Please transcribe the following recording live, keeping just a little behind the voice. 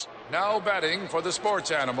Now batting for the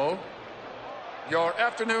sports animal, your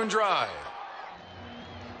afternoon drive.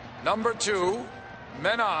 Number 2,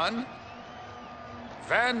 men on,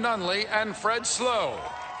 Van Nunley and Fred Slow.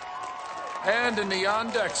 And in the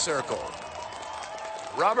on-deck circle,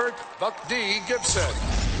 Robert Buck D. Gibson.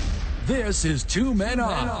 This is Two Men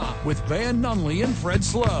On with Van Nunley and Fred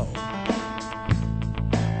Slow.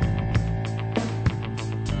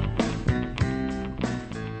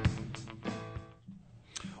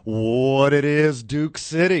 What it is, Duke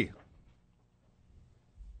City.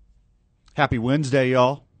 Happy Wednesday,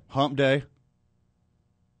 y'all. Hump day.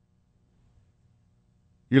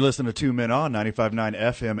 You're listening to Two Men On, 95.9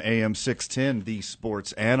 FM, AM 610, the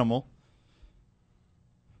sports animal.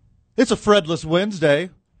 It's a Fredless Wednesday.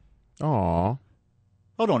 Aw.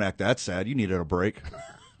 Oh, don't act that sad. You needed a break.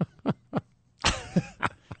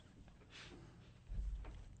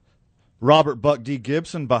 Robert Buck D.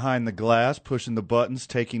 Gibson behind the glass, pushing the buttons,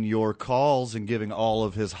 taking your calls, and giving all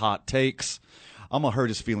of his hot takes. I'm going to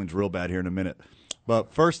hurt his feelings real bad here in a minute.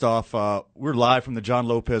 But first off, we're live from the John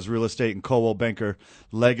Lopez Real Estate and Coldwell Banker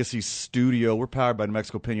Legacy Studio. We're powered by New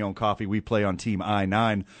Mexico Pinon Coffee. We play on Team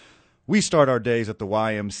I-9. We start our days at the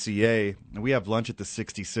YMCA, and we have lunch at the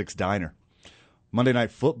 66 Diner. Monday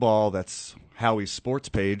Night Football, that's Howie's sports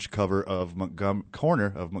page, cover of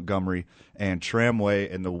corner of Montgomery and Tramway.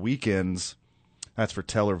 And the weekends, that's for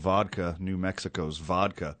Teller Vodka, New Mexico's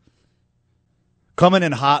vodka. Coming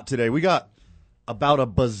in hot today. We got about a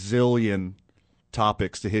bazillion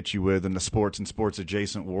topics to hit you with in the sports and sports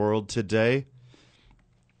adjacent world today.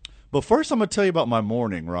 But first, I'm going to tell you about my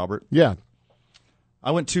morning, Robert. Yeah.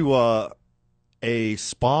 I went to a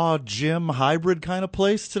spa gym hybrid kind of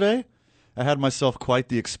place today. I had myself quite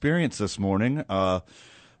the experience this morning.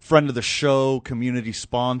 Friend of the show, community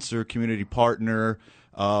sponsor, community partner,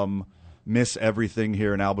 Miss Everything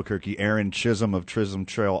here in Albuquerque, Aaron Chisholm of Chisholm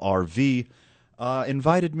Trail RV,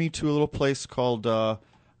 invited me to a little place called, I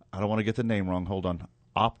don't want to get the name wrong, hold on,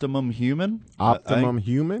 Optimum Human? Optimum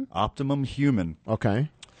Human? Optimum Human. Okay.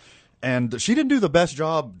 And she didn't do the best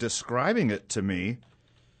job describing it to me.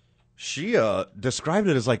 She described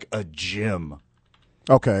it as like a gym.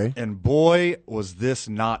 Okay. And boy, was this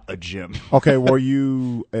not a gym. Okay, were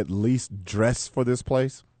you at least dressed for this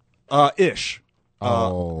place? Ish.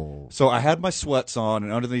 Oh. So I had my sweats on,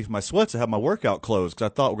 and underneath my sweats I had my workout clothes because I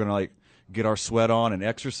thought we're going to get our sweat on and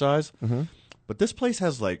exercise. Mm-hmm. But this place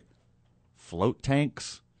has float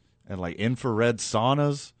tanks and infrared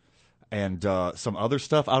saunas and some other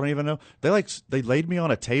stuff. I don't even know. They laid me on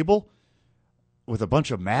a table with a bunch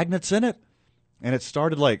of magnets in it, and it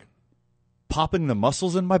started popping the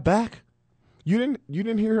muscles in my back. You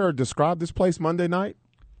didn't hear her describe this place Monday night?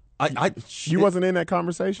 You wasn't in that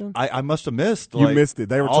conversation? I must have missed. You missed it.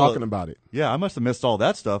 They were talking about it. Yeah, I must have missed all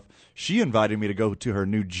that stuff. She invited me to go to her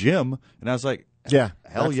new gym, and I was like, yeah,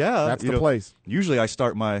 hell yeah. That's the place. Usually I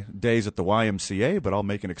start my days at the YMCA, but I'll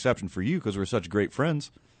make an exception for you because we're such great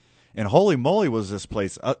friends. And holy moly was this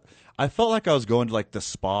place. I felt like I was going to the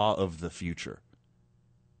spa of the future.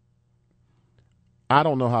 I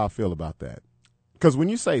don't know how I feel about that. Because when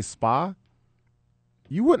you say spa,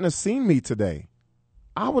 you wouldn't have seen me today.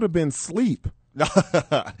 I would have been asleep.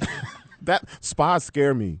 That spas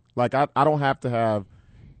scare me. I don't have to have,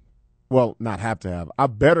 well, not have to have. I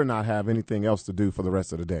better not have anything else to do for the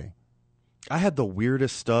rest of the day. I had the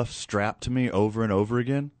weirdest stuff strapped to me over and over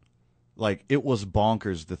again. It was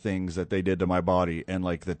bonkers, the things that they did to my body and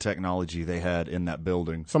the technology they had in that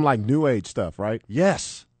building. Some new age stuff, right?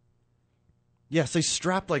 Yes. Yes, they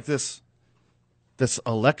strapped this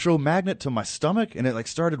electromagnet to my stomach, and it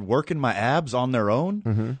started working my abs on their own.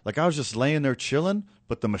 Mm-hmm. I was just laying there chilling,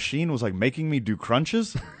 but the machine was making me do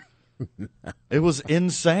crunches. It was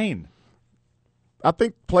insane. I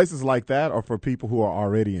think places like that are for people who are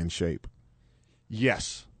already in shape.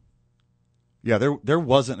 Yes. Yeah, there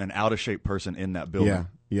wasn't an out of shape person in that building.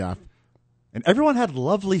 Yeah. And everyone had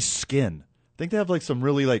lovely skin. I think they have some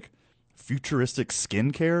really futuristic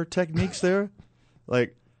skincare techniques there.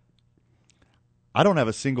 I don't have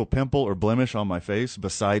a single pimple or blemish on my face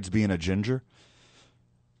besides being a ginger.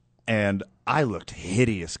 And I looked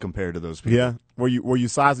hideous compared to those people. Yeah. Were you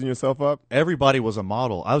sizing yourself up? Everybody was a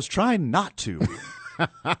model. I was trying not to.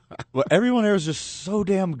 But everyone there was just so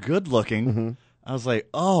damn good looking. Mm-hmm. I was like,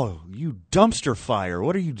 oh, you dumpster fire.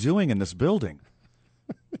 What are you doing in this building?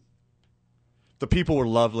 The people were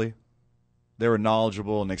lovely. They were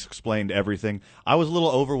knowledgeable, and they explained everything. I was a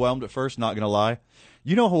little overwhelmed at first, not going to lie.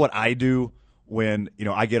 You know what I do when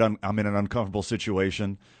I'm in an uncomfortable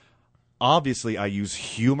situation? Obviously, I use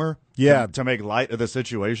humor to make light of the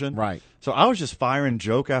situation. Right. So I was just firing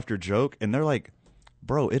joke after joke, and they're like,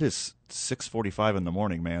 bro, it is 6:45 in the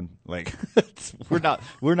morning, man. Like we're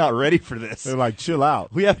not ready for this. They're like, chill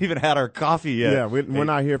out. We haven't even had our coffee yet. Yeah, we're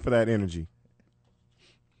not here for that energy.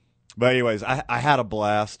 But anyways, I had a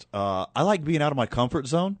blast. I like being out of my comfort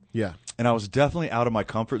zone. Yeah. And I was definitely out of my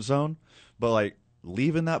comfort zone. But like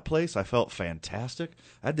leaving that place, I felt fantastic.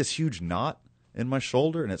 I had this huge knot in my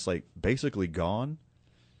shoulder, and it's like basically gone.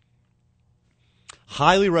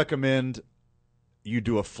 Highly recommend you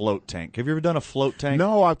do a float tank. Have you ever done a float tank?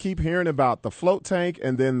 No, I keep hearing about the float tank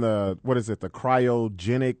and then the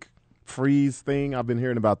cryogenic freeze thing. I've been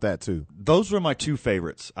hearing about that too. Those were my two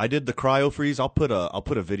favorites. I did the cryo freeze. I'll put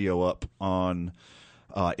a video up on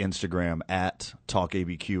Instagram at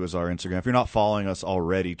TalkABQ is our Instagram. If you're not following us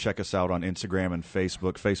already, check us out on Instagram and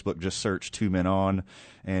Facebook. Facebook, just search 2 Men On,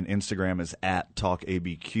 and Instagram is at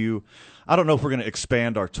TalkABQ. I don't know if we're going to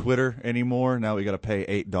expand our Twitter anymore. Now we got to pay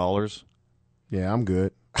 $8. Yeah, I'm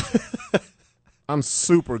good. I'm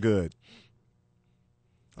super good.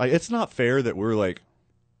 Like, it's not fair that we're like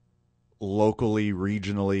locally,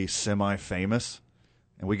 regionally, semi-famous,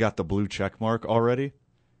 and we got the blue check mark already,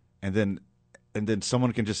 and then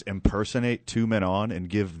someone can just impersonate 2 Men On and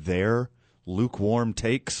give their lukewarm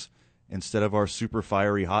takes instead of our super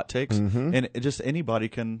fiery hot takes, and just anybody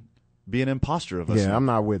can be an imposter of us. Yeah, I'm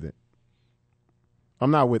not with it. I'm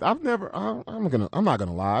not not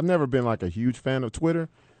gonna lie. I've never been like a huge fan of Twitter,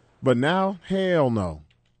 but now, hell no,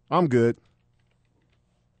 I'm good.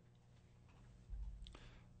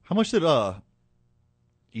 How much did Elon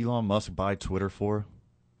Musk buy Twitter for?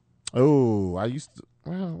 Oh,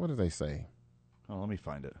 what did they say? Oh, let me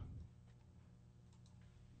find it.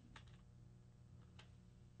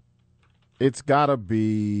 It's gotta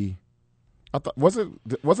be. Wasn't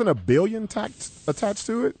 $1 billion attached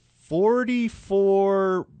to it?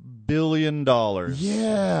 $44 billion.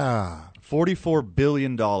 Yeah. $44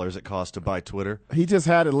 billion it cost to buy Twitter. He just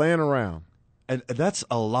had it laying around. And that's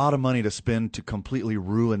a lot of money to spend to completely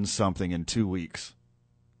ruin something in 2 weeks.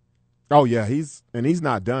 Oh, yeah. He's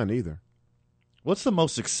not done either. What's the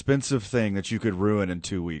most expensive thing that you could ruin in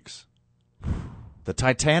 2 weeks? The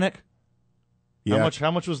Titanic? Yeah.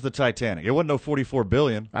 How much was the Titanic? It wasn't no $44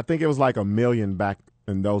 billion. I think it was like $1 million back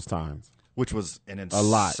in those times. Which was an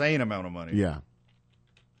lot. insane amount of money. Yeah.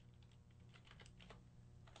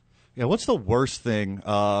 Yeah, what's the worst thing?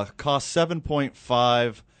 Cost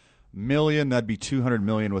 $7.5 million. That'd be $200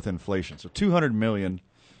 million with inflation. So $200 million.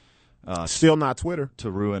 Still not Twitter. To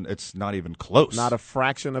ruin. It's not even close. Not a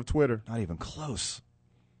fraction of Twitter. Not even close.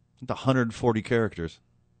 It's 140 characters.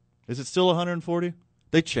 Is it still 140?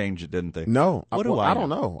 They changed it, didn't they? No. What do I don't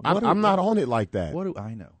know. I'm not on it like that. What do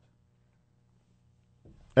I know?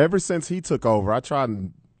 Ever since he took over, I try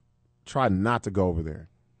not to go over there.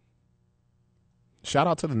 Shout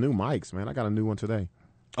out to the new mics, man. I got a new one today.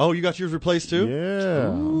 Oh, you got yours replaced too?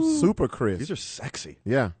 Yeah. Ooh. Super crisp. These are sexy.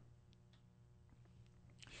 Yeah.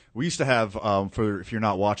 We used to have, if you're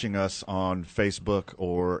not watching us on Facebook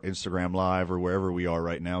or Instagram Live or wherever we are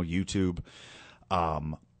right now, YouTube,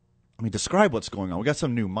 describe what's going on. We got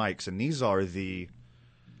some new mics, and these are the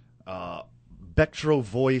Bectro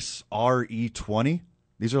Voice RE20.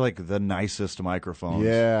 These are like the nicest microphones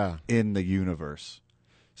in the universe.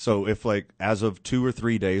 So if like as of 2 or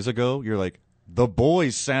 3 days ago, you're like, the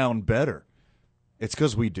boys sound better. It's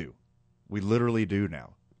because we do. We literally do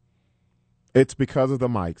now. It's because of the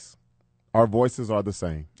mics. Our voices are the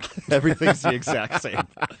same. Everything's the exact same.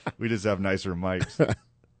 We just have nicer mics.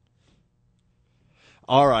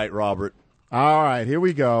 All right, Robert. All right, here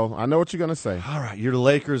we go. I know what you're going to say. All right, your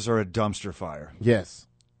Lakers are a dumpster fire. Yes.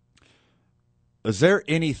 Is there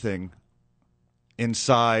anything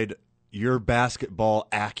inside your basketball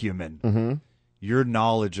acumen, your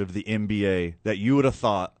knowledge of the NBA, that you would have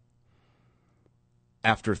thought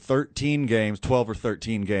after 13 games, 12 or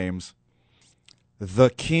 13 games, the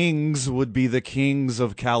Kings would be the Kings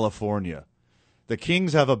of California? The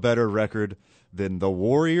Kings have a better record than the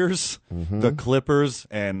Warriors, the Clippers,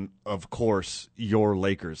 and, of course, your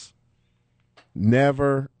Lakers.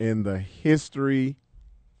 Never in the history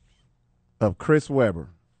of Chris Webber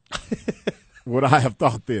would I have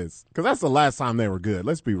thought this. Because that's the last time they were good.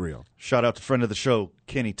 Let's be real. Shout out to friend of the show,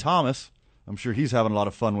 Kenny Thomas. I'm sure he's having a lot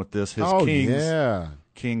of fun with this. His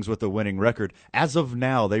Kings with a winning record. As of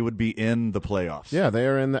now, they would be in the playoffs. Yeah,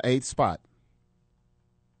 they're in the 8th spot.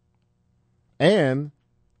 And,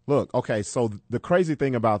 look, okay, so the crazy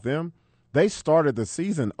thing about them, they started the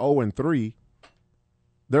season 0-3.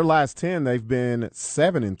 Their last 10, they've been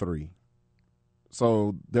 7-3.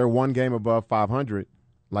 So they're one game above 500,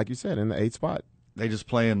 like you said, in the 8th spot. They just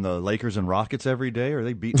playing the Lakers and Rockets every day, or are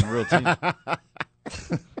they beating a real team?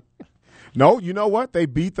 No, you know what? They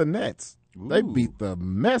beat the Nets. They beat the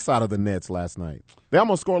mess out of the Nets last night. They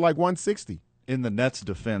almost scored like 160. In the Nets'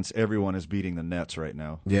 defense, everyone is beating the Nets right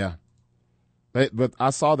now. Yeah. But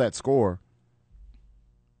I saw that score.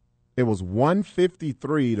 It was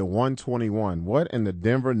 153 to 121. What in the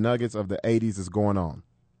Denver Nuggets of the 80s is going on?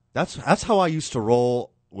 That's how I used to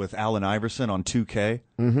roll with Allen Iverson on 2K.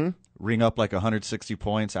 Mm-hmm. Ring up like 160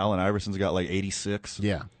 points. Allen Iverson's got like 86.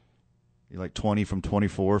 Yeah. You're like 20 from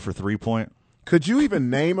 24 for 3-point. Could you even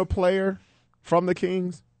name a player from the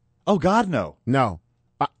Kings? Oh, God, no. No.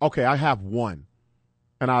 Okay, I have one.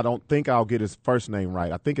 And I don't think I'll get his first name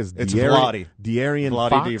right. I think it's Vlade. De'Aaron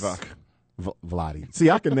Vlade Fox. Divac. Vlade. See,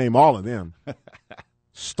 I can name all of them.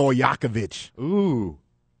 Stojakovic. Ooh.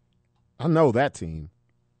 I know that team.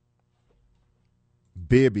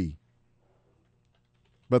 Bibby.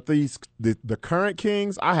 But the current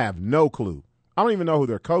Kings, I have no clue. I don't even know who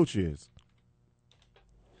their coach is.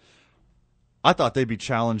 I thought they'd be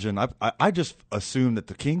challenging. I just assumed that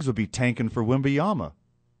the Kings would be tanking for Wembanyama.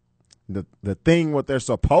 The thing what they're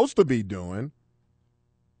supposed to be doing,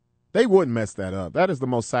 they wouldn't mess that up. That is the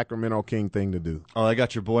most Sacramento King thing to do. Oh, I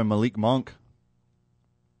got your boy Malik Monk.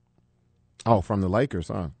 Oh, from the Lakers,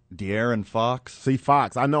 huh? De'Aaron Fox. See,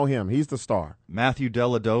 Fox, I know him. He's the star. Matthew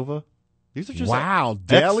Dellavedova. These are just wow,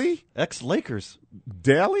 Delly? Ex-Lakers.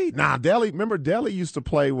 Delly? Nah, Delly. Remember, Delly used to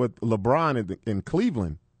play with LeBron in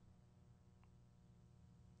Cleveland.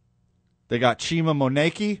 They got Chima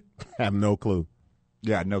Moneke. Have no clue.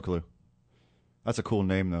 Yeah, no clue. That's a cool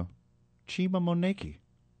name, though. Chima Moneke.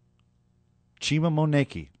 Chima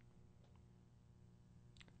Moneke.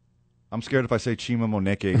 I'm scared if I say Chima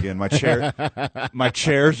Moneke again. My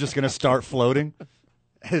chair's just going to start floating.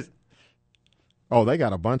 Oh, they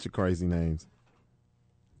got a bunch of crazy names.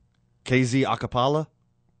 KZ Akapala.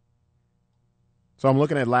 So I'm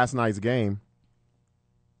looking at last night's game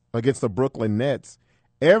against the Brooklyn Nets.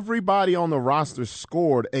 Everybody on the roster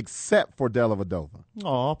scored except for Dellavedova.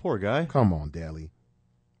 Aw, poor guy. Come on, Delly.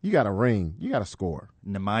 You got a ring. You got to score.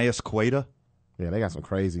 Nemias Queta. Yeah, they got some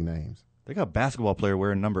crazy names. They got a basketball player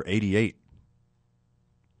wearing number 88.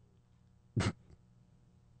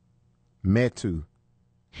 Metu.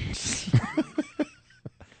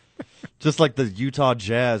 Just like the Utah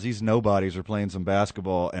Jazz, these nobodies are playing some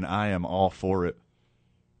basketball, and I am all for it.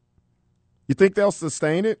 You think they'll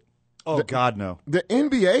sustain it? Oh, God, no. The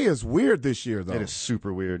NBA is weird this year, though. It is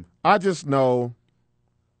super weird. I just know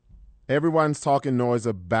everyone's talking noise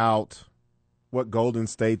about what Golden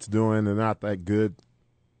State's doing. They're not that good.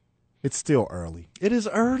 It's still early. It is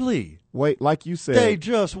early. Wait, like you said. They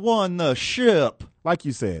just won the ship. Like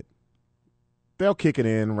you said, they'll kick it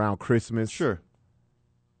in around Christmas. Sure.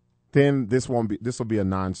 Then this will be a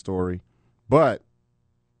non-story. But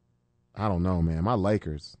I don't know, man. My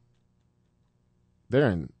Lakers, they're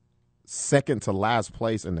in second to last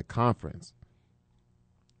place in the conference.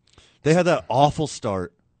 They had that awful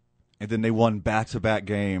start, and then they won back-to-back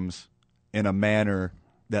games in a manner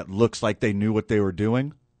that looks like they knew what they were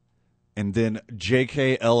doing. And then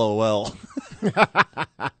JK LOL.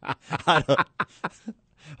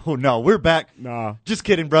 Oh, no, we're back. Nah. Just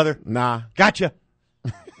kidding, brother. Nah. Gotcha.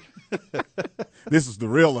 This is the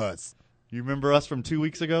real us. You remember us from 2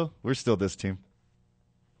 weeks ago? We're still this team.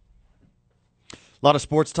 A lot of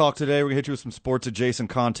sports talk today. We're going to hit you with some sports-adjacent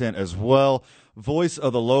content as well. Voice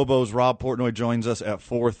of the Lobos, Rob Portnoy, joins us at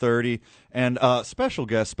 4:30. And special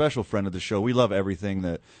guest, special friend of the show. We love everything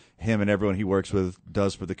that him and everyone he works with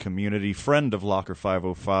does for the community. Friend of Locker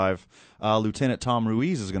 505, Lieutenant Tom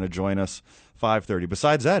Ruiz is going to join us 5:30.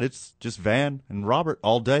 Besides that, it's just Van and Robert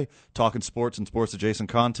all day talking sports and sports-adjacent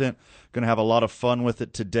content. Going to have a lot of fun with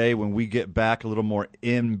it today when we get back, a little more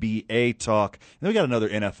NBA talk. And then we got another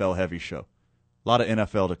NFL-heavy show. A lot of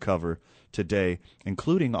NFL to cover today,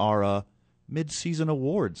 including our mid-season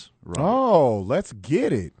awards. Robert. Oh, let's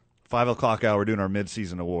get it. 5 o'clock hour doing our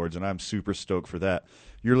mid-season awards, and I'm super stoked for that.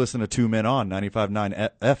 You're listening to Two Men On, 95.9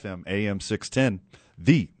 FM, AM 610,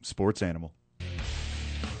 the sports animal.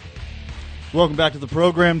 Welcome back to the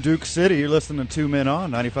program, Duke City. You're listening to Two Men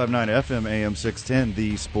On, 95.9 FM, AM 610,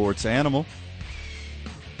 the sports animal.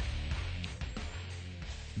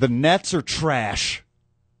 The Nets are trash.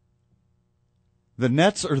 The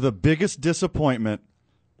Nets are the biggest disappointment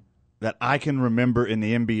that I can remember in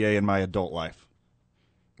the NBA in my adult life.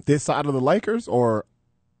 This side of the Lakers or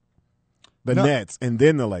the Nets and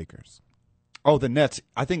then the Lakers? Oh, the Nets.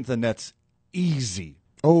 I think the Nets easy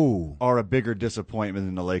are a bigger disappointment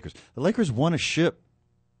than the Lakers. The Lakers won a ship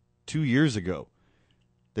 2 years ago.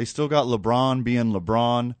 They still got LeBron being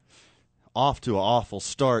LeBron. Off to an awful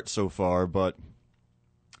start so far, but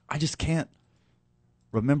I just can't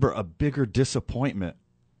remember a bigger disappointment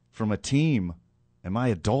from a team in my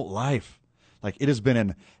adult life. Like, it has been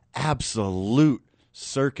an absolute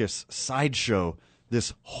circus sideshow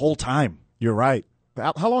this whole time. You're right.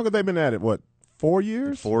 How long have they been at it? What, 4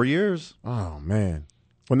 years? 4 years. Oh, man.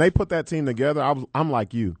 When they put that team together, I'm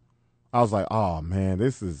like you. I was like, oh, man,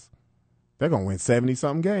 they're going to win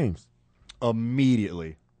 70-something games.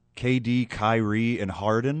 Immediately. KD, Kyrie, and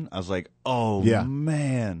Harden. I was like, oh, Yeah.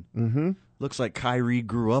 man. Mm-hmm. Looks like Kyrie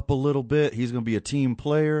grew up a little bit. He's going to be a team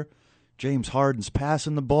player. James Harden's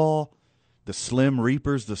passing the ball. The Slim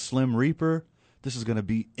Reaper's the Slim Reaper. This is going to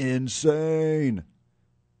be insane.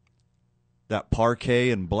 That parquet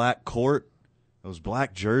and black court, those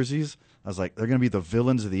black jerseys. I was like, they're going to be the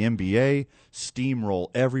villains of the NBA. Steamroll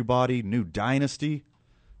everybody. New dynasty.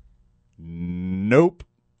 Nope.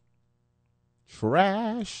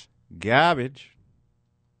 Trash. Garbage.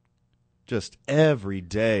 Just every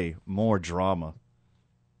day more drama.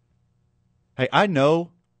 Hey, I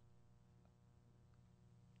know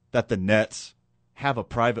that the Nets have a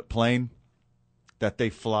private plane that they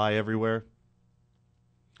fly everywhere.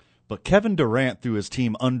 But Kevin Durant threw his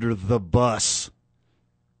team under the bus.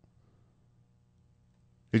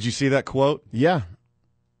 Did you see that quote? Yeah.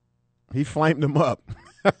 He flamed them up.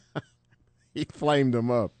 He flamed them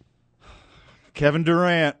up. Kevin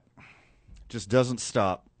Durant just doesn't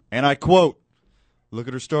stop. And I quote, look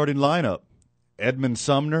at her starting lineup. Edmund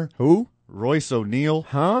Sumner. Who? Royce O'Neal.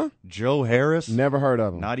 Huh? Joe Harris. Never heard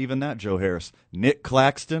of him. Not even that Joe Harris. Nick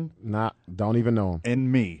Claxton. Don't even know him.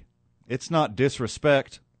 And me. It's not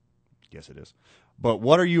disrespect. Yes, it is. But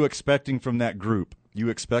what are you expecting from that group? You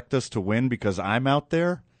expect us to win because I'm out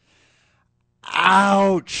there?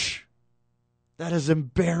 Ouch. That is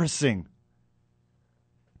embarrassing.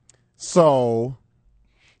 So,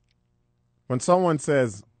 when someone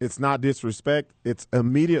says it's not disrespect, it's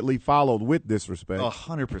immediately followed with disrespect.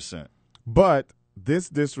 100%. But this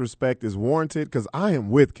disrespect is warranted because I am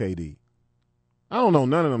with KD. I don't know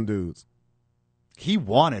none of them dudes. He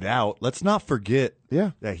wanted out. Let's not forget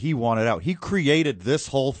that he wanted out. He created this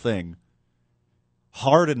whole thing.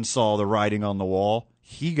 Harden saw the writing on the wall.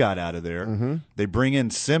 He got out of there. Mm-hmm. They bring in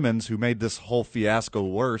Simmons, who made this whole fiasco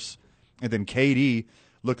worse. And then KD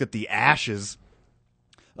looked at the ashes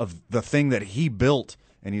of the thing that he built,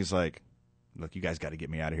 and he's like, look, you guys got to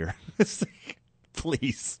get me out of here.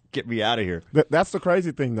 Please, get me out of here. That's the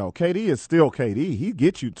crazy thing, though. KD is still KD. He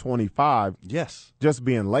gets you 25 Yes. just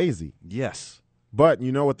being lazy. Yes. But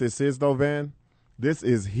you know what this is, though, Van? This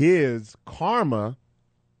is his karma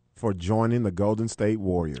for joining the Golden State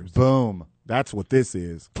Warriors. Boom. That's what this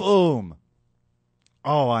is. Boom.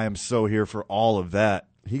 Oh, I am so here for all of that.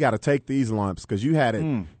 He got to take these lumps because you had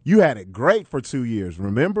it. You had it great for 2 years.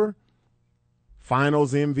 Remember,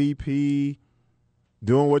 Finals MVP,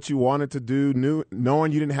 doing what you wanted to do,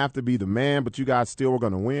 knowing you didn't have to be the man, but you guys still were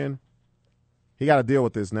going to win. He got to deal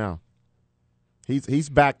with this now. He's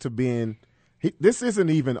back to being. This isn't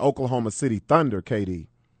even Oklahoma City Thunder KD.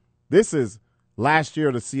 This is last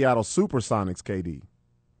year the Seattle Supersonics KD.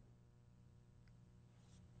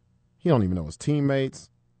 He don't even know his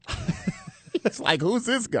teammates. It's like, who's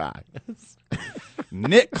this guy?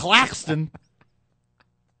 Nick Claxton.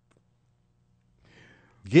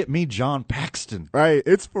 Get me John Paxton. Right.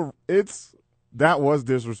 That was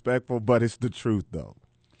disrespectful, but it's the truth though.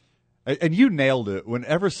 And you nailed it.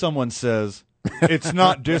 Whenever someone says it's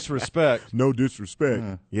not disrespect, No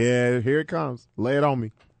disrespect. Yeah, here it comes. Lay it on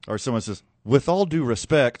me. or someone says, with all due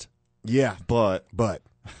respect, Yeah, but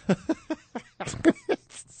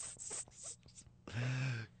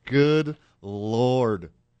good Lord.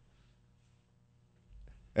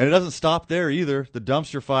 And it doesn't stop there either. The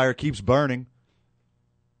dumpster fire keeps burning.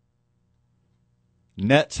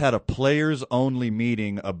 Nets had a players-only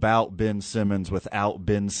meeting about Ben Simmons without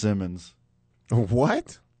Ben Simmons.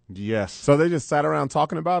 what? Yes. So they just sat around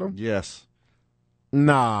talking about him? Yes.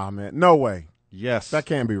 Nah, man. No way. Yes. That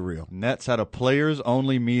can't be real. Nets had a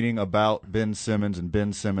players-only meeting about Ben Simmons, and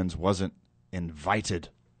Ben Simmons wasn't invited.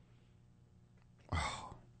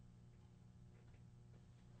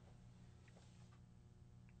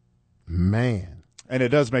 Man. And it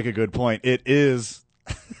does make a good point. It is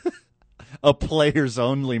a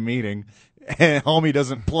players-only meeting, and homie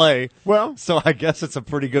doesn't play. Well, So I guess it's a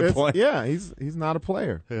pretty good point. Yeah, he's not a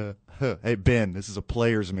player. Yeah. Hey, Ben, this is a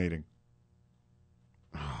players' meeting.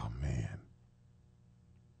 Oh, man.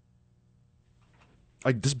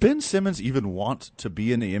 Like, does Ben Simmons even want to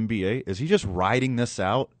be in the NBA? Is he just riding this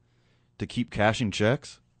out to keep cashing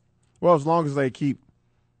checks? Well, as long as they keep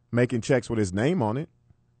making checks with his name on it,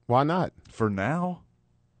 why not? For now?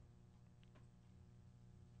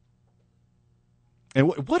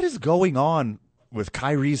 And what is going on with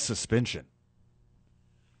Kyrie's suspension?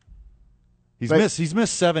 He's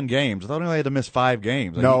missed 7 games. I thought he only had to miss 5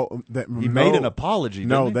 games. He made an apology.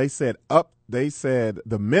 No, didn't he? they said up. They said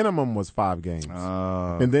the minimum was 5 games,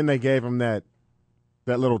 and then they gave him that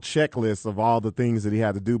little checklist of all the things that he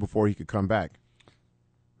had to do before he could come back.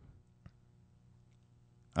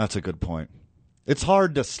 That's a good point. It's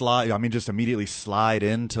hard to just immediately slide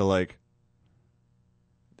into like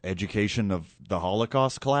education of the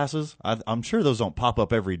Holocaust classes. I'm sure those don't pop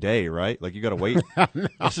up every day, right? Like you got to wait.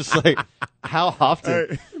 It's just like how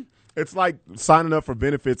often? It's like signing up for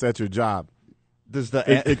benefits at your job. Does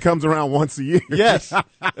it comes around once a year? Yes,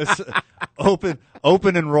 it's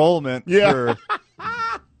open enrollment. Yeah. For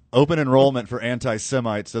open enrollment for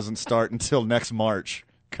anti-Semites doesn't start until next March.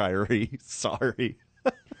 Kyrie, sorry.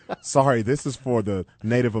 Sorry, this is for the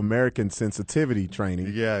Native American sensitivity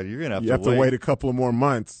training. Yeah, you're gonna have You have to wait a couple of more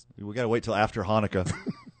months. We got to wait till after Hanukkah.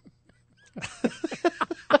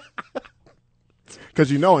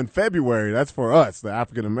 Because in February, that's for us, the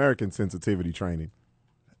African American sensitivity training.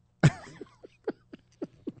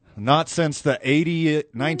 Not since the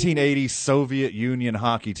 1980 Soviet Union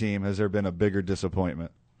hockey team has there been a bigger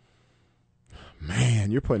disappointment.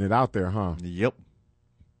 Man, you're putting it out there, huh? Yep.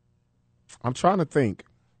 I'm trying to think.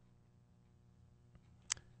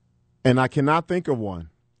 And I cannot think of one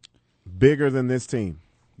bigger than this team,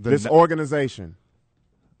 this organization.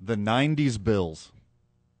 The 90s Bills.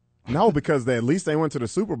 No, because at least they went to the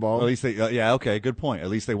Super Bowl. At least they, okay, good point. At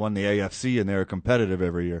least they won the AFC and they're competitive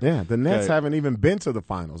every year. Yeah, the Nets haven't even been to the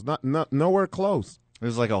finals. Nowhere close.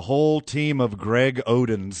 There's like a whole team of Greg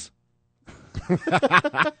Odens.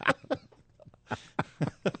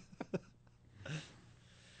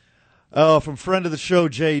 From friend of the show,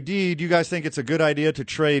 JD, do you guys think it's a good idea to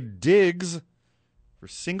trade Diggs for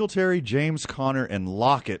Singletary, James Conner, and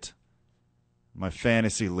Lockett? My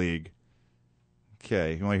fantasy league.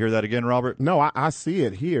 Okay, you want to hear that again, Robert? No, I see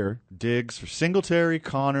it here. Diggs for Singletary,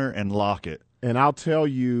 Conner, and Lockett. And I'll tell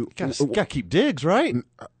you. Got to keep Diggs, right?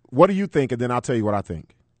 What do you think? And then I'll tell you what I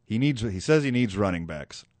think. He says he needs running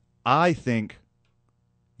backs. I think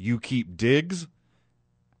you keep Diggs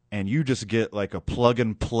and you just get like a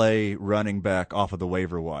plug-and-play running back off of the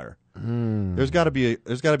waiver wire. There's got to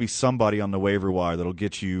be somebody on the waiver wire that'll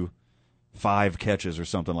get you 5 catches or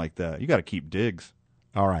something like that. You got to keep Diggs.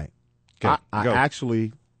 All right. Okay, I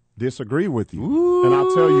actually disagree with you, and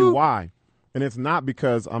I'll tell you why. And it's not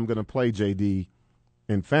because I'm going to play JD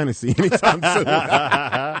in fantasy anytime soon.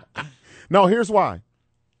 No, here's why.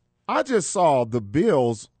 I just saw the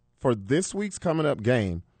Bills for this week's coming up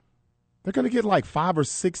game. They're going to get like 5 or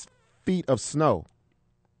 6 feet of snow.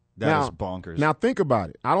 That is bonkers. Now think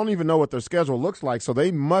about it. I don't even know what their schedule looks like, so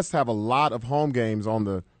they must have a lot of home games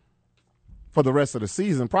for the rest of the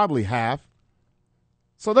season, probably half.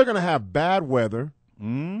 So they're going to have bad weather.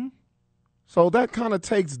 So that kind of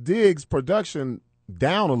takes Diggs' production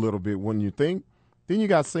down a little bit when you think. Then you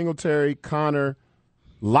got Singletary, Conner,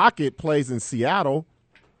 Lockett plays in Seattle,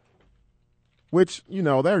 which,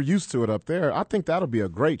 they're used to it up there. I think that'll be a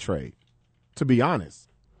great trade, to be honest,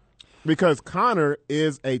 because Conner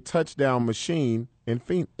is a touchdown machine in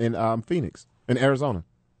Phoenix, in Arizona.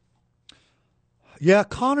 Yeah,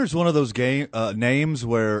 Connor's one of those names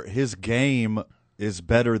where his game is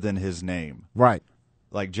better than his name. Right.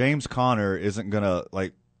 Like James Conner isn't going to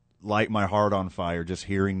light my heart on fire just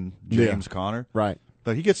hearing James Conner. Right.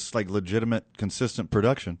 But he gets legitimate, consistent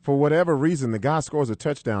production. For whatever reason, the guy scores a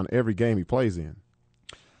touchdown every game he plays in.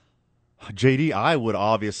 JD, I would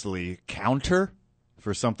obviously counter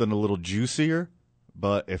for something a little juicier,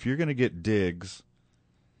 but if you're going to get Diggs,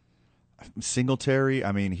 Singletary,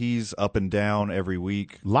 he's up and down every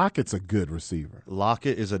week. Lockett's a good receiver.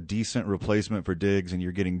 Lockett is a decent replacement for Diggs, and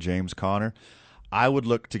you're getting James Conner. I would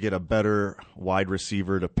look to get a better wide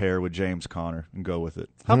receiver to pair with James Conner and go with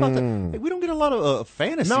it. How about that? Hey, we don't get a lot of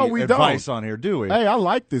fantasy advice on here, do we? Hey, I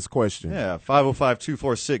like this question. Yeah,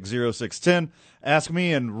 505-246-0610. Ask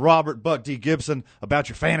me and Robert Buck D. Gibson about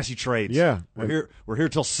your fantasy trades. Yeah. We're here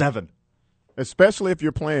till 7. Especially if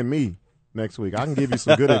you're playing me next week. I can give you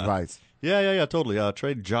some good advice. Yeah, totally.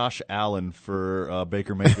 Trade Josh Allen for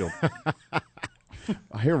Baker Mayfield.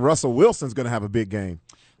 I hear Russell Wilson's going to have a big game.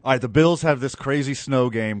 All right, the Bills have this crazy snow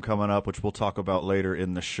game coming up, which we'll talk about later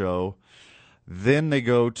in the show. Then they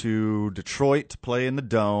go to Detroit to play in the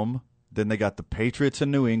Dome. Then they got the Patriots in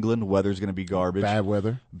New England. Weather's going to be garbage. Bad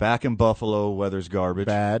weather. Back in Buffalo, weather's garbage.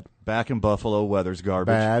 Bad. Back in Buffalo, weather's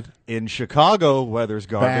garbage. Bad. In Chicago, weather's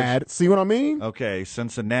garbage. Bad. See what I mean? Okay,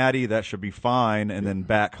 Cincinnati, that should be fine, and then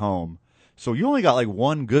back home. So you only got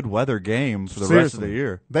one good weather game for the rest of the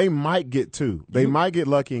year. They might get 2. They might get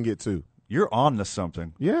lucky and get 2. You're on to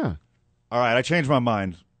something. Yeah. All right, I changed my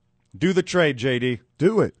mind. Do the trade, JD.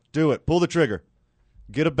 Do it. Do it. Pull the trigger.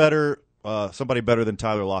 Get a better somebody better than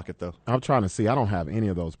Tyler Lockett, though. I'm trying to see. I don't have any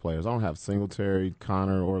of those players. I don't have Singletary,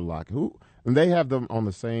 Connor, or Lockett. And they have them on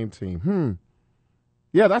the same team.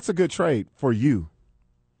 Yeah, that's a good trade for you.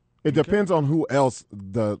 It depends on who else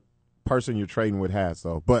the person you're trading with has,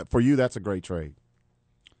 though. But for you, that's a great trade.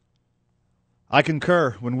 I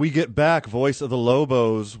concur. When we get back, voice of the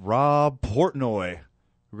Lobos, Rob Portnoy.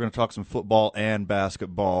 We're going to talk some football and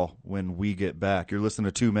basketball when we get back. You're listening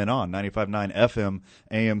to Two Men On, 95.9 FM,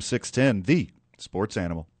 AM 610, the sports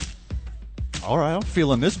animal. All right, I'm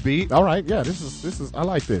feeling this beat. All right, yeah, this is. I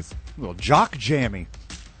like this. A little jock jammy.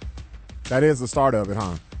 That is the start of it,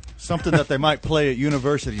 huh? Something that they might play at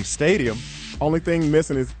University Stadium. Only thing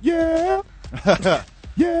missing is, yeah.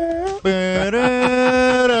 Yeah.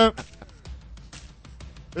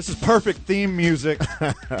 This is perfect theme music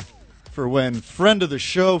for when friend of the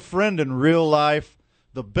show, friend in real life,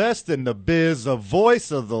 the best in the biz, the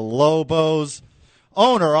voice of the Lobos,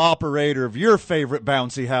 owner, operator of your favorite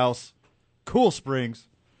bouncy house, Cool Springs,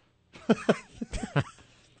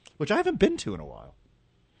 which I haven't been to in a while.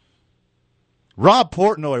 Rob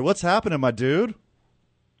Portnoy, what's happening, my dude?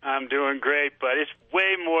 I'm doing great, but it's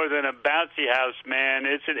way more than a bouncy house, man.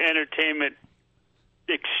 It's an entertainment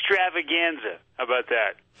extravaganza. How about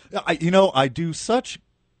that? I do such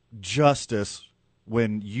justice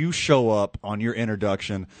when you show up on your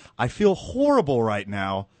introduction. I feel horrible right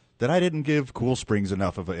now that I didn't give Cool Springs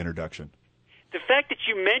enough of an introduction. The fact that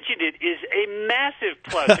you mentioned it is a massive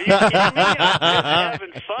plus. Are you kidding me? I'm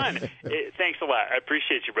having fun. Thanks a lot. I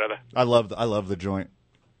appreciate you, brother. I love the joint.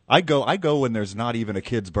 I go when there's not even a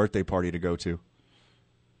kid's birthday party to go to.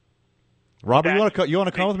 Robert, you want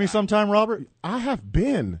to come with me sometime, Robert? I have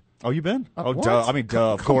been. Oh, you been? Oh, what? duh. I mean,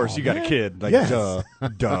 duh. Of course, on, you got man. a kid. Like, Yes. duh.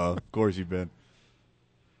 Of course, you've been.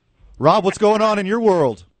 Rob, what's going on in your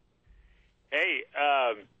world? Hey,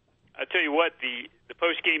 I'll tell you what, the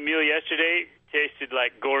post-game meal yesterday tasted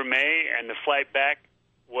like gourmet, and the flight back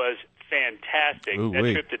was fantastic.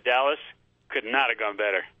 That trip to Dallas could not have gone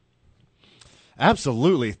better.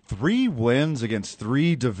 Absolutely. 3 wins against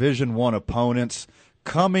 3 Division I opponents,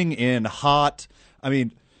 coming in hot. I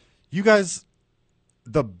mean, you guys,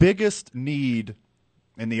 the biggest need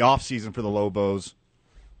in the offseason for the Lobos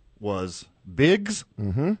was bigs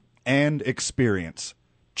and experience.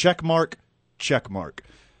 Check mark.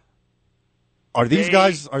 Are these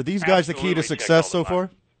guys the key to success so far?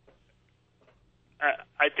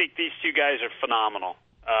 I think these two guys are phenomenal.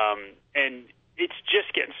 And it's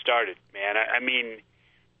just getting started, man. I mean,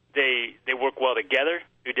 they work well together.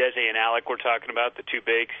 Udeze and Alec we're talking about, the two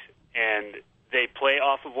bigs, and they play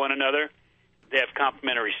off of one another. They have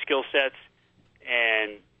complementary skill sets,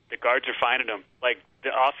 and the guards are finding them. Like,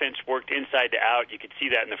 the offense worked inside to out. You could see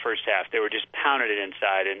that in the first half. They were just pounding it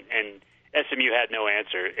inside, and SMU had no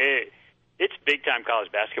answer. It's big-time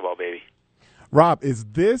college basketball, baby. Rob, is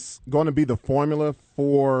this going to be the formula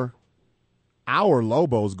for our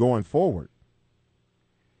Lobos going forward?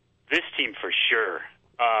 This team for sure.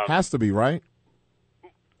 Has to be, right?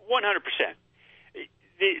 100%.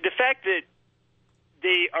 The fact that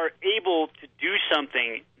they are able to do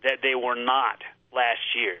something that they were not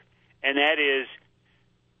last year, and that is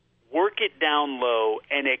work it down low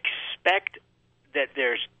and expect that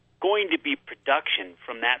there's going to be production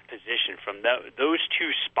from that position, from those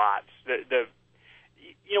two spots.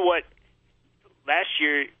 You know what? Last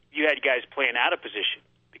year you had guys playing out of position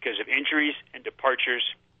because of injuries and departures,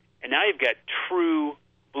 and now you've got true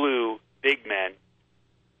blue big men,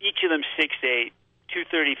 each of them 6'8",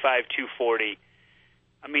 235, 240.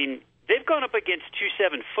 I mean, they've gone up against 2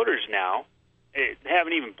 7-footers now. They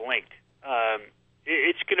haven't even blinked.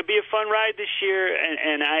 It's going to be a fun ride this year,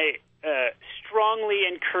 and I strongly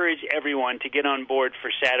encourage everyone to get on board for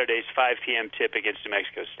Saturday's 5 p.m. tip against New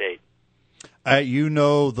Mexico State.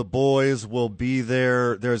 The boys will be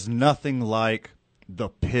there. There's nothing like the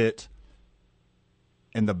Pit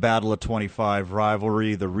and the Battle of 25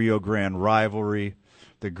 rivalry, the Rio Grande rivalry,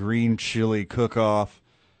 the Green Chili Cook-Off.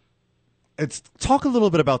 Talk a little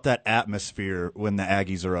bit about that atmosphere when the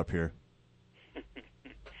Aggies are up here.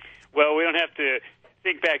 Well, we don't have to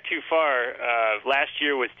think back too far. Last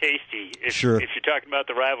year was tasty. If you're talking about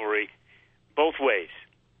the rivalry, both ways.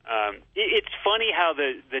 It's funny how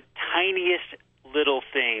the tiniest little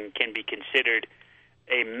thing can be considered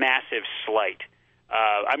a massive slight.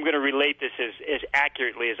 I'm going to relate this as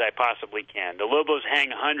accurately as I possibly can. The Lobos hang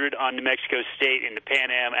 100 on New Mexico State in the Pan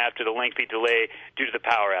Am after the lengthy delay due to the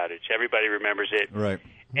power outage. Everybody remembers it. Right.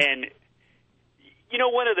 And you know,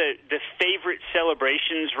 one of the favorite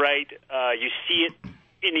celebrations, right? You see it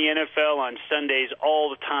in the NFL on Sundays all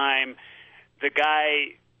the time. The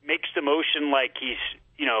guy makes the motion like he's,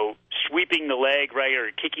 sweeping the leg, right,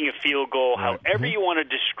 or kicking a field goal, Right. however you want to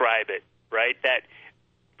describe it, right? That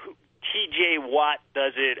T.J. Watt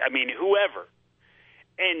does it. I mean, whoever.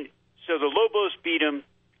 And so the Lobos beat him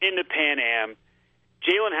in the Pan Am.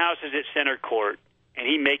 Jalen House is at center court, and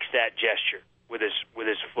he makes that gesture with his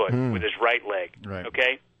foot, with his right leg. Right.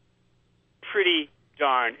 Okay? Pretty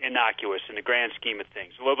darn innocuous in the grand scheme of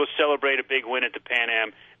things. The Lobos celebrate a big win at the Pan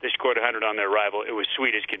Am. They scored 100 on their rival. It was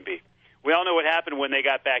sweet as can be. We all know what happened when they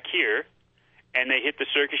got back here, and they hit the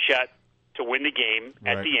circus shot to win the game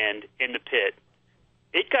at Right. the end in the pit.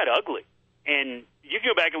 It got ugly. And you can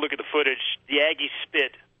go back and look at the footage. The Aggies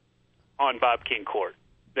spit on Bob King Court.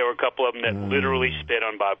 There were a couple of them that literally spit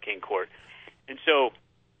on Bob King Court. And so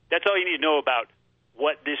that's all you need to know about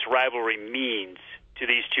what this rivalry means to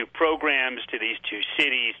these two programs, to these two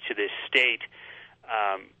cities, to this state.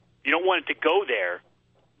 You don't want it to go there,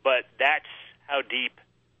 but that's how deep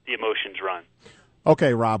the emotions run.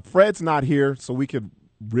 Okay, Rob, Fred's not here, so we could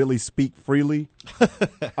really speak freely.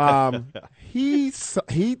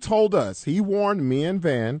 He told us, he warned me and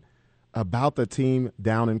Van about the team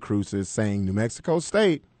down in Cruces, saying New Mexico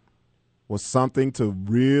State was something to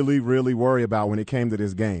really, really worry about when it came to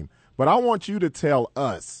this game. But I want you to tell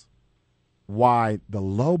us why the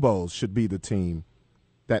Lobos should be the team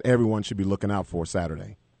that everyone should be looking out for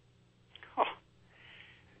Saturday.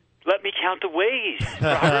 Let me count the ways,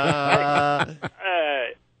 Robert.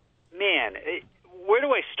 Man, where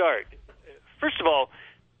do I start? First of all,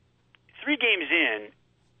 3 games in,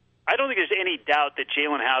 I don't think there's any doubt that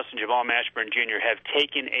Jalen House and Jamal Mashburn Jr. have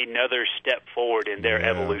taken another step forward in their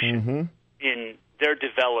evolution, in their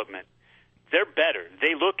development. They're better.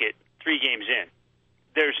 They look at 3 games in.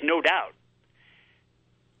 There's no doubt.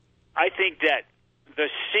 I think that the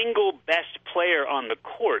single best player on the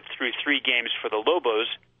court through 3 games for the Lobos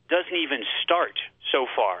doesn't even start so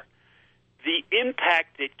far. The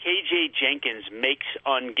impact that KJ Jenkins makes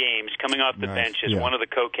on games coming off the bench as one of the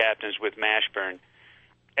co-captains with Mashburn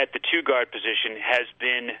at the 2-guard position has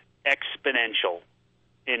been exponential.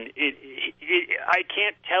 And I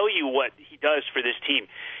can't tell you what he does for this team.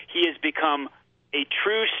 He has become a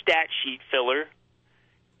true stat sheet filler.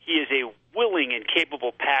 He is a willing and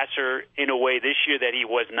capable passer in a way this year that he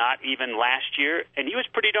was not even last year, and he was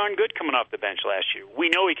pretty darn good coming off the bench last year. We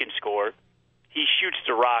know he can score. He shoots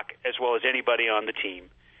the rock as well as anybody on the team.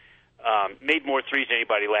 Made more threes than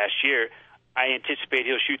anybody last year. I anticipate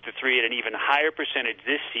he'll shoot the 3 at an even higher percentage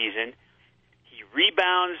this season. He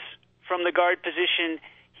rebounds from the guard position.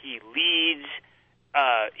 He leads.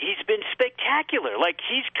 He's been spectacular. Like,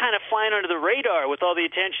 he's kind of flying under the radar with all the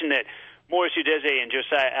attention that Morris Udeze and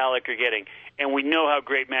Josiah Alec are getting. And we know how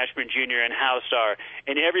great Mashburn Jr. and House are.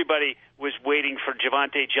 And everybody was waiting for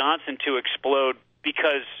Javonte Johnson to explode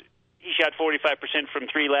because he shot 45% from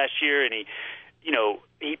 3 last year, and he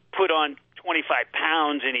put on 25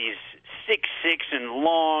 pounds, and he's 6'6" and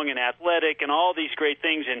long and athletic and all these great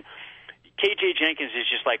things. And KJ Jenkins is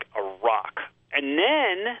just like a rock. And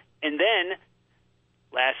then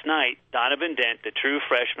last night, Donovan Dent, the true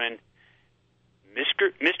freshman,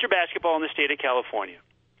 Mr. Basketball in the state of California,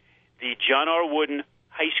 the John R. Wooden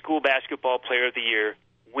High School Basketball Player of the Year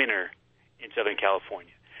winner in Southern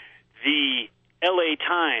California, the LA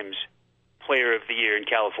Times Player of the Year in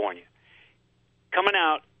California. Coming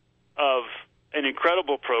out of an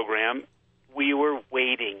incredible program, we were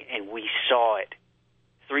waiting, and we saw it.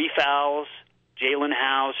 3 fouls, Jalen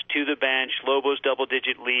House to the bench, Lobos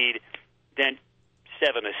double-digit lead, then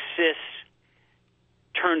 7 assists,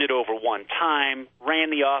 turned it over 1 time, ran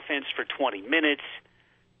the offense for 20 minutes,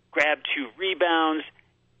 grabbed 2 rebounds,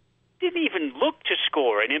 didn't even look to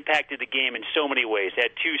score, and impacted the game in so many ways. Had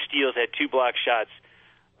 2 steals, had 2 block shots.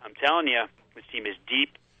 I'm telling you, this team is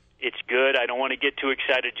deep. It's good. I don't want to get too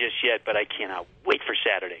excited just yet, but I cannot wait for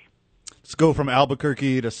Saturday. Let's go from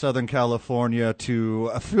Albuquerque to Southern California to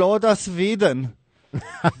Florida, Sweden.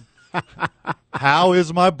 How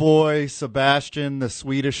is my boy Sebastian, the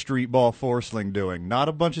Swedish street ball forceling, doing? Not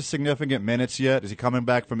a bunch of significant minutes yet. Is he coming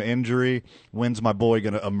back from injury? When's my boy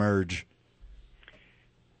going to emerge?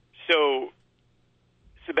 So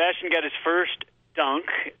Sebastian got his first dunk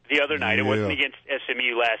the other night. It wasn't against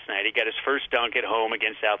SMU last night. He got his first dunk at home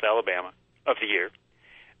against South Alabama of the year.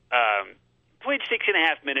 Played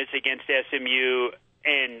 6.5 minutes against SMU,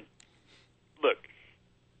 and look,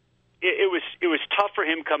 it was tough for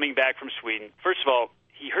him coming back from Sweden. First of all,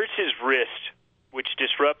 he hurts his wrist, which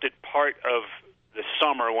disrupted part of the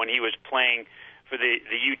summer when he was playing for the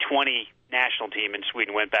U20 national team in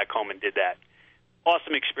Sweden. Went back home and did that.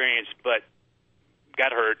 Awesome experience, but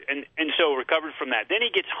got hurt, and so recovered from that. Then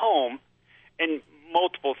he gets home, and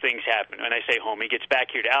multiple things happen. When I say home, he gets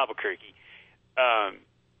back here to Albuquerque.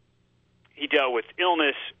 He dealt with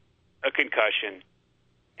illness, a concussion,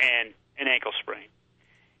 and an ankle sprain.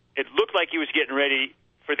 It looked like he was getting ready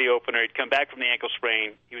for the opener. He'd come back from the ankle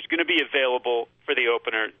sprain. He was going to be available for the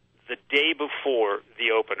opener. The day before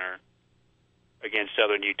the opener against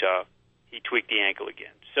Southern Utah, he tweaked the ankle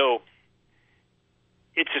again. So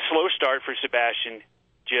it's a slow start for Sebastian.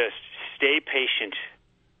 Just stay patient.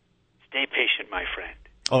 Stay patient, my friend.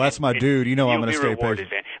 Oh, that's my dude. You know I'm going to stay patient.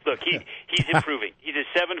 Look, he's improving. He's a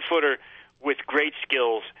 7-footer with great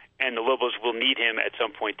skills, and the Lobos will need him at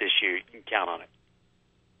some point this year. You can count on it.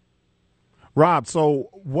 Rob, so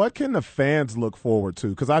what can the fans look forward to?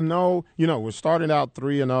 Because I know, we're starting out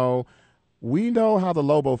 3-0. We know how the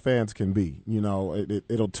Lobo fans can be.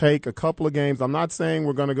 It'll take a couple of games. I'm not saying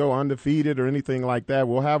we're going to go undefeated or anything like that.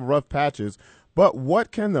 We'll have rough patches. But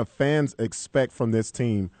what can the fans expect from this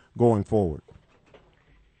team going forward?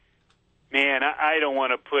 Man, I don't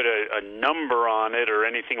want to put a number on it or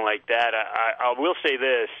anything like that. I will say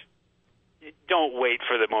this. Don't wait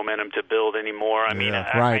for the momentum to build anymore. I mean,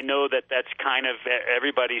 right. I know that's kind of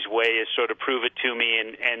everybody's way is sort of prove it to me,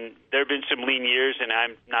 and there have been some lean years, and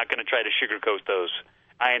I'm not going to try to sugarcoat those.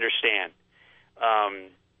 I understand.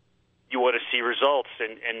 You want to see results,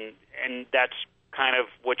 and that's kind of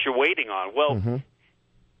what you're waiting on. Well,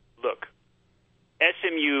 Look,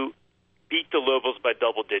 SMU beat the Lobos by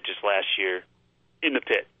double digits last year in the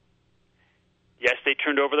pit. Yes, they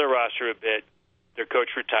turned over their roster a bit. Their coach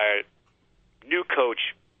retired. New coach,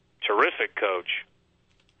 terrific coach.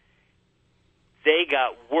 They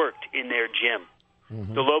got worked in their gym.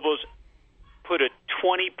 The Lobos put a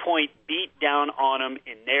 20-point beat down on them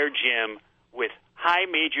in their gym with high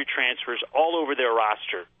major transfers all over their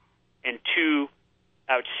roster and 2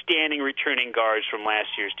 outstanding returning guards from last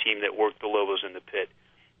year's team that worked the Lobos in the pit.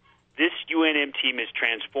 This UNM team is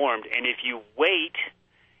transformed, and if you wait,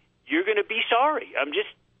 you're going to be sorry. I'm just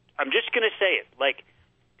going to say it. Like,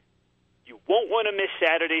 you won't want to miss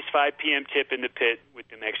Saturday's 5 p.m. tip in the pit with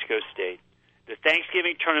New Mexico State. The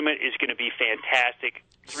Thanksgiving tournament is going to be fantastic.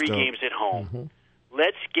 3 games at home.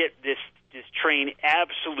 Let's get this train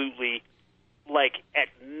absolutely like at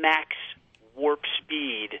max warp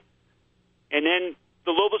speed, and then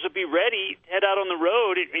the Lobos will be ready to head out on the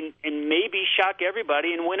road and maybe shock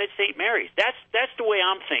everybody and win at St. Mary's. That's the way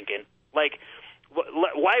I'm thinking. Like,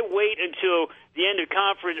 why wait until the end of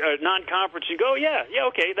conference or non-conference and go, yeah,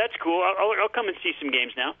 okay, that's cool. I'll come and see some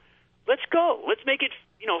games now. Let's go. Let's make it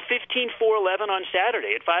 15-4-11 on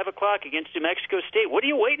Saturday at 5 o'clock against New Mexico State. What are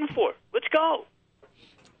you waiting for? Let's go.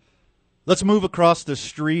 Let's move across the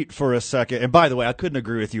street for a second. And by the way, I couldn't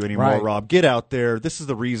agree with you anymore, Right. Rob. Get out there. This is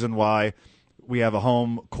the reason why we have a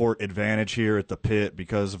home court advantage here at the pit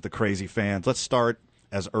because of the crazy fans. Let's start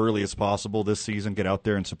as early as possible this season. Get out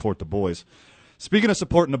there and support the boys. Speaking of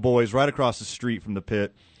supporting the boys, right across the street from the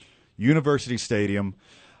pit, University Stadium.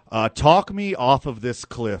 Talk me off of this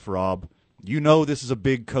cliff, Rob. You know this is a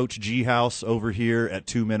big Coach G house over here at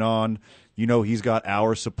 2 Men On. You know he's got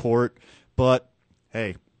our support. But,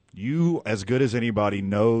 hey, you, as good as anybody,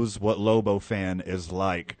 knows what Lobo fan is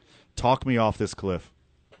like. Talk me off this cliff.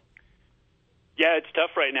 Yeah, it's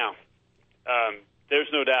tough right now. There's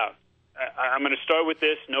no doubt. I'm going to start with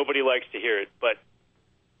this. Nobody likes to hear it. But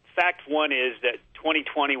fact one is that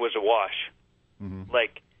 2020 was a wash.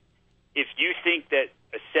 Like, if you think that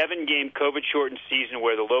a 7-game COVID-shortened season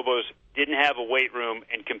where the Lobos didn't have a weight room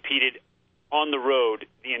and competed on the road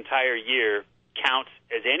the entire year counts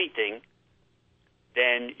as anything,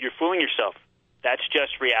 then you're fooling yourself. That's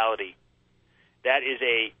just reality. That is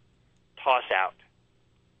a toss-out.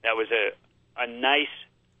 That was a nice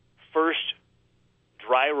first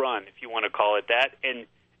dry run, if you want to call it that, and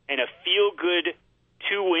a feel-good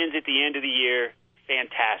 2 wins at the end of the year,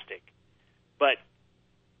 fantastic. But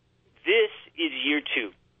this is year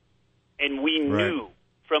 2, and we knew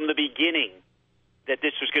from the beginning that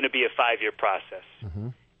this was going to be a 5-year process.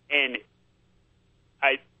 And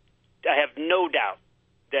I have no doubt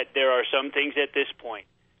that there are some things at this point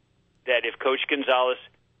that if Coach Gonzalez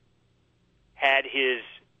had his,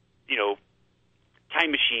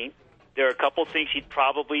 time machine, there are a couple things he'd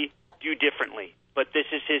probably do differently. But this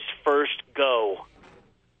is his first go.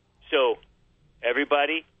 So,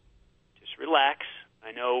 everybody, just relax.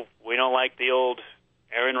 I know we don't like the old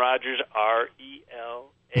Aaron Rodgers, RELAX,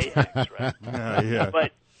 right? Yeah.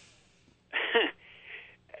 But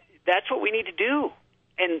that's what we need to do.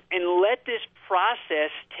 And let this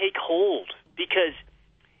process take hold, because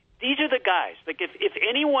these are the guys. Like, if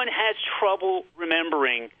anyone has trouble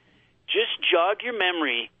remembering, just jog your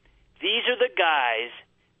memory. These are the guys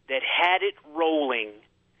that had it rolling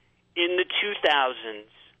in the 2000s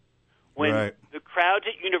when Right. the crowds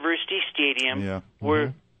at University Stadium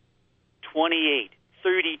were 28,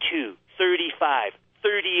 32, 35,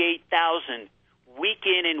 38,000 week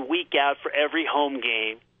in and week out for every home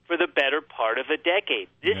game for the better part of a decade.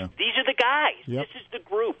 These are the guys. Yep. This is the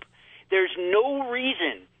group. There's no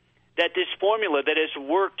reason that this formula that has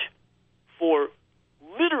worked for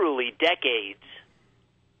literally decades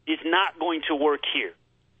is not going to work here.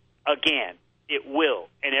 Again, it will.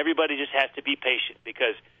 And everybody just has to be patient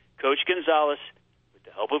because Coach Gonzalez, with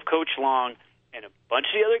the help of Coach Long, and a bunch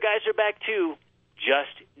of the other guys are back too,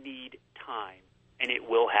 just need time. And it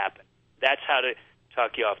will happen. That's how to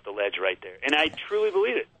talk you off the ledge right there. And I truly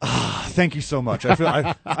believe it. Thank you so much.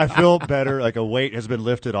 I feel better. Like a weight has been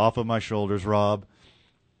lifted off of my shoulders, Rob.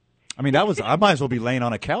 I mean, I might as well be laying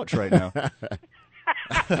on a couch right now.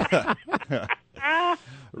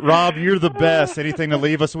 Rob, you're the best. Anything to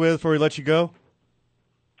leave us with before we let you go?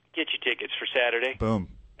 Get your tickets for Saturday. Boom.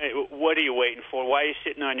 Hey, what are you waiting for? Why are you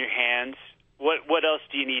sitting on your hands? What else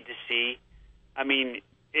do you need to see? I mean,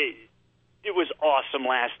 it was awesome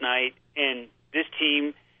last night, and this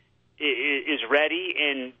team is ready,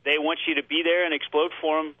 and they want you to be there and explode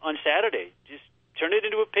for them on Saturday. Just turn it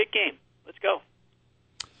into a pick game. Let's go.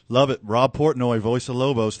 Love it. Rob Portnoy, voice of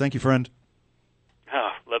Lobos. Thank you, friend.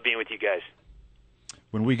 Oh, love being with you guys.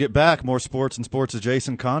 When we get back, more sports and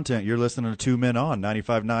sports-adjacent content. You're listening to Two Men On,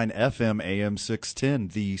 95.9 FM, AM 610,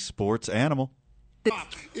 the sports animal.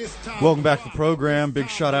 Welcome back to the program. Big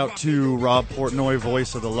shout-out to Rob Portnoy,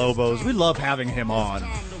 voice of the Lobos. We love having him on.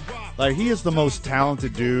 Like, he is the most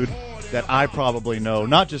talented dude that I probably know,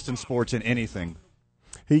 not just in sports, in anything.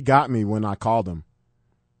 He got me when I called him.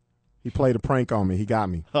 He played a prank on me. He got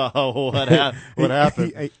me. Oh, what happened?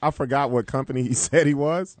 I forgot what company he said he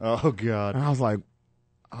was. Oh, God. And I was like,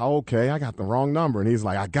 oh, okay, I got the wrong number. And he's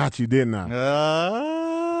like, I got you, didn't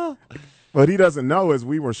I? But he doesn't know as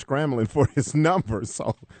we were scrambling for his number.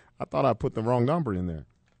 So I thought I put the wrong number in there.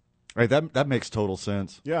 Right, that makes total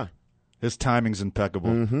sense. Yeah. His timing's impeccable.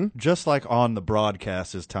 Mm-hmm. Just like on the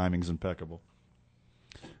broadcast, his timing's impeccable.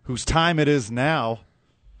 Whose time it is now,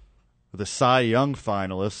 the Cy Young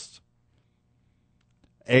finalists.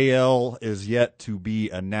 AL is yet to be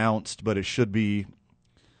announced, but it should be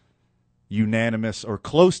unanimous or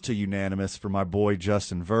close to unanimous for my boy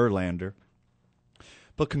Justin Verlander.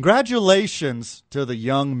 But congratulations to the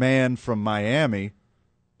young man from Miami,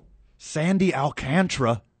 Sandy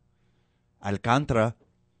Alcantara,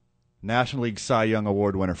 National League Cy Young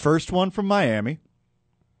Award winner. First one from Miami.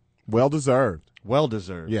 Well-deserved.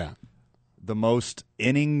 Well-deserved. Yeah. The most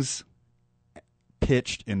innings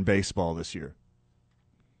pitched in baseball this year.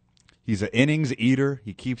 He's an innings eater.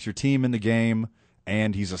 He keeps your team in the game,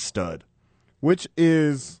 and he's a stud. Which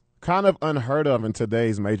is kind of unheard of in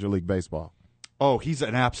today's Major League Baseball. Oh, he's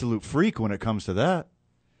an absolute freak when it comes to that.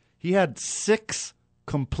 He had 6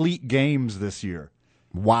 complete games this year.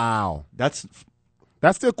 Wow. That's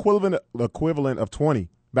the equivalent of 20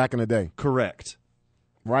 back in the day. Correct.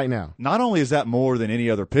 Right now. Not only is that more than any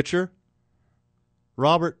other pitcher,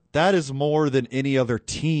 Robert, that is more than any other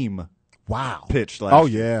team pitched last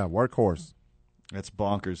year. Yeah, workhorse. That's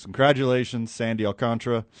bonkers. Congratulations, Sandy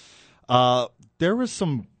Alcantara. There was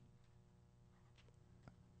some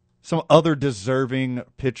other deserving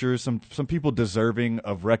pitchers, some people deserving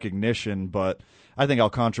of recognition, but I think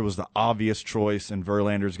Alcantara was the obvious choice, and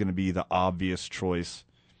Verlander is going to be the obvious choice.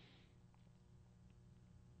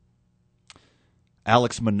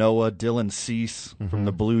 Alex Manoah, Dylan Cease from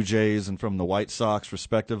the Blue Jays and from the White Sox,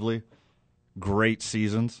 respectively. Great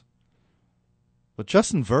seasons. But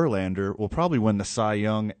Justin Verlander will probably win the Cy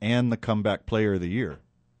Young and the Comeback Player of the Year.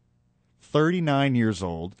 39 years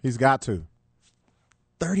old. He's got to.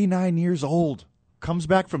 39 years old. Comes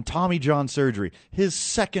back from Tommy John surgery. His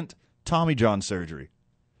second Tommy John surgery.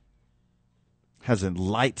 Has a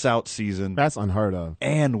lights-out season. That's unheard of.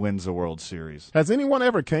 And wins the World Series. Has anyone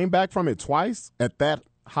ever came back from it twice at that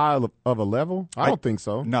high of a level? I don't think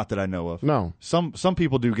so. Not that I know of. No. Some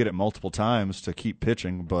people do get it multiple times to keep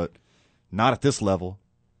pitching, but not at this level.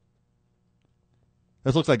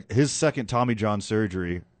 This looks like his second Tommy John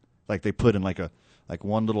surgery. Like they put in like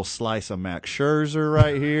one little slice of Max Scherzer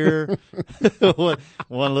right here.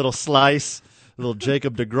 one little slice. Little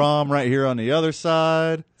Jacob deGrom right here on the other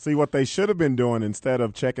side. See, what they should have been doing instead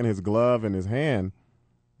of checking his glove and his hand,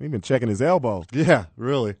 they've been checking his elbow. Yeah,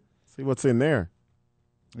 really. See what's in there.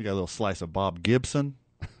 We got a little slice of Bob Gibson.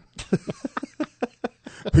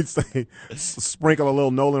 We say sprinkle a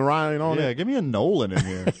little Nolan Ryan on it. Yeah, give me a Nolan in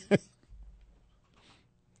here.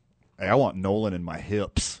 Hey, I want Nolan in my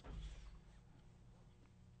hips.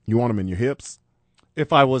 You want him in your hips?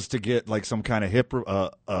 If I was to get like some kind of hip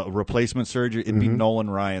replacement surgery, it'd be Nolan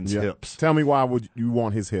Ryan's hips. Tell me why would you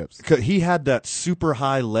want his hips? 'Cause he had that super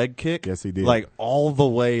high leg kick. Yes, he did. Like all the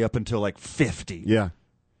way up until like 50. Yeah.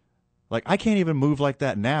 Like I can't even move like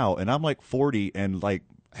that now, and I'm like 40 and like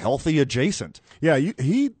healthy adjacent. Yeah,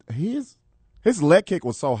 his leg kick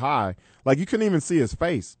was so high, like you couldn't even see his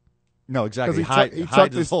face. No, exactly. He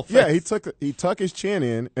Hide his whole face. Yeah, he tucked his chin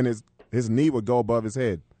in, and his knee would go above his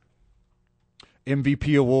head.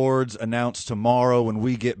 MVP awards announced tomorrow. When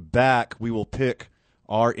we get back, we will pick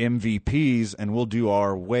our MVPs, and we'll do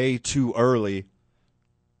our way too early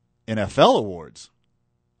NFL awards.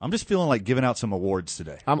 I'm just feeling like giving out some awards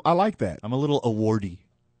today. I like that. I'm a little awardee.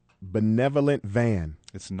 Benevolent van.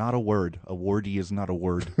 It's not a word. Awardee is not a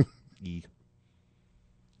word. E.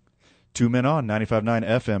 2 Men On, 95.9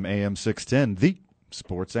 FM, AM 610, the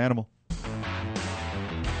sports animal.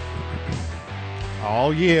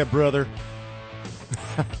 Oh, yeah, brother.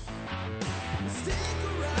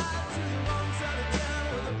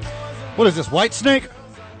 What is this, White Snake?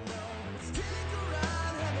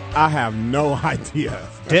 I have no idea.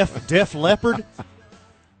 Def Leopard?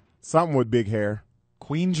 Something with big hair.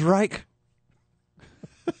 Queensryche?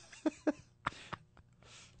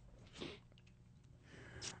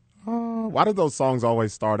 Why do those songs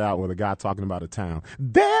always start out with a guy talking about a town?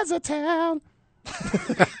 There's a town.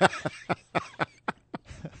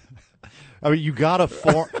 I mean, you gotta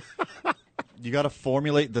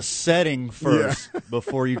formulate the setting first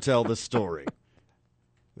before you tell the story.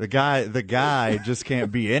 The guy just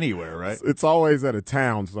can't be anywhere, right? It's always at a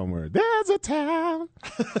town somewhere. There's a town.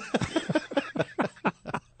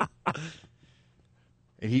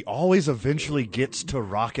 And he always eventually gets to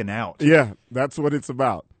rocking out. Yeah, that's what it's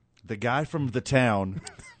about. The guy from the town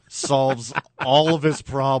solves all of his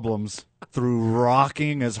problems through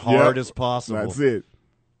rocking as hard as possible. That's it.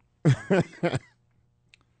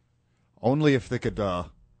 Only if they could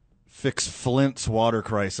fix Flint's water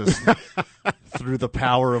crisis through the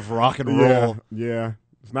power of rock and roll. Yeah,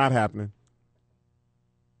 it's not happening.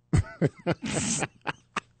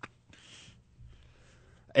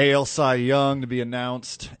 AL Cy Young to be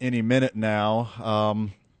announced any minute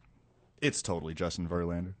now. It's totally Justin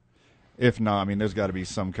Verlander. If not, I mean, there's got to be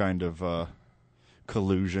some kind of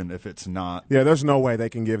collusion if it's not. Yeah, there's no way they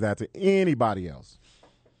can give that to anybody else.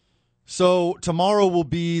 So tomorrow will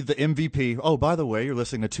be the MVP. Oh, by the way, you're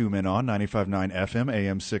listening to 2 Men On, 95.9 FM,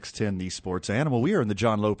 AM 610, the sports animal. We are in the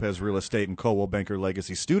John Lopez Real Estate and Coldwell Banker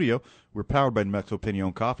Legacy Studio. We're powered by Mexico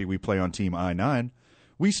Pinon Coffee. We play on Team I-9.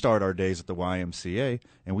 We start our days at the YMCA,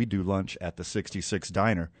 and we do lunch at the 66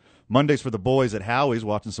 Diner. Mondays for the boys at Howie's,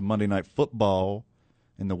 watching some Monday Night Football.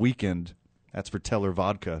 In the weekend, that's for Teller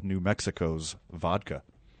Vodka, New Mexico's vodka.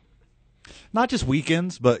 Not just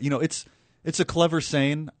weekends, but, you know, it's a clever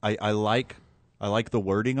saying. I like the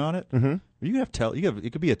wording on it. Mm-hmm. You have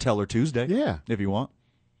it could be a Teller Tuesday, if you want.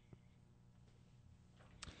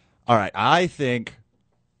 All right, I think,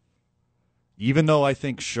 even though I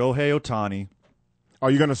think Shohei Ohtani.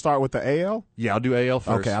 Are you going to start with the AL? Yeah, I'll do AL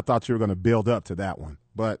first. Okay, I thought you were going to build up to that one,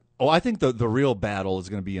 but I think the real battle is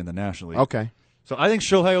going to be in the National League. Okay. So I think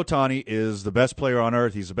Shohei Ohtani is the best player on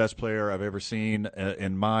earth. He's the best player I've ever seen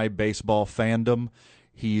in my baseball fandom.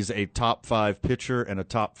 He's a top 5 pitcher and a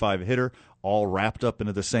top 5 hitter, all wrapped up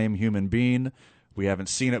into the same human being. We haven't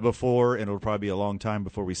seen it before, and it'll probably be a long time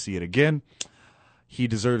before we see it again. He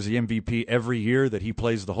deserves the MVP every year that he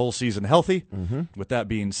plays the whole season healthy. Mm-hmm. With that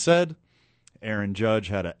being said, Aaron Judge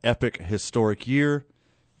had an epic, historic year.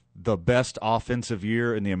 The best offensive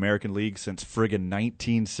year in the American League since friggin'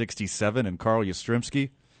 1967 and Carl Yastrzemski.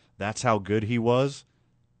 That's how good he was.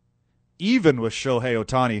 Even with Shohei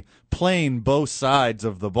Ohtani playing both sides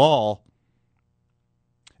of the ball,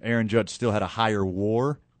 Aaron Judge still had a higher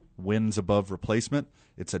WAR, wins above replacement.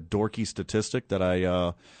 It's a dorky statistic that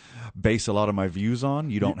I base a lot of my views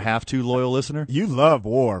on. You don't have to, loyal listener. You love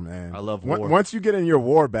WAR, man. I love WAR. Once you get in your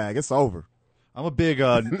WAR bag, it's over. I'm a big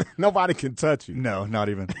nobody can touch you. No, not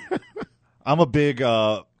even. I'm a big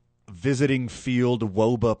visiting field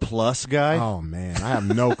WOBA plus guy. Oh man, I have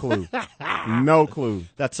no clue. No clue.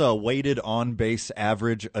 That's a weighted on base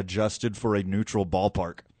average adjusted for a neutral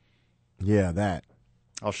ballpark. Yeah, that.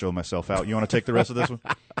 I'll show myself out. You want to take the rest of this one?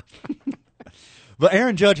 But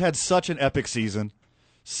Aaron Judge had such an epic season,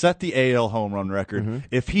 set the AL home run record. Mm-hmm.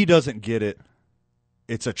 If he doesn't get it,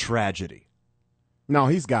 it's a tragedy. No,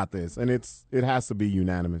 he's got this, and it has to be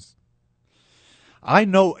unanimous. I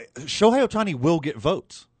know Shohei Ohtani will get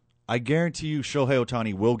votes. I guarantee you Shohei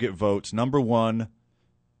Ohtani will get votes. Number one,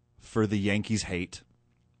 for the Yankees hate.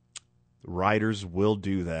 The writers will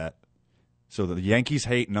do that. So the Yankees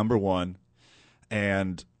hate number one.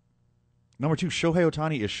 And Number 2, Shohei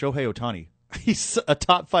Ohtani is Shohei Ohtani. He's a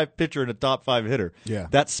top 5 pitcher and a top 5 hitter. Yeah.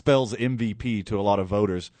 That spells MVP to a lot of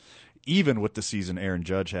voters, even with the season Aaron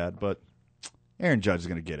Judge had. But Aaron Judge is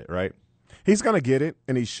going to get it, right? He's going to get it,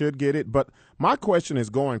 and he should get it. But my question is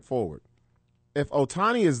going forward. If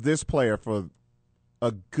Ohtani is this player for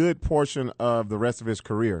a good portion of the rest of his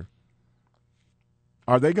career,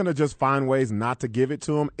 are they going to just find ways not to give it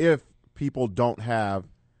to him if people don't have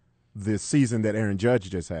the season that Aaron Judge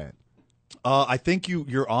just had? I think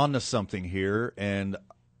you're on to something here, and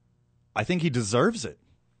I think he deserves it.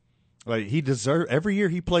 Like every year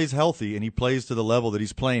he plays healthy and he plays to the level that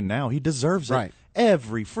he's playing now. He deserves it Right.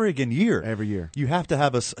 every friggin' year. Every year. You have to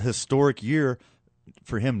have a historic year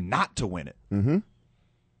for him not to win it. Mm-hmm.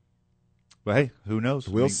 But hey, who knows?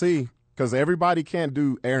 We'll see, because everybody can't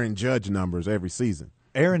do Aaron Judge numbers every season.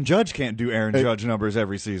 Aaron Judge can't do Aaron Judge numbers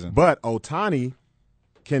every season. But Ohtani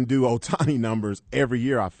can do Ohtani numbers every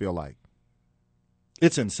year, I feel like.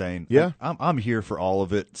 It's insane. Yeah. I'm here for all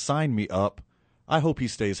of it. Sign me up. I hope he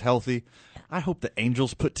stays healthy. I hope the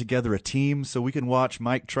Angels put together a team so we can watch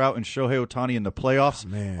Mike Trout and Shohei Ohtani in the playoffs. Oh,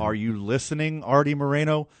 man. Are you listening, Artie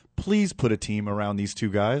Moreno? Please put a team around these two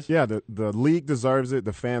guys. Yeah, the league deserves it.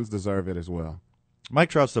 The fans deserve it as well. Mike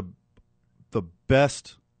Trout's the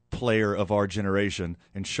best player of our generation,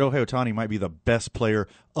 and Shohei Ohtani might be the best player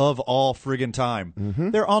of all friggin' time. Mm-hmm.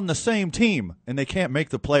 They're on the same team, and they can't make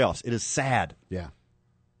the playoffs. It is sad. Yeah.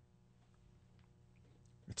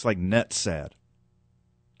 It's like net sad.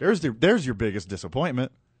 There's your biggest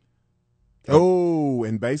disappointment. Oh,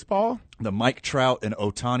 in baseball? The Mike Trout and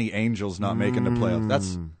Ohtani Angels not making the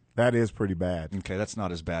playoffs. That is pretty bad. Okay, that's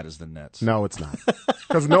not as bad as the Nets. No, it's not.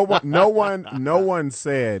 Because no one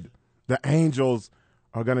said the Angels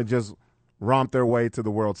are going to just romp their way to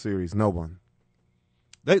the World Series. No one.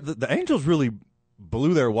 The Angels really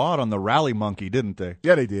blew their wad on the rally monkey, didn't they?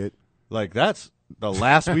 Yeah, they did. Like, that's the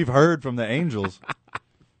last we've heard from the Angels.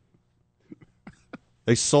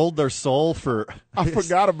 They sold their soul for I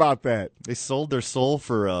forgot about that. They sold their soul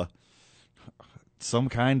for some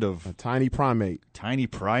kind of A tiny primate. tiny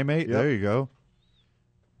primate. Yep. There you go.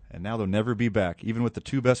 And now they'll never be back, even with the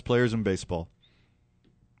two best players in baseball.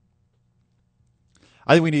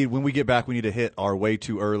 I think when we get back, we need to hit our way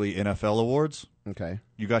too early NFL awards. Okay.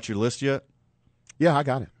 You got your list yet? Yeah, I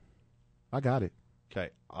got it. Okay.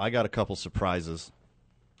 I got a couple surprises.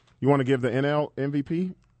 You want to give the NL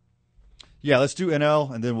MVP? Yeah, let's do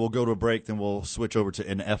NL, and then we'll go to a break. Then we'll switch over to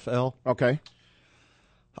NFL. Okay.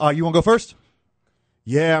 You want to go first?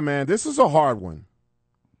 Yeah, man, this is a hard one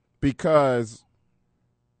because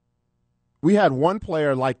we had one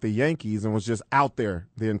player like the Yankees and was just out there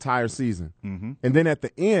the entire season. Mm-hmm. And then at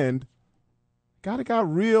the end,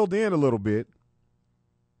 got reeled in a little bit.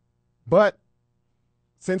 But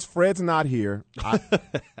since Fred's not here,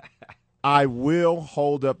 I will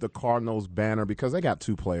hold up the Cardinals banner because they got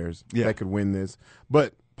two players that could win this.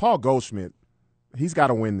 But Paul Goldschmidt, he's got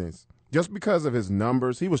to win this. Just because of his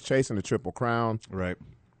numbers, he was chasing the Triple Crown. Right.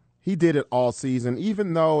 He did it all season,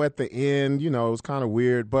 even though at the end, it was kind of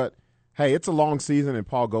weird. But, hey, it's a long season, and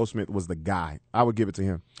Paul Goldschmidt was the guy. I would give it to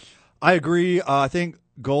him. I agree. I think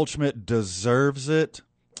Goldschmidt deserves it.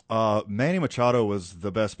 Manny Machado was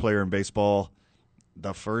the best player in baseball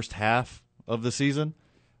the first half of the season.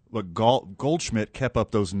 But Goldschmidt kept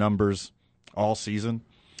up those numbers all season.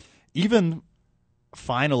 Even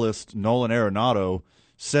finalist Nolan Arenado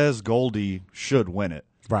says Goldie should win it.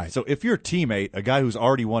 Right. So if your teammate, a guy who's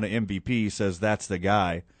already won an MVP, says that's the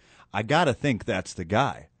guy, I got to think that's the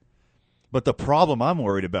guy. But the problem I'm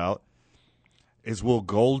worried about is will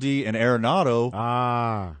Goldie and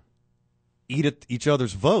Arenado eat at each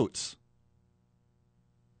other's votes?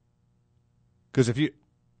 Because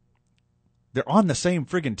they're on the same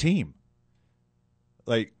friggin' team.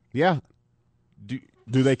 Like, Yeah. Do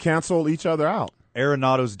they cancel each other out?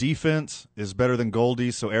 Arenado's defense is better than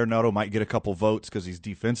Goldie's, so Arenado might get a couple votes because he's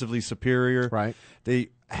defensively superior. Right. They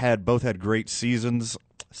both had great seasons.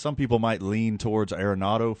 Some people might lean towards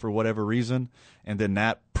Arenado for whatever reason, and then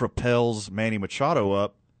that propels Manny Machado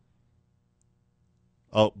up.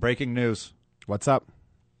 Oh, breaking news. What's up?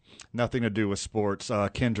 Nothing to do with sports.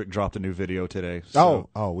 Kendrick dropped a new video today. So.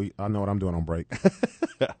 I know what I'm doing on break.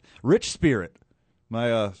 Rich Spirit,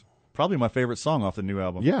 probably my favorite song off the new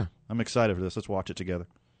album. Yeah. I'm excited for this. Let's watch it together.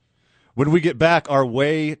 When we get back, our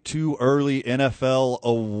way too early NFL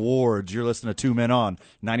awards. You're listening to Two Men On,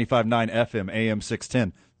 95.9 FM, AM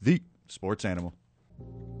 610, the sports animal.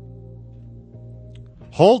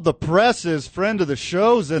 Hold the presses. Friend of the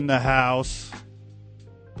show's in the house.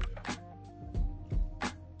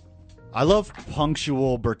 I love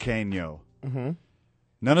punctual Burqueño. Mm-hmm.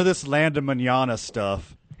 None of this Landa Manana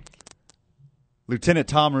stuff. Lieutenant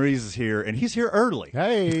Tom Rees is here, and he's here early.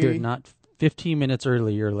 Hey. If you're not 15 minutes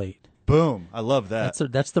early, you're late. Boom. I love that.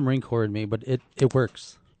 That's the Marine Corps in me, but it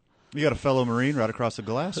works. You got a fellow Marine right across the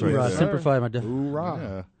glass right Hoorah, there. Semper Fi, my dad. Hoorah.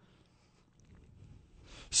 Yeah.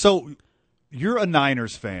 So you're a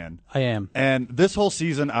Niners fan, I am. and this whole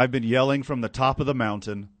season I've been yelling from the top of the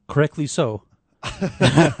mountain. Correctly so.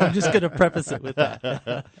 I'm just going to preface it with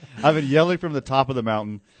that. I've been yelling from the top of the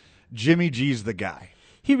mountain, Jimmy G's the guy.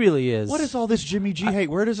 He really is. What is all this Jimmy G hate?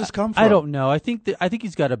 Where does this come from? I don't know. I think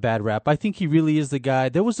he's got a bad rap. I think he really is the guy.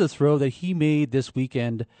 There was a throw that he made this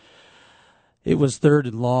weekend. It was 3rd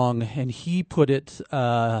and long, and he put it.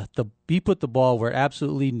 He put the ball where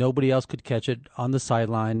absolutely nobody else could catch it on the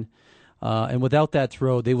sideline. And without that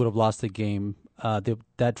throw, they would have lost the game.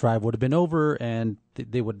 That drive would have been over, and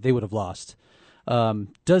they would have lost.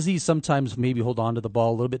 Does he sometimes maybe hold on to the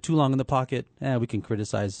ball a little bit too long in the pocket? We can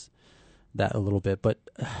criticize that a little bit, but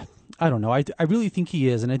I don't know. I really think he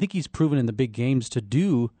is, and I think he's proven in the big games to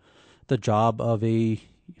do the job of a,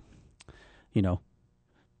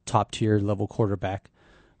 top tier level quarterback.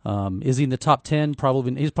 Is he in the top 10?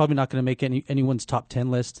 Probably. He's probably not going to make anyone's top 10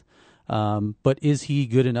 list. But is he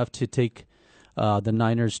good enough to take the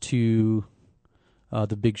Niners to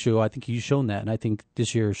the big show? I think he's shown that, and I think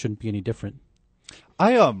this year shouldn't be any different.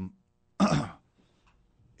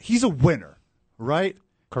 He's a winner, right?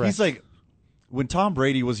 Correct. He's like when Tom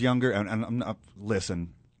Brady was younger, and I'm not,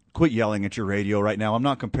 listen, quit yelling at your radio right now. I'm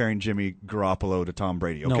not comparing Jimmy Garoppolo to Tom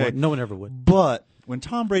Brady, okay? No one ever would. But when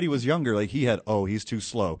Tom Brady was younger, like he had, he's too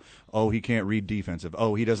slow. Oh, he can't read defensive.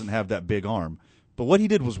 Oh, he doesn't have that big arm. But what he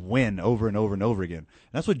did was win over and over and over again.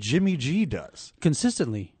 And that's what Jimmy G does.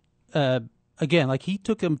 Consistently. Again, like he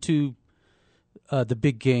took him to the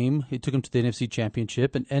big game. He took him to the NFC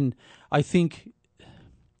Championship. And I think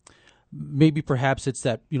maybe perhaps it's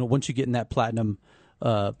that, once you get in that platinum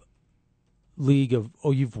league of,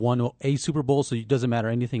 you've won a Super Bowl, so it doesn't matter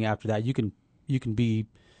anything after that. You can be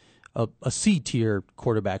a C-tier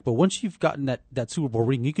quarterback. But once you've gotten that Super Bowl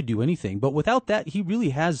ring, you could do anything. But without that, he really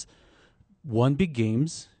has won big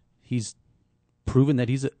games. He's proven that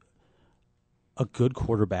he's a good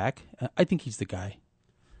quarterback. I think he's the guy.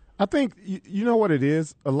 I think, you know what it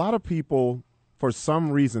is? A lot of people, for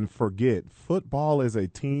some reason, forget football is a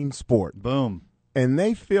team sport. Boom. And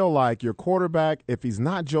they feel like your quarterback, if he's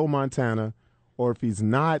not Joe Montana or if he's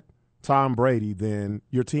not Tom Brady, then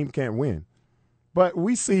your team can't win. But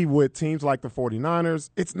we see with teams like the 49ers,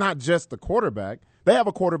 it's not just the quarterback. They have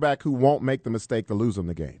a quarterback who won't make the mistake to lose them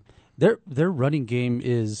the game. Their running game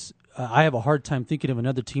is I have a hard time thinking of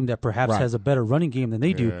another team that perhaps has a better running game than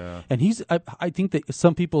they do. Yeah. And I think that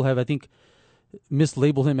some people have,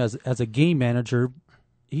 mislabeled him as a game manager.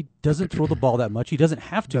 He doesn't throw the ball that much. He doesn't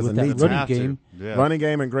have to with that running game. Yeah. Running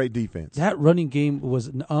game and great defense. That running game was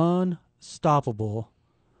unstoppable,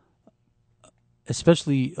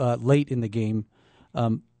 especially late in the game.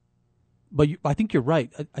 But I think you're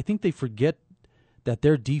right. I think they forget that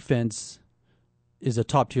their defense is a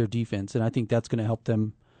top-tier defense, and I think that's going to help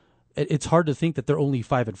them. It's hard to think that they're only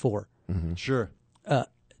 5-4. Mm-hmm. Sure.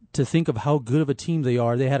 To think of how good of a team they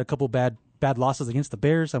are. They had a couple bad losses against the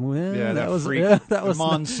Bears. That was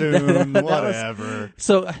monsoon, whatever.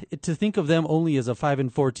 So to think of them only as a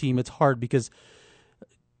 5-4 team, it's hard because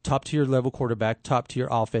top-tier level quarterback, top-tier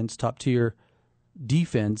offense, top-tier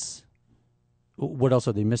defense. What else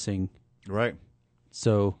are they missing? Right.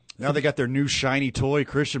 So now they got their new shiny toy,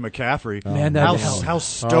 Christian McCaffrey. Man, how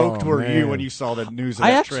stoked were you when you saw the news of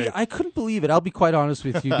that trade? I couldn't believe it. I'll be quite honest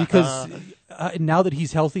with you because now that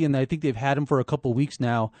he's healthy, and I think they've had him for a couple weeks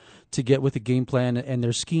now to get with the game plan and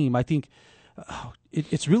their scheme, I think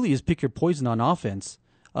it's really is pick your poison on offense.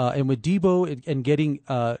 And with Debo and getting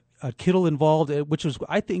Kittle involved, which was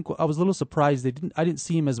I was a little surprised I didn't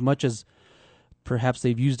see him as much as perhaps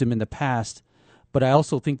they've used him in the past, but I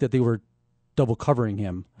also think that they were double covering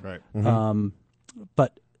him. Right. Mm-hmm.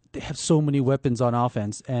 But they have so many weapons on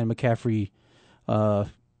offense, and McCaffrey,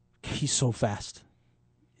 he's so fast.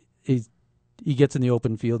 He gets in the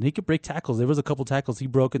open field, and he could break tackles. There was a couple tackles he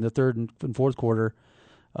broke in the third and fourth quarter.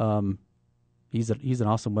 He's an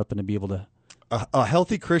awesome weapon to be able to. A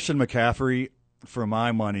healthy Christian McCaffrey, for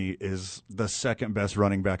my money, is the second best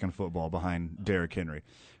running back in football behind Derrick Henry,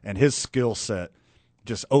 and his skill set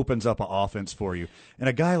just opens up an offense for you. And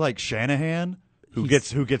a guy like Shanahan, who gets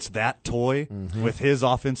that toy with his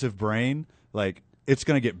offensive brain, like it's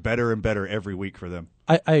going to get better and better every week for them.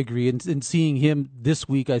 I agree. And seeing him this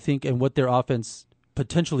week, I think, and what their offense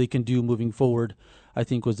potentially can do moving forward, I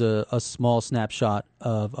think was a small snapshot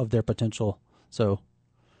of their potential. So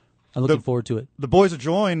I'm looking forward to it. The boys are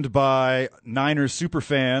joined by Niners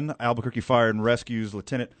superfan, Albuquerque Fire and Rescue's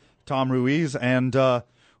Lieutenant Tom Ruiz, and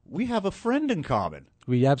we have a friend in common.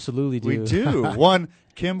 We absolutely do. We do. One,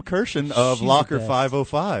 Kim Kirshen of She's Locker the best.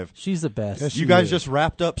 505. She's the best. Yes, You she guys is. just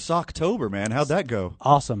wrapped up Socktober, man. How'd that go?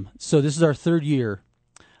 Awesome. So this is our third year.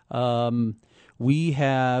 We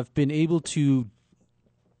have been able to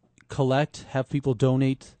collect, have people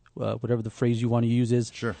donate, whatever the phrase you want to use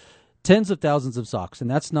is, Sure. tens of thousands of socks, and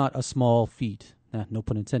that's not a small feat. No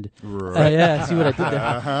pun intended. Yeah, see what I did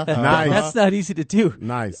there? Nice. That's not easy to do.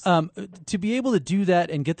 Nice. To be able to do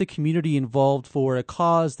that and get the community involved for a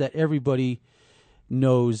cause that everybody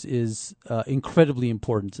knows is incredibly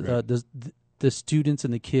important. The students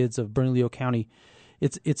and the kids of Bernalillo County,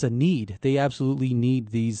 it's a need. They absolutely need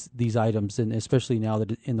these items, and especially now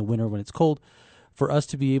that in the winter when it's cold, for us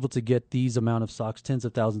to be able to get these amount of socks, tens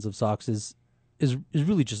of thousands of socks, is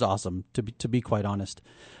really just awesome. To be quite honest,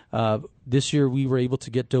 this year we were able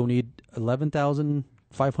to get donated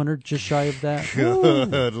 11,500, just shy of that.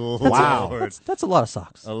 Good Wow. Lord. That's a lot of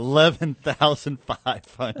socks.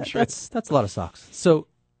 11,500. That's a lot of socks. So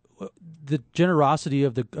the generosity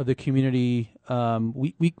of the community,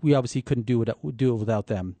 we obviously couldn't do it without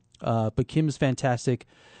them. But Kim is fantastic.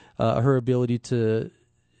 Her ability to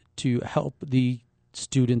help the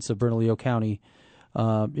students of Bernalillo County,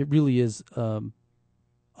 it really is an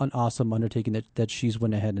awesome undertaking that she's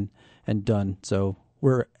went ahead and done. So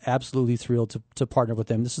we're absolutely thrilled to partner with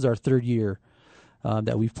them. This is our third year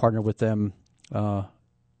that we've partnered with them.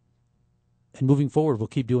 And moving forward, we'll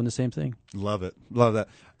keep doing the same thing. Love it. Love that.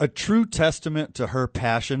 A true testament to her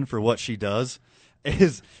passion for what she does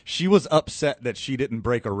is she was upset that she didn't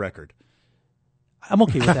break a record. I'm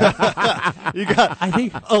okay with that. You got I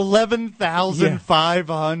think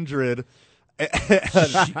 11,500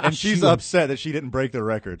 and she's She- upset that she didn't break the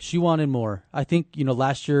record. she wanted more. I think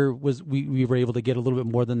last year we were able to get a little bit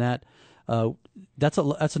more than that. That's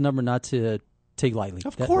a number not to take lightly.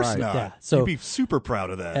 Of course right. not. Yeah. So You'd be super proud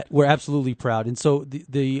of that. we're absolutely proud. And so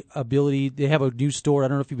the ability, they have a new store. I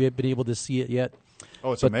don't know if you've been able to see it yet.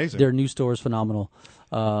 Oh, it's But amazing. their new store is phenomenal.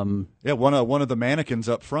 Yeah, one of the mannequins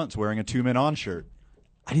up front's wearing a 2 Men On shirt.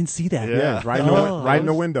 I didn't see that. Yeah. Yeah, right in the, Oh, right in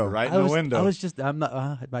the I was- window. Right in I the was, window. I was just, I'm not,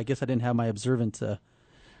 I guess I didn't have my observant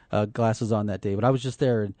glasses on that day, but I was just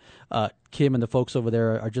there. And Kim and the folks over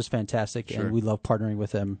there are just fantastic, Sure. and we love partnering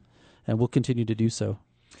with them, and we'll continue to do so.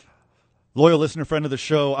 Loyal listener, friend of the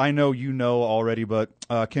show, I know you know already, but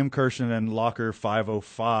Kim Kirshen and Locker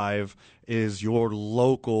 505 is your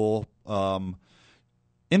local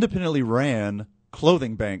independently ran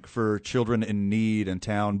clothing bank for children in need in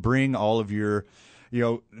town. Bring all of your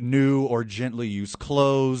new or gently used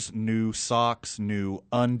clothes, new socks, new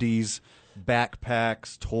undies,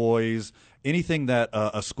 backpacks, toys, anything that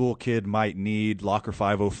a school kid might need. Locker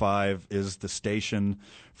 505 is the station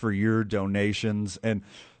for your donations. And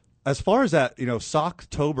as far as that,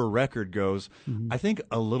 Socktober record goes, I think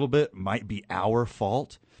a little bit might be our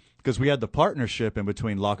fault because we had the partnership in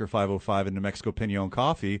between Locker 505 and New Mexico Pinon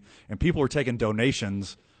Coffee, and people were taking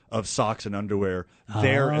donations of socks and underwear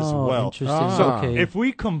there as Oh, well. interesting. So Okay. if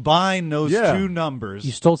we combine those Yeah. two numbers,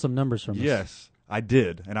 You stole some numbers from us. yes, I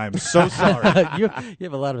did, and I'm so sorry. you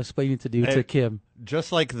have a lot of explaining to do Hey. to Kim.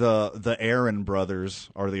 Just like the Aaron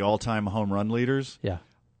brothers are the all-time home run leaders, Yeah.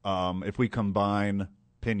 if we combine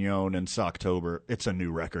Pinon and Socktober, it's a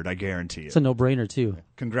new record. I guarantee It's it. a no-brainer, too.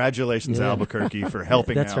 Congratulations, Yeah. Albuquerque, for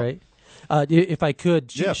helping That's out. right. If I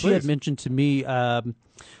could, she Yeah, had please. mentioned to me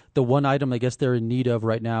the one item I guess they're in need of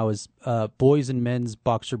right now is boys and men's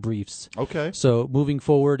boxer briefs. Okay. So moving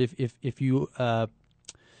forward, if you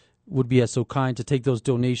would be so kind to take those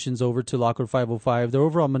donations over to Locker 505, they're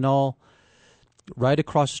over on Manal, right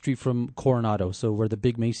across the street from Coronado. So where the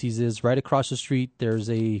big Macy's is, right across the street, there's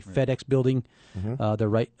a FedEx building. They're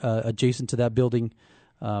right adjacent to that building.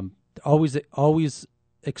 Always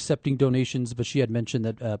accepting donations, but she had mentioned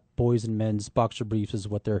that boys and men's boxer briefs is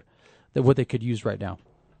what they could use right now.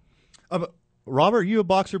 Robert, you a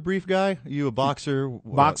boxer brief guy? You a boxer?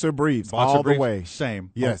 Boxer briefs, boxer all briefs? the way.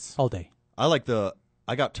 Same. Yes. All day.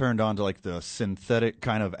 I got turned on to like the synthetic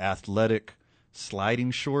kind of athletic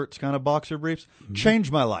sliding shorts kind of boxer briefs.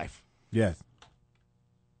 Changed my life. Yes.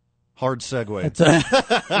 Hard segue.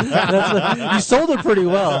 You sold it pretty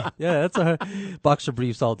well. Yeah, that's a boxer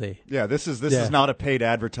briefs all day. Yeah, this is Yeah. not a paid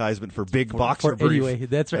advertisement for big boxer briefs. Anyway,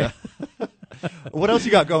 that's right. What else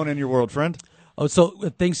you got going in your world, friend? Oh, so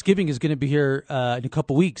Thanksgiving is going to be here in a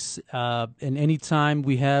couple weeks, and anytime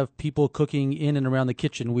we have people cooking in and around the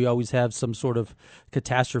kitchen, we always have some sort of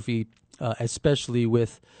catastrophe, especially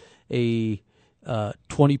with a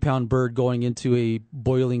 20-pound bird going into a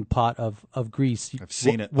boiling pot of grease. I've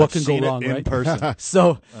seen it. What I've can seen go wrong, it in right? person.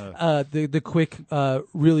 So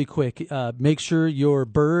really quick, make sure your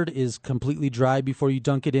bird is completely dry before you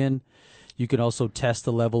dunk it in. You can also test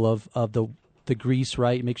the level of the grease,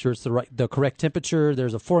 right? Make sure it's the correct temperature.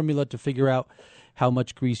 There's a formula to figure out how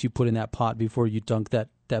much grease you put in that pot before you dunk that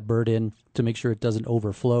bird in to make sure it doesn't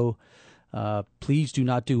overflow. Please do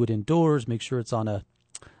not do it indoors. Make sure it's on a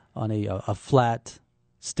flat,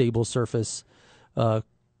 stable surface.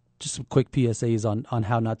 Just some quick PSAs on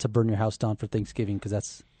how not to burn your house down for Thanksgiving, because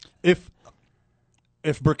that's If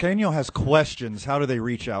Burqueño has questions, how do they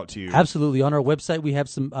reach out to you? absolutely on our website. We have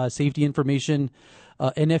some safety information.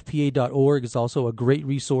 NFPA.org is also a great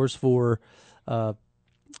resource for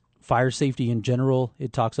fire safety in general.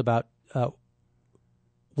 It talks about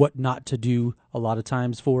what not to do a lot of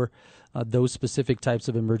times for those specific types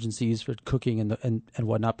of emergencies for cooking and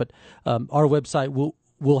whatnot. But our website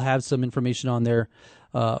will have some information on there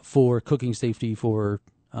for cooking safety for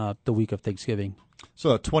the week of Thanksgiving.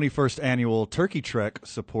 So, a 21st annual Turkey Trek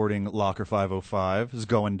supporting Locker 505 is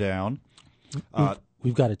going down.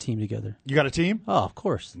 We've got a team together. You got a team? Oh, of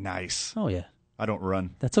course. Nice. Oh, yeah. I don't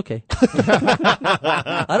run. That's okay.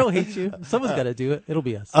 I don't hate you. Someone's got to do it. It'll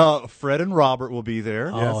be us. Fred and Robert will be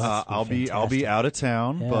there. Yes. I'll be Fantastic. out of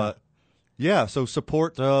town, Yeah. but yeah. So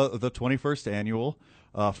support the 21st annual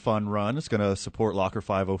fun run. It's going to support Locker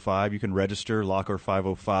 505. You can register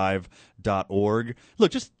locker505.org.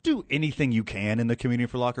 Look, just do anything you can in the community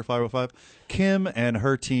for Locker 505. Kim and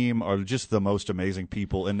her team are just the most amazing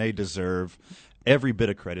people, and they deserve every bit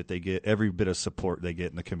of credit they get, every bit of support they get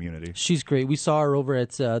in the community. She's great. We saw her over at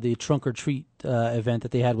the Trunk or Treat event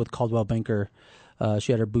that they had with Caldwell Banker.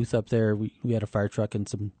 She had her booth up there. We had a fire truck and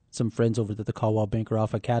some friends over at the Caldwell Banker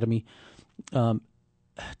Off Academy.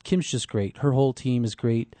 Kim's just great. Her whole team is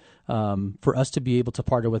great. For us to be able to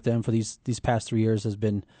partner with them for these past 3 years has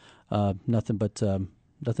been nothing but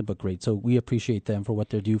great. So we appreciate them for what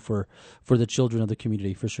they do for the children of the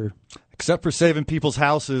community, for sure. Except for saving people's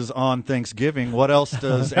houses on Thanksgiving, what else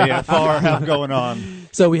does AFR have going on?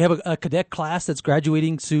 So we have a cadet class that's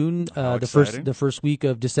graduating soon, exciting. the first week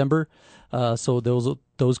of December. So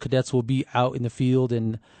those cadets will be out in the field,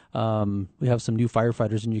 and we have some new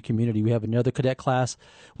firefighters in your community. We have another cadet class.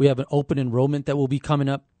 We have an open enrollment that will be coming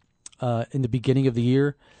up in the beginning of the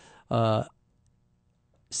year.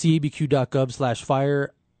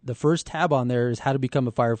 cabq.gov/fire. The first tab on there is how to become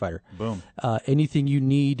a firefighter. Boom. Anything you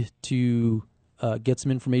need to get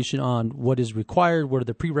some information on what is required, what are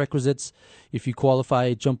the prerequisites. If you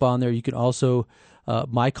qualify, jump on there. You can also,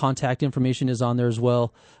 my contact information is on there as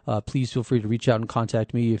well. Please feel free to reach out and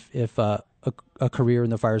contact me if a career in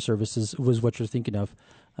the fire services was what you're thinking of.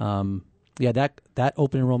 That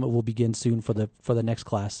open enrollment will begin soon for the next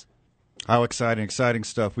class. How exciting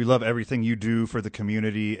stuff. We love everything you do for the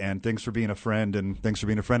community, and thanks for being a friend, and thanks for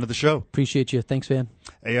being a friend of the show. Appreciate you. Thanks, Van.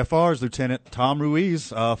 AFR's Lieutenant Tom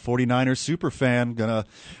Ruiz, 49ers super fan, gonna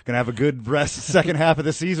have a good rest second half of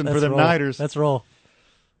the season for them Niners. Let's roll.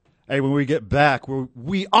 Hey, when we get back,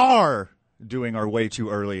 we are doing our way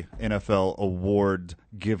too early NFL award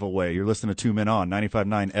giveaway. You're listening to 2 Men On,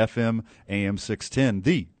 95.9 FM, AM 610,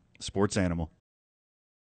 the Sports Animal.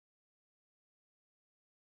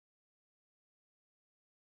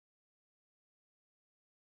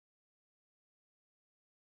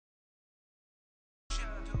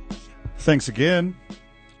 Thanks again.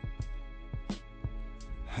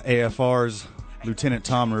 AFR's Lieutenant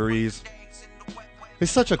Tom Ruiz.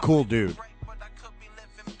 He's such a cool dude.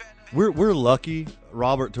 We're lucky,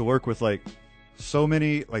 Robert, to work with so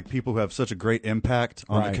many people who have such a great impact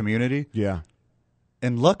on the community. Yeah.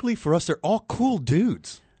 And luckily for us, they're all cool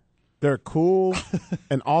dudes. They're cool.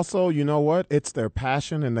 And also, you know what? It's their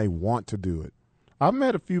passion and they want to do it. I've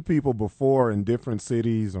met a few people before in different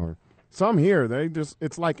cities or some here.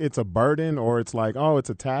 It's like it's a burden or it's like, oh, it's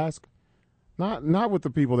a task. Not with the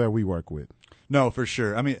people that we work with. No, for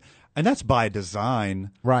sure. I mean, and that's by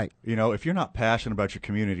design. Right. You know, if you're not passionate about your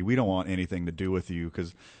community, we don't want anything to do with you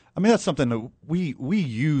because, I mean, that's something that we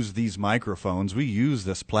use these microphones, we use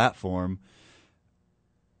this platform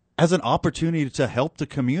as an opportunity to help the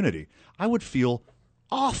community. I would feel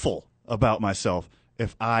awful about myself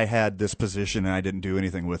if I had this position and I didn't do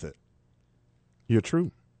anything with it. You're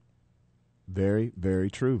true. Very, very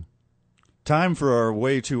true. Time for our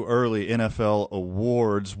way too early NFL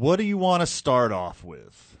awards. What do you want to start off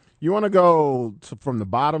with? You want to go from the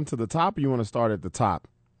bottom to the top, or you want to start at the top?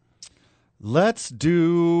 Let's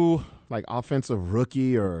do like offensive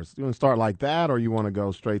rookie, or you want to start like that, or you want to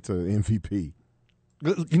go straight to MVP?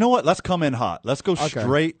 You know what? Let's come in hot. Let's go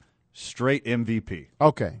straight MVP.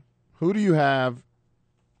 Okay. Who do you have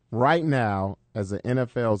right now as the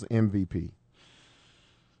NFL's MVP?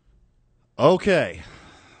 Okay.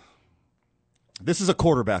 This is a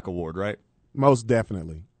quarterback award, right? Most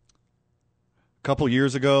definitely. A couple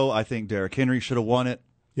years ago, I think Derrick Henry should have won it.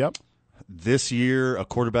 Yep. This year, a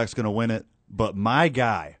quarterback's going to win it. But my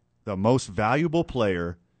guy, the most valuable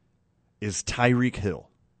player, is Tyreek Hill.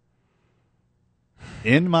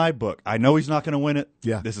 In my book, I know he's not going to win it.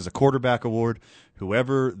 Yeah. This is a quarterback award.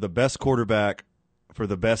 Whoever the best quarterback for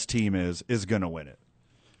the best team is going to win it.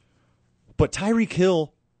 But Tyreek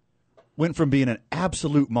Hill went from being an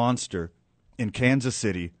absolute monster in Kansas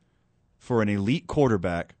City for an elite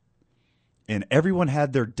quarterback, and everyone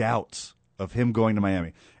had their doubts of him going to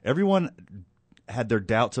Miami. Everyone had their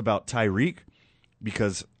doubts about Tyreek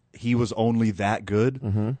because he was only that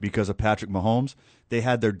good because of Patrick Mahomes. They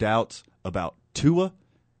had their doubts about Tua.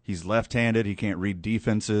 He's left-handed. He can't read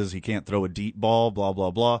defenses. He can't throw a deep ball, blah, blah,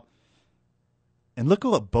 blah. And look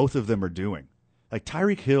at what both of them are doing. Like,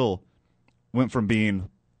 Tyreek Hill went from being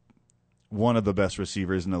one of the best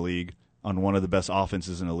receivers in the league on one of the best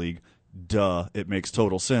offenses in the league. Duh, it makes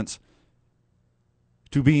total sense.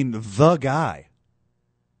 To being the guy.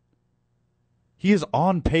 He is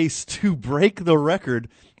on pace to break the record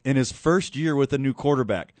in his first year with a new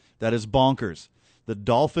quarterback. That is bonkers. The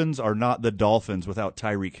Dolphins are not the Dolphins without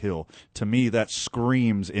Tyreek Hill. To me, that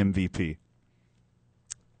screams MVP.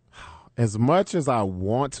 As much as I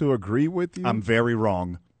want to agree with you, I'm very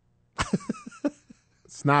wrong.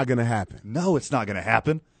 it's not going to happen. No, it's not going to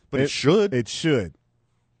happen, but it should. It should.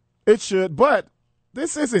 It should, but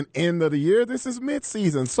this isn't end of the year. This is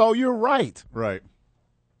midseason, so you're right. Right.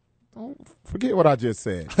 Don't forget what I just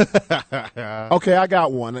said. Okay, I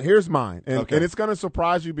got one. Here's mine, and it's going to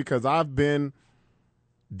surprise you because I've been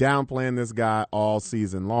downplaying this guy all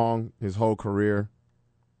season long, his whole career.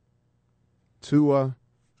 Tua.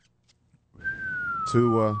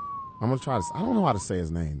 I'm gonna try to. I don't know how to say his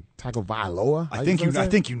name. Tagovailoa. I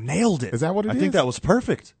think you nailed it. Is that what it is? I think that was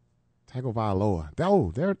perfect. Tagovailoa.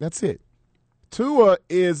 Oh, there. That's it. Tua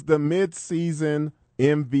is the midseason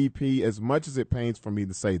MVP. As much as it pains for me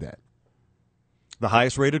to say that, The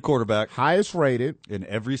highest rated quarterback. highest rated In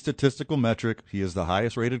every statistical metric, he is the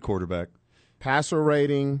highest rated quarterback. passer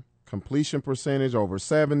rating, completion percentage over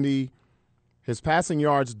 70. His passing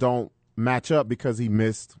yards don't match up because he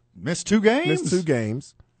missed 2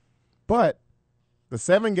 games. But the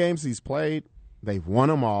 7 games he's played, they've won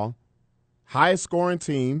them all. Highest scoring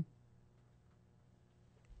team.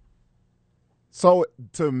 So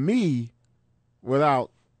to me,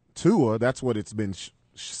 without Tua, that's what it's been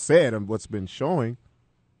said and what's been showing.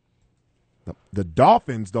 The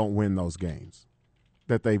Dolphins don't win those games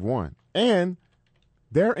that they've won. And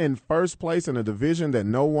they're in first place in a division that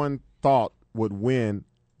no one thought would win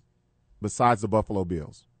besides the Buffalo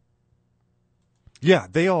Bills. Yeah,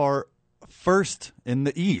 they are first in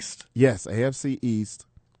the East. Yes, AFC East.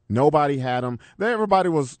 Nobody had them. Everybody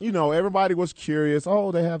was curious.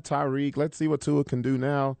 Oh, they have Tyreek. Let's see what Tua can do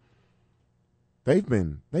now. They've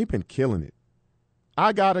been killing it.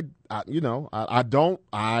 I don't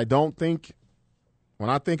think when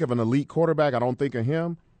I think of an elite quarterback, I don't think of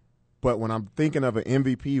him. But when I'm thinking of an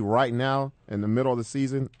MVP right now in the middle of the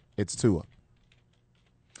season, it's Tua.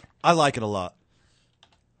 I like it a lot.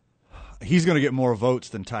 He's going to get more votes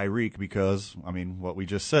than Tyreek because, I mean, what we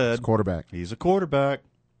just said. It's quarterback. He's a quarterback.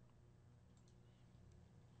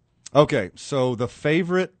 Okay, so the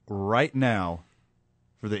favorite right now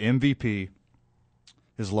for the MVP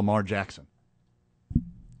is Lamar Jackson.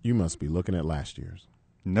 You must be looking at last year's.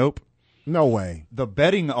 Nope. No way. The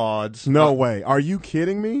betting odds. No way. Are you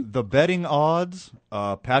kidding me? The betting odds,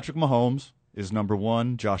 Patrick Mahomes is number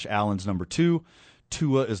 1, Josh Allen's number 2,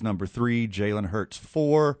 Tua is number 3, Jalen Hurts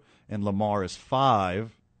 4, and Lamar is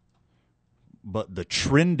 5. But the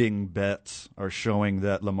trending bets are showing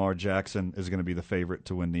that Lamar Jackson is going to be the favorite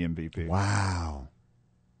to win the MVP. Wow.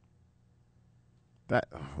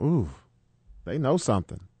 They know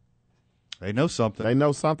something. They know something. They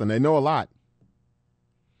know something. They know a lot.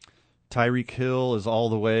 Tyreek Hill is all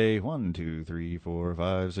the way 1, 2, 3, 4,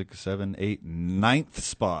 5, 6, 7, 8, 9th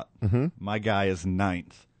spot. Mm-hmm. My guy is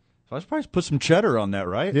 9th. So I should probably put some cheddar on that,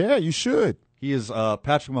 right? Yeah, you should. He is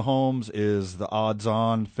Patrick Mahomes is the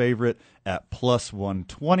odds-on favorite at plus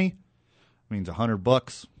 120. Means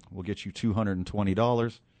 $100 will get you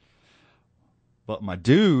 $220. But my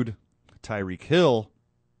dude, Tyreek Hill,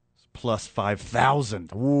 is plus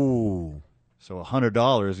 5,000. Ooh. So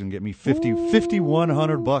 $100 is gonna get me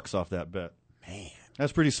 $5,100 off that bet. Man,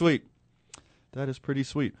 that's pretty sweet. That is pretty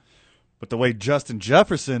sweet. But the way Justin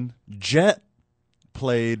Jefferson, Jet,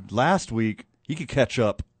 played last week, he could catch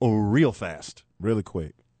up real fast. Really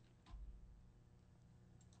quick.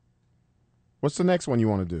 What's the next one you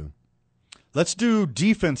want to do? Let's do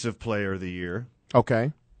Defensive Player of the Year.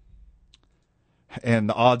 Okay. And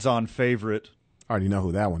the odds-on favorite. I already know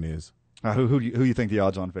who that one is. Who do you think the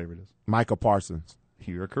odds-on favorite is? Micah Parsons.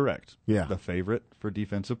 You're correct. Yeah. The favorite for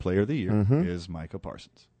Defensive Player of the Year is Micah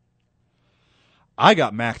Parsons. I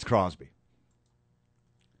got Max Crosby.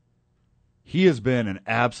 He has been an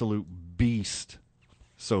absolute beast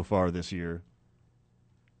so far this year.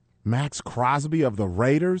 Max Crosby of the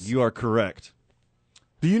Raiders? You are correct.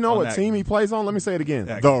 Do you know On what that- team he plays on? Let me say it again.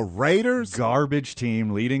 that The Raiders? Garbage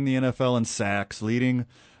team, leading the NFL in sacks, leading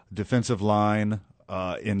defensive line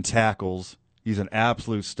in tackles. He's an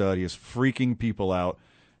absolute stud. He is freaking people out.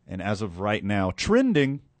 And as of right now,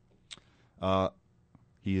 trending,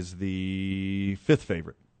 he is the 5th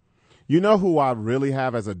favorite. You know who I really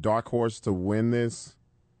have as a dark horse to win this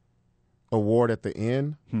award at the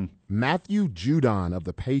end? Matthew Judon of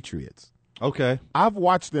the Patriots. Okay. I've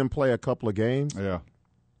watched them play a couple of games. Yeah.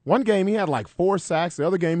 One game he had like 4 sacks. The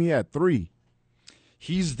other game he had 3.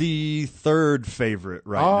 He's the 3rd favorite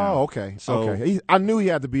right now. Oh, okay. So okay. I knew he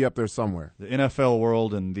had to be up there somewhere. the NFL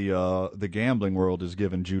world and the gambling world is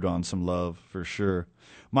giving Judon some love for sure.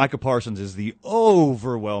 Micah Parsons is the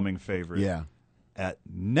overwhelming favorite. Yeah. At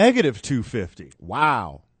 -250.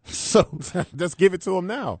 Wow. So Just give it to him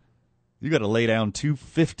now. you got to lay down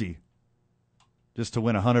 $250 just to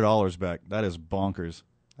win $100 back. That is bonkers.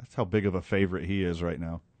 That's how big of a favorite he is right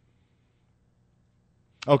now.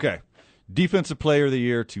 Okay. Defensive Player of the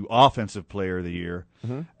Year to Offensive Player of the Year.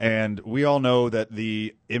 And we all know that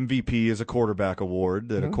the MVP is a quarterback award,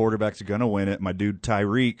 that a quarterback's going to win it. My dude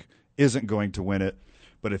Tyreek isn't going to win it.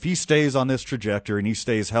 But if he stays on this trajectory and he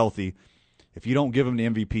stays healthy, if you don't give him the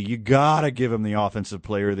MVP, you got to give him the Offensive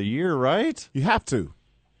Player of the Year, right? You have to.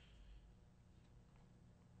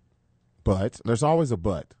 But there's always a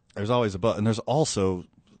but. There's always a but. And there's also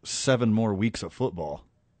 7 more weeks of football.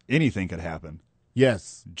 Anything could happen.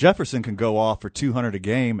 Yes. Jefferson can go off for 200 a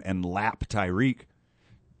game and lap Tyreek.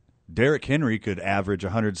 Derrick Henry could average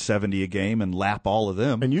 170 a game and lap all of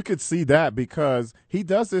them. And you could see that because he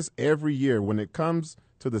does this every year. When it comes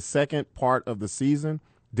to the second part of the season,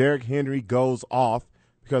 Derrick Henry goes off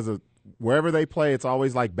because of wherever they play, it's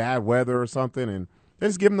always like bad weather or something, and they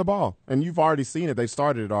just give him the ball. And you've already seen it. They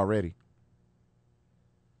started it already.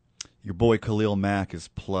 Your boy Khalil Mack is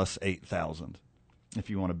plus 8,000 if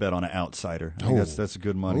you want to bet on an outsider. I think that's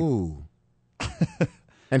good money. Ooh.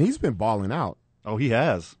 And he's been balling out. Oh, he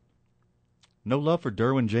has. No love for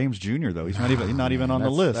Derwin James Jr. though. He's not even on the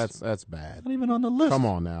list. That's bad. Not even on the list. Come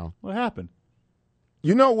on now. What happened?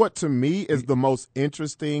 You know what to me is the most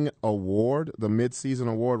interesting award, the midseason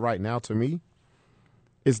award right now to me,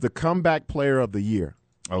 is the Comeback Player of the Year.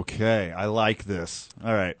 Okay, I like this.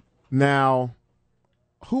 All right. Now,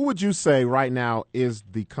 who would you say right now is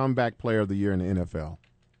the Comeback Player of the Year in the NFL?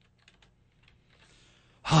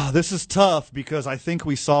 This is tough because I think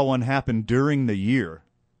we saw one happen during the year.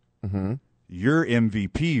 Mm-hmm. Your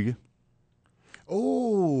MVP.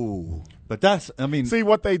 Ooh. But that's, I mean. See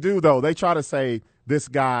what they do, though. They try to say this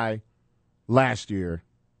guy last year.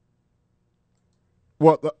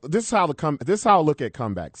 Well, this is how I look at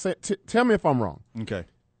comebacks. Tell me if I'm wrong. Okay.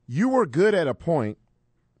 You were good at a point.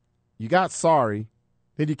 You got sorry.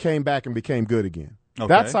 Then you came back and became good again. Okay.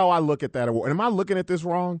 That's how I look at that award. Am I looking at this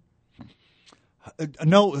wrong?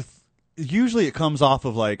 No, usually it comes off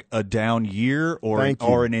of like a down year or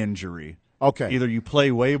an injury. Okay. Either you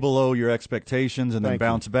play way below your expectations and then Thank you.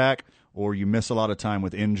 bounce back, or you miss a lot of time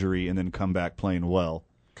with injury and then come back playing well.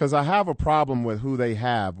 Because I have a problem with who they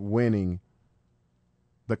have winning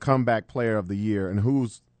the Comeback Player of the Year and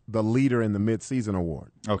who's the leader in the midseason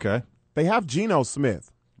award. Okay. They have Geno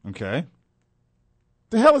Smith. Okay.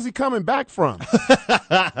 The hell is he coming back from?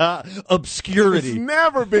 Obscurity. It's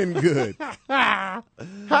never been good. How?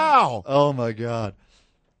 Oh, my God.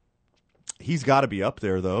 He's got to be up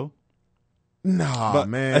there, though. Nah, But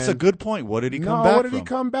man. that's a good point. What did he come back from? What did he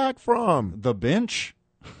come back from? The bench?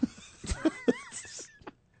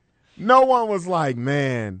 No one was like,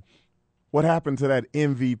 man, what happened to that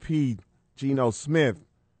MVP, Geno Smith?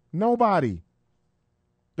 Nobody.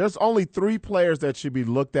 There's only 3 players that should be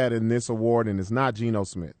looked at in this award, and it's not Geno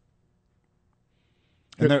Smith.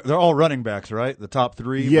 And they're all running backs, right? The top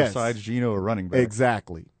 3 Yes. besides Geno are running backs.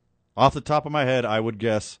 Exactly. Off the top of my head, I would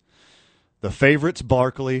guess the favorites,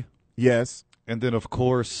 Barkley, Yes, and then, of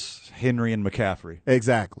course, Henry and McCaffrey.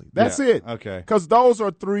 exactly. That's Yeah, it. okay. Because those are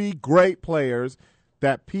 3 great players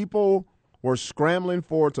that people were scrambling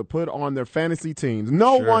for to put on their fantasy teams.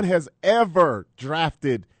 No Sure. one has ever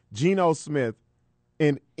drafted Geno Smith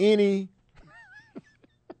in any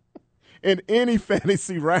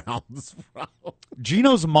fantasy rounds.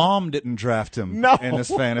 Gino's mom didn't draft him No. in this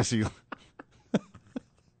fantasy.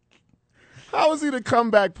 How is he the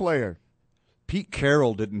comeback player? Pete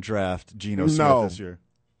Carroll didn't draft Geno No. Smith this year.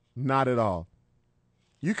 Not at all.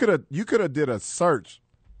 You could have did a search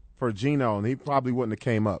for Geno, and he probably wouldn't have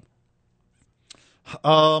came up.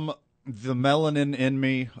 The melanin in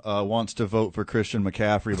me wants to vote for Christian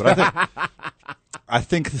McCaffrey, but I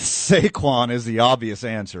think Saquon is the obvious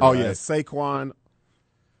answer. Oh right? yeah, Saquon.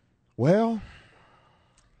 Well,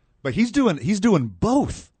 But he's doing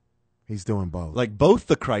both. he's doing both. Like both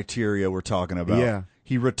the criteria we're talking about. Yeah.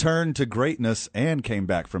 He returned to greatness and came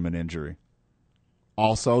back from an injury.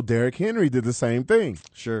 Also, Derrick Henry did the same thing.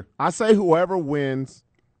 Sure. I say whoever wins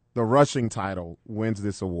the rushing title wins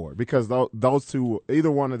this award because those two,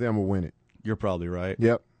 either one of them will win it. You're probably right.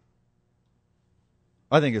 Yep.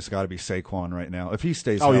 I think it's got to be Saquon right now. If he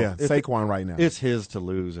stays Oh, healthy. yeah, Saquon right now. It's his to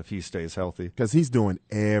lose if he stays healthy. Because he's doing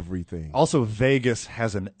everything. Also, Vegas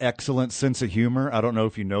has an excellent sense of humor. I don't know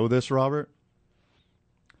if you know this, Robert.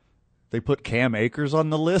 They put Cam Akers on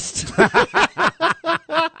the list. Wait,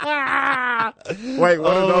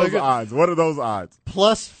 what are those odds? What are those odds?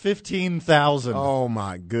 Plus 15,000. Oh,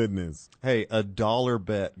 my goodness. Hey, $1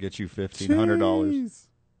 bet gets you $1,500. Jeez.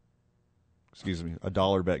 Excuse me.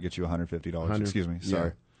 $1 bet gets you $150. Excuse me.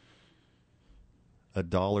 Sorry. A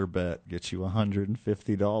dollar bet gets you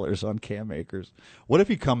 $150 on Cam Akers. What if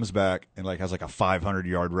he comes back and has a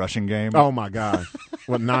 500-yard rushing game? Oh, my God.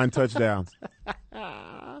 What, 9 touchdowns?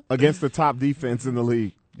 Against the top defense in the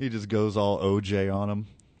league. He just goes all OJ on him,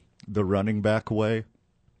 the running back way.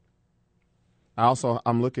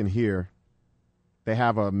 I'm looking here. They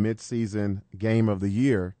have a midseason game of the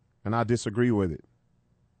year, and I disagree with it.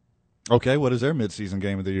 Okay, what is their midseason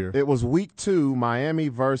game of the year? It was week 2, Miami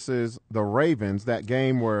versus the Ravens, that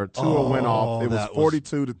game where Tua went off. It was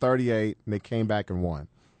 42-38, and they came back and won.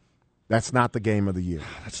 That's not the game of the year.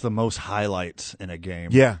 That's the most highlights in a game.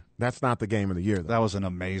 Yeah, that's not the game of the year, though. That was an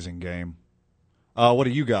amazing game. What do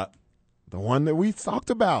you got? The one that we talked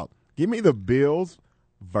about. Give me the Bills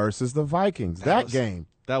versus the Vikings. That game.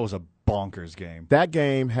 That was a bonkers game. That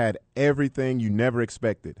game had everything you never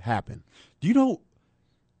expected happen. Do you know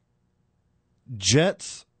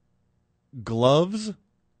Jets gloves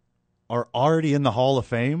are already in the Hall of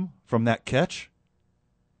Fame from that catch?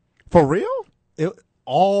 For real?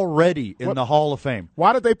 Already in the Hall of Fame.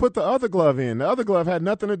 Why did they put the other glove in? The other glove had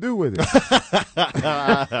nothing to do with it.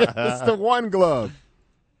 It's the one glove.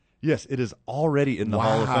 Yes, it is already in the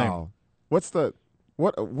Hall of Fame.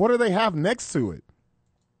 What do they have next to it?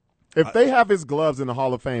 If they have his gloves in the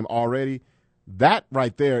Hall of Fame already, that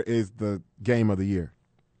right there is the game of the year.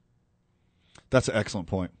 That's an excellent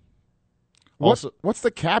point. What's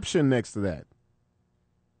the caption next to that?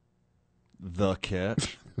 The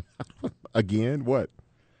catch. Again, what?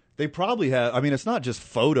 They probably have. I mean, it's not just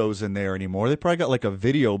photos in there anymore. They probably got a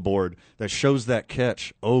video board that shows that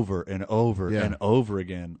catch over and over and over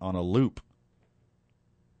again on a loop.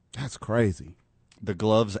 That's crazy. The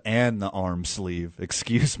gloves and the arm sleeve.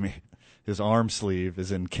 Excuse me. His arm sleeve is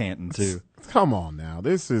in Canton, too. Come on now.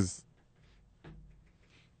 That's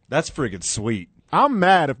friggin' sweet. I'm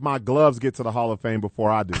mad if my gloves get to the Hall of Fame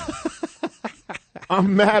before I do.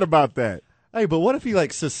 I'm mad about that. Hey, but what if he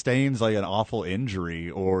sustains an awful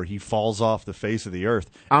injury or he falls off the face of the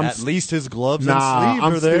earth? At least his gloves and sleeve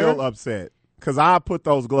are there. I'm still upset because I put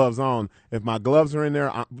those gloves on. If my gloves are in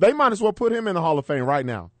there, they might as well put him in the Hall of Fame right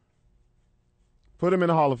now. Put him in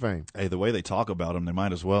the Hall of Fame. Hey, the way they talk about him, they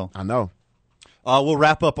might as well. I know. We'll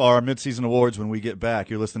wrap up our midseason awards when we get back.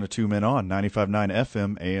 You're listening to Two Men On, 95.9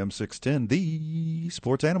 FM, AM 610, the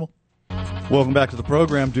sports animal. Welcome back to the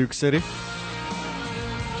program, Duke City.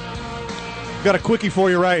 Got a quickie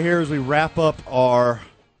for you right here as we wrap up our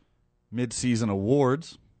midseason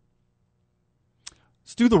awards.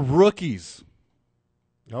 Let's do the rookies.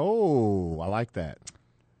 Oh, I like that.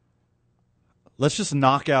 Let's just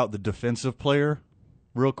knock out the defensive player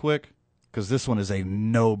real quick because this one is a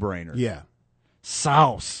no-brainer. Yeah.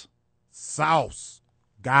 Sauce.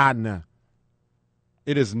 Gardner.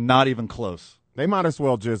 It is not even close. They might as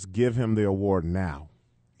well just give him the award now.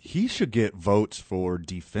 He should get votes for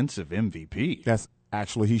defensive MVP. That's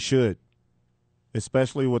actually he should,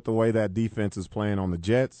 especially with the way that defense is playing on the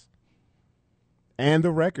Jets and the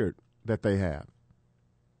record that they have.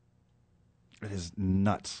 It is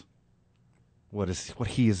nuts. What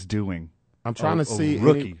he is doing? I'm trying to see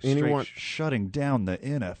rookie anyone shutting down the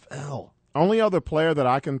NFL. Only other player that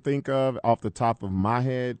I can think of off the top of my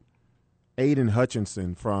head, Aiden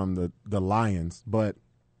Hutchinson from the Lions, but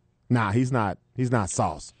nah, he's not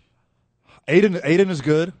Sauce. Aiden is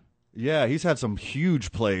good. Yeah, he's had some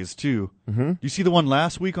huge plays too. Mm-hmm. You see the one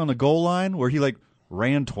last week on the goal line where he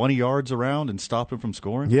ran 20 yards around and stopped him from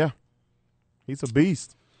scoring. Yeah. He's a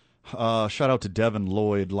beast. Shout out to Devin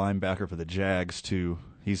Lloyd, linebacker for the Jags, too.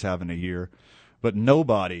 He's having a year. But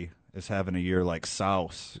nobody is having a year like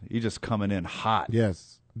Sauce. He's just coming in hot.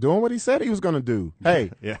 Yes. Doing what he said he was going to do.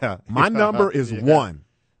 Hey, Yeah. my number is 1.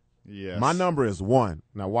 Yes. My number is 1.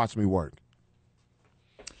 Now watch me work.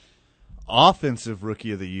 Offensive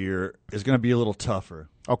Rookie of the Year is going to be a little tougher.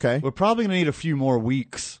 Okay. We're probably going to need a few more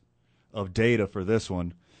weeks of data for this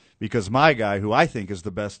one because my guy, who I think is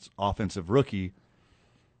the best offensive rookie,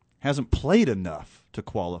 hasn't played enough to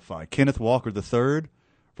qualify. Kenneth Walker III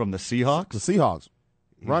from the Seahawks. The Seahawks.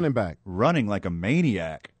 Running back. Running like a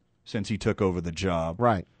maniac since he took over the job.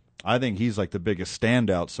 Right. I think he's like the biggest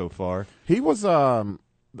standout so far. He was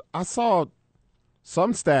I saw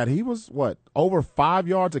some stat. He was over 5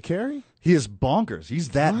 yards a carry? He is bonkers. He's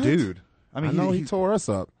that What? dude. I mean, I know he tore us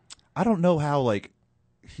up. I don't know how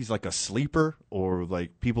he's like a sleeper or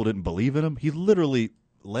like people didn't believe in him. He literally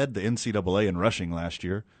led the NCAA in rushing last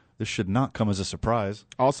year. This should not come as a surprise.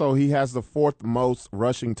 Also, he has the 4th most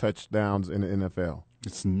rushing touchdowns in the NFL.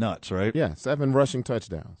 It's nuts, right? Yeah, 7 rushing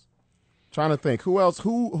touchdowns. Trying to think who else?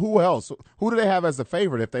 Who else? Who do they have as the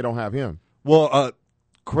favorite if they don't have him? Well,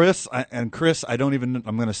 Chris, I'm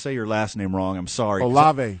going to say your last name wrong. I'm sorry.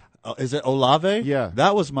 Olave. Is it Olave? Yeah.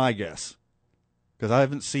 That was my guess. Because I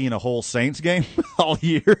haven't seen a whole Saints game all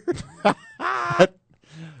year.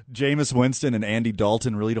 Jameis Winston and Andy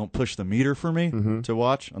Dalton really don't push the meter for me to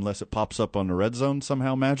watch unless it pops up on the red zone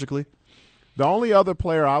somehow magically. The only other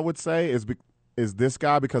player I would say is this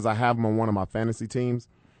guy because I have him on one of my fantasy teams.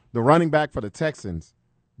 The running back for the Texans,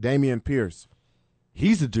 Dameon Pierce.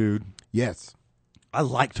 He's a dude. Yes. I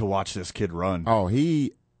like to watch this kid run. Oh,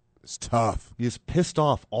 he is tough. He's pissed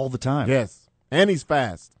off all the time. Yes. And he's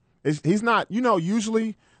fast. He's not,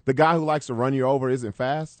 usually the guy who likes to run you over isn't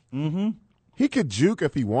fast. Mm-hmm. He could juke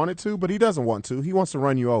if he wanted to, but he doesn't want to. He wants to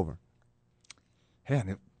run you over. And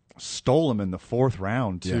it stole him in the 4th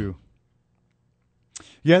round, too.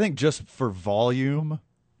 Yeah, I think just for volume,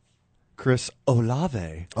 Chris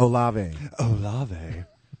Olave. Olave.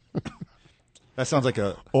 That sounds like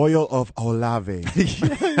a... Oil of Olave.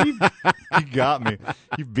 You got me.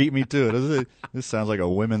 You beat me to it. This sounds like a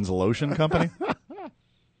women's lotion company.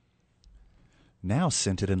 Now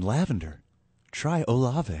scented in lavender. Try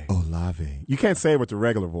Olave. Olave. You can't say it with the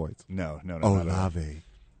regular voice. No. not at all. Olave.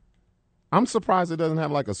 I'm surprised it doesn't have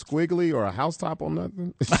like a squiggly or a housetop on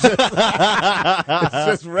nothing. It's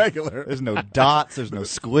just regular. There's no dots. There's no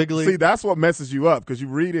squiggly. See, that's what messes you up because you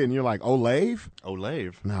read it and you're like, Olave?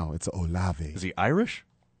 Olave. No, it's Olave. Is he Irish?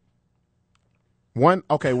 One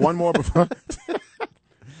more before.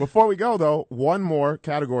 Before we go, though, one more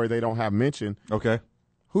category they don't have mentioned. Okay.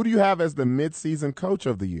 Who do you have as the midseason coach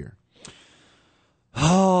of the year?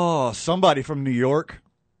 Oh, somebody from New York.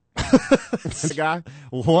 The guy?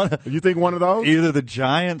 You think one of those? Either the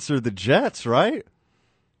Giants or the Jets, right?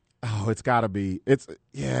 Oh, it's got to be.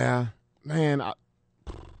 Man.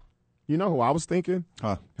 You know who I was thinking?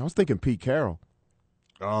 Huh. I was thinking Pete Carroll.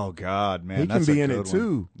 Oh, God, man. He that's can be a in good it,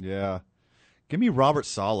 too. One. Yeah. Give me Robert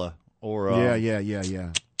Saleh or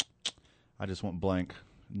Yeah. I just want blank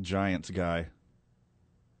Giants guy.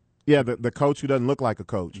 Yeah, the coach who doesn't look like a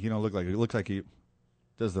coach. He don't look like he looks like he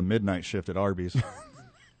does the midnight shift at Arby's.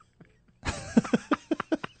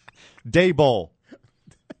 Daboll.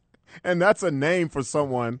 And that's a name for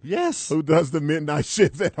someone Yes. who does the midnight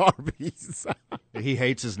shift at Arby's. He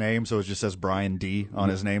hates his name, so it just says Brian D on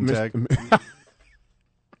his name tag.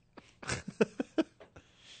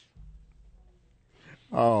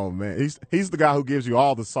 Oh, man. He's the guy who gives you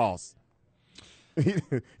all the sauce. You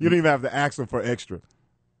don't even have to ask him for extra.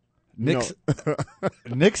 Nick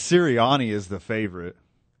Sirianni is the favorite.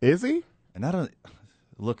 Is he? And that doesn't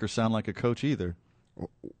look or sound like a coach either.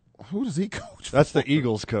 Who does he coach? That's the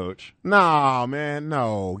Eagles coach. Nah, man,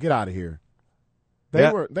 no. Get out of here.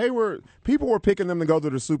 People were picking them to go to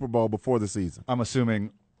the Super Bowl before the season. I'm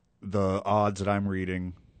assuming the odds that I'm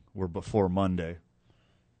reading were before Monday.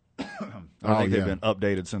 I think they've been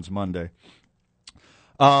updated since Monday.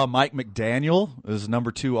 Mike McDaniel is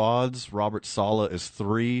number 2 odds. Robert Saleh is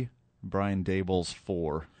 3. Brian Daboll's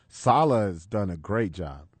 4. Saleh has done a great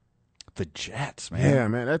job. The Jets, man. Yeah,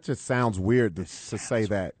 man, that just sounds weird to say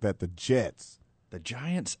that the Jets. The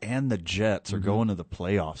Giants and the Jets are going to the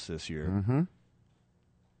playoffs this year. Mm-hmm.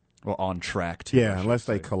 Well, on track to. Yeah, unless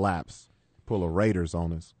they collapse, pull a Raiders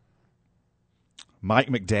on us. Mike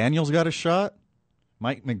McDaniel's got a shot.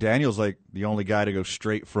 Mike McDaniel's like the only guy to go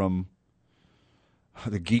straight from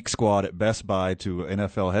the Geek Squad at Best Buy to an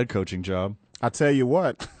NFL head coaching job. I tell you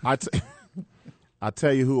what, I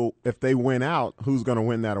tell you who, if they win out, who's going to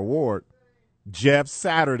win that award? Jeff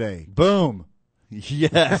Saturday. Boom.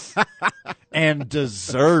 Yes. And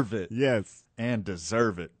deserve it. Yes. And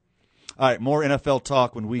deserve it. All right, more NFL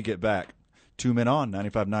talk when we get back. 2 Men On,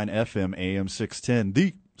 95.9 FM, AM 610,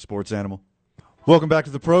 the sports animal. Welcome back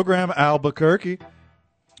to the program, Albuquerque.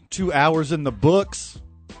 2 hours in the books.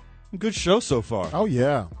 Good show so far. Oh,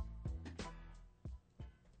 yeah.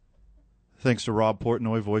 Thanks to Rob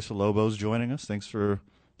Portnoy, voice of Lobos, joining us. Thanks for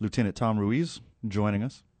Lieutenant Tom Ruiz joining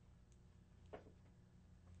us.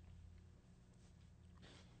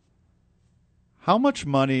 How much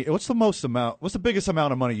money, what's the biggest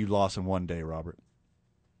amount of money you lost in one day, Robert?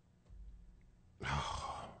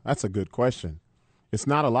 That's a good question. It's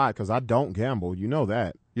not a lot because I don't gamble. You know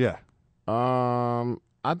that. Yeah.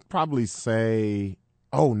 I'd probably say,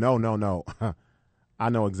 oh, no. I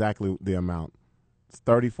know exactly the amount. It's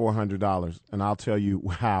 $3,400, and I'll tell you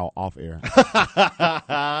how off air.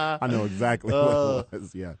 I know exactly what it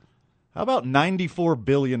was, yeah. How about $94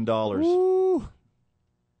 billion? Woo.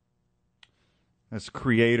 That's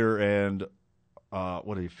creator and,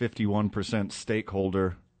 51%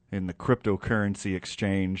 stakeholder in the cryptocurrency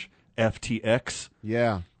exchange, FTX.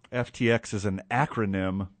 Yeah. FTX is an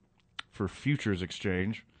acronym for futures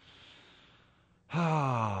exchange.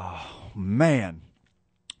 Oh, man.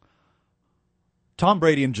 Tom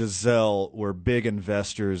Brady and Giselle were big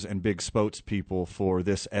investors and big spokespeople for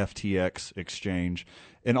this FTX exchange.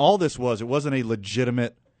 And all this it wasn't a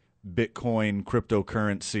legitimate Bitcoin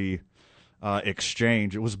cryptocurrency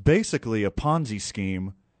exchange. It was basically a Ponzi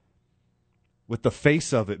scheme with the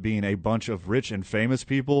face of it being a bunch of rich and famous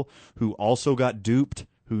people who also got duped,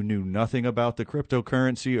 who knew nothing about the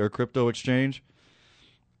cryptocurrency or crypto exchange.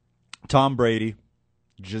 Tom Brady,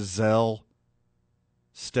 Giselle,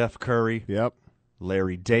 Steph Curry, Yep.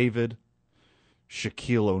 Larry David,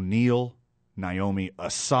 Shaquille O'Neal, Naomi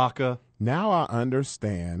Osaka. Now I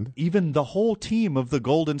understand. Even the whole team of the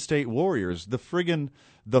Golden State Warriors, the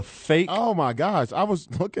fake Oh, my gosh. I was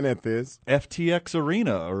looking at this. FTX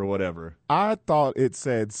Arena or whatever. I thought it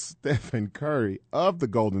said Stephen Curry of the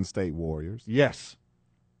Golden State Warriors. Yes.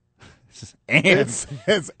 It And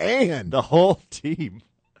says and. the whole team,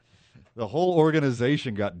 the whole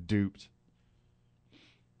organization got duped.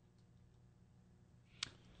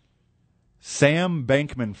 Sam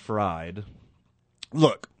Bankman-Fried.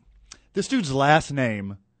 Look, this dude's last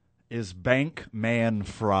name is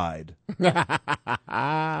Bankman-Fried.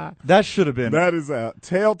 That should have been That is a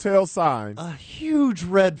telltale sign. a huge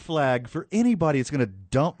red flag for anybody that's going to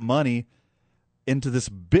dump money into this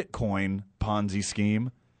Bitcoin Ponzi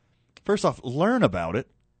scheme. First off, learn about it.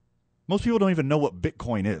 Most people don't even know what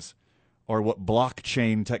Bitcoin is or what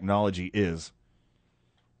blockchain technology is.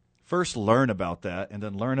 First, learn about that, and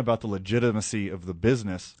then learn about the legitimacy of the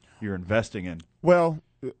business you're investing in. Well,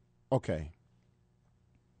 okay.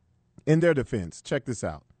 In their defense, check this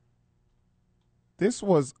out.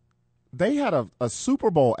 They had a Super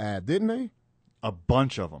Bowl ad, didn't they? A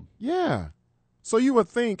bunch of them. Yeah. So you would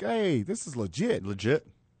think, hey, this is legit. Legit.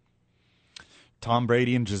 Tom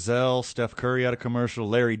Brady and Giselle, Steph Curry had a commercial,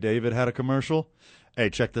 Larry David had a commercial. Hey,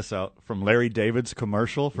 check this out. From Larry David's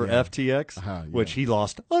commercial for FTX, which he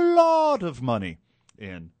lost a lot of money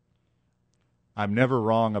in. I'm never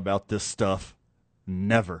wrong about this stuff.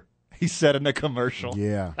 Never. He said in the commercial.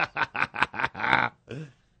 Yeah.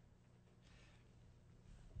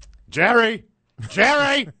 Jerry!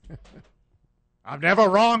 I'm never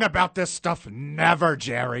wrong about this stuff. Never,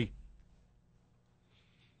 Jerry.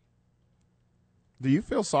 Do you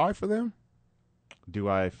feel sorry for them? Do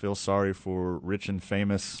I feel sorry for rich and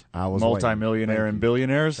famous I was multimillionaire waiting. and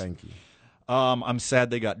billionaires? Thank you. I'm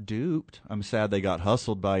sad they got duped. I'm sad they got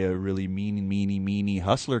hustled by a really meanie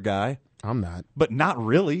hustler guy. I'm not. But not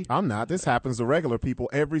really. I'm not. This happens to regular people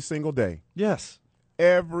every single day. Yes.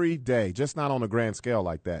 Every day. Just not on a grand scale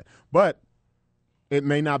like that. But it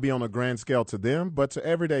may not be on a grand scale to them, but to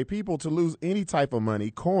everyday people, to lose any type of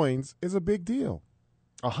money, coins, is a big deal.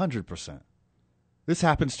 100%. This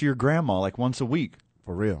happens to your grandma like once a week.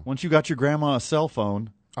 For real. Once you got your grandma a cell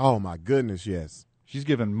phone, Oh, my goodness, yes. she's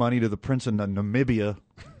giving money to the Prince of Namibia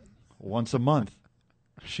once a month.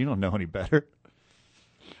 She don't know any better.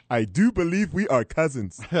 I do believe we are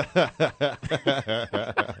cousins.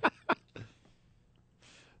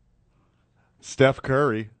 Steph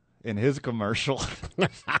Curry in his commercial.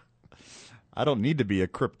 I don't need to be a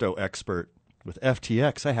crypto expert. With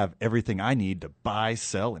FTX, I have everything I need to buy,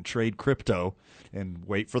 sell, and trade crypto and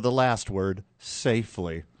wait for the last word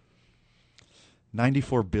safely.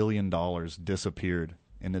 $94 billion disappeared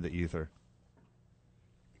into the ether.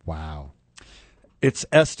 Wow. It's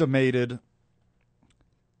estimated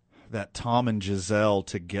that Tom and Giselle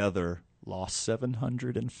together lost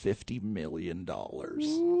 $750 million.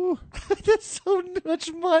 That's so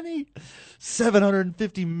much money.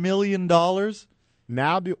 $750 million.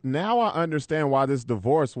 Now I understand why this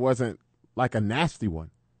divorce wasn't like a nasty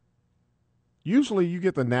one. Usually you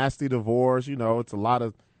get the nasty divorce, it's a lot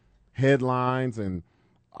of headlines and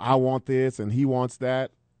I want this and he wants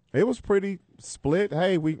that. It was pretty split.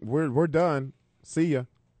 Hey, we're done. See ya.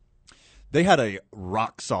 They had a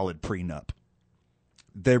rock solid prenup.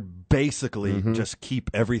 They're basically just keep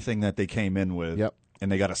everything that they came in with. Yep.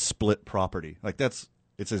 And they got a split property. Like it's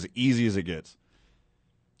as easy as it gets.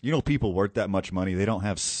 People worth that much money, they don't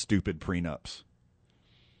have stupid prenups.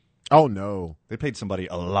 Oh no. They paid somebody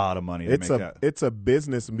a lot of money to make that. It's a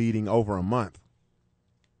business meeting over a month.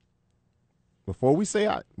 Before we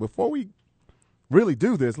really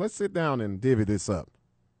do this, let's sit down and divvy this up.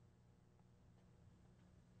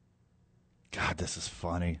 God, this is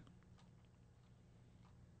funny.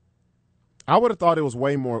 I would have thought it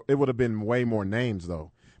would have been way more names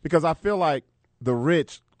though. Because I feel like the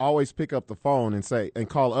rich always pick up the phone and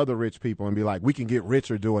call other rich people and be like, we can get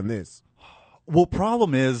richer doing this. Well,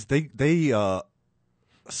 problem is they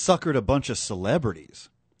suckered a bunch of celebrities.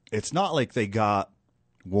 It's not like they got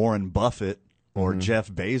Warren Buffett or Jeff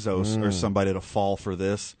Bezos or somebody to fall for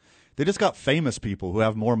this. They just got famous people who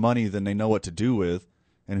have more money than they know what to do with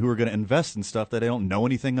and who are going to invest in stuff that they don't know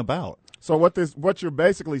anything about. So what you're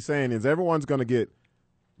basically saying is everyone's going to get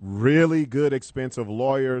really good, expensive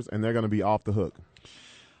lawyers, and they're going to be off the hook.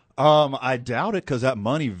 I doubt it because that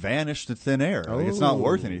money vanished to thin air. Like, it's not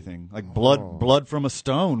worth anything. Like blood from a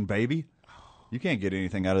stone, baby. You can't get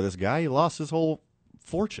anything out of this guy. He lost his whole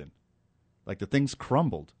fortune. Like the thing's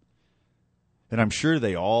crumbled. And I'm sure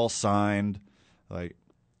they all signed like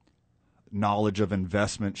knowledge of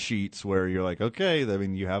investment sheets where you're like, okay, I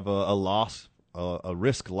mean, you have a loss, a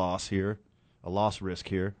risk loss here, a loss risk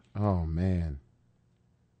here. Oh, man.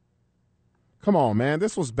 Come on, man.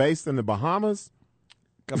 This was based in the Bahamas.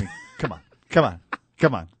 I mean, come on.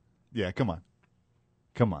 Yeah, come on.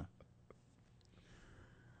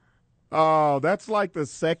 Oh, that's like the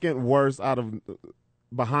second worst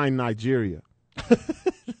behind Nigeria.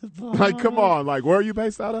 Like, come on. Like, where are you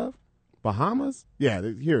based out of? Bahamas? Yeah,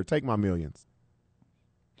 here, take my millions.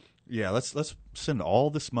 Yeah, let's send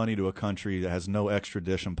all this money to a country that has no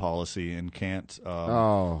extradition policy and can't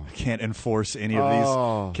enforce any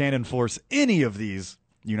of these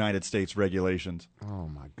United States regulations. Oh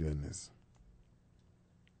my goodness.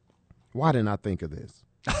 Why didn't I think of this?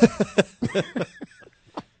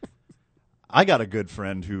 I got a good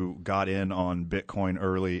friend who got in on Bitcoin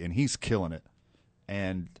early and he's killing it.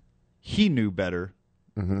 And he knew better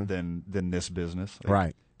than this business. Like,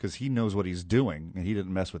 right. Because he knows what he's doing, and he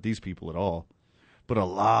didn't mess with these people at all. But a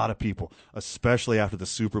lot of people, especially after the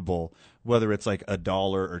Super Bowl, whether it's like $1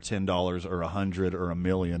 or $10 or $100 or $1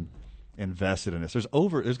 million, invested in this. There's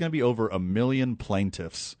going to be over 1 million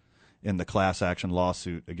plaintiffs in the class action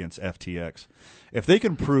lawsuit against FTX. If they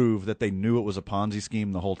can prove that they knew it was a Ponzi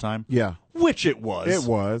scheme the whole time, yeah, which it was.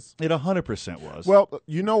 It 100% was. Well,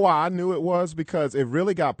 you know why I knew it was? Because it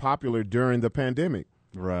really got popular during the pandemic.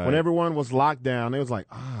 Right. When everyone was locked down, it was like,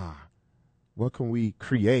 what can we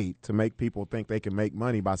create to make people think they can make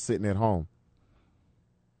money by sitting at home?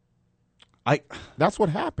 That's what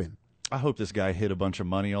happened. I hope this guy hid a bunch of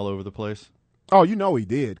money all over the place. Oh, you know he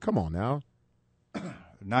did. Come on now.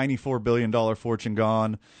 $94 billion fortune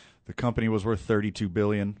gone. The company was worth $32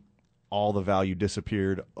 billion. All the value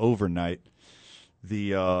disappeared overnight.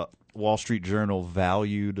 The Wall Street Journal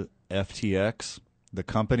valued FTX, the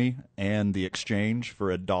company, and the exchange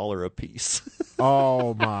for $1 a piece.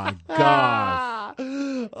 Oh, my gosh.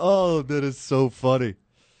 Oh, that is so funny.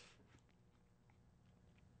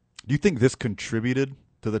 Do you think this contributed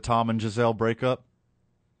to the Tom and Giselle breakup?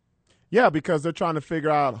 Yeah, because they're trying to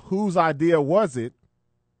figure out whose idea was it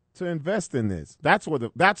to invest in this. That's what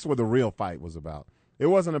the real fight was about. It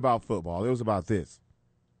wasn't about football. It was about this.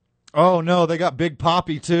 Oh, no, they got Big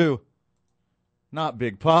Papi, too. Not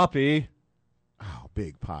Big Papi. Oh,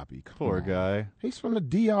 Big Papi. Poor guy. He's from the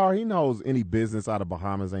DR. He knows any business out of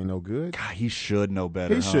Bahamas ain't no good. God, he should know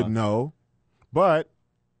better. He should know. But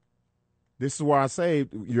this is where I say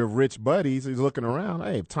your rich buddies, he's looking around.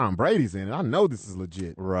 Hey, if Tom Brady's in it, I know this is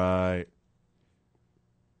legit. Right.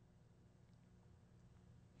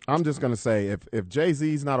 I'm just going to say if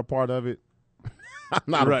Jay-Z's not a part of it, I'm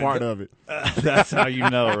not a part of it. That's how you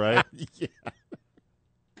know, right? Yeah.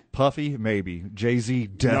 Puffy, maybe. Jay-Z,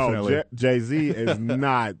 definitely. No, Jay-Z is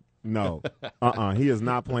not. No. He is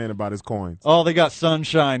not playing about his coins. Oh, they got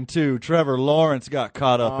Sunshine, too. Trevor Lawrence got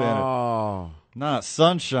caught up in it. Not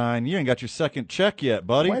sunshine. You ain't got your second check yet,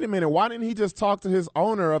 buddy. Wait a minute. Why didn't he just talk to his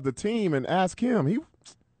owner of the team and ask him?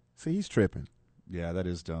 He's tripping. Yeah, that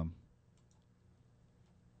is dumb.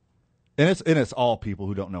 And it's all people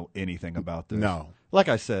who don't know anything about this. No. Like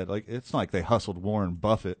I said, it's not like they hustled Warren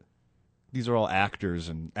Buffett. These are all actors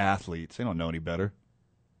and athletes. They don't know any better.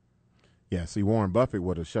 Yeah, see, Warren Buffett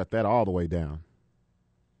would have shut that all the way down.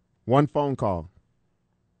 One phone call.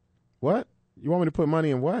 What? You want me to put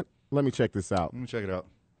money in what? Let me check this out. Let me check it out.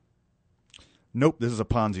 Nope, this is a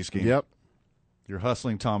Ponzi scheme. Yep. You're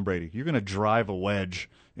hustling Tom Brady. You're going to drive a wedge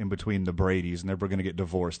in between the Bradys, and they're going to get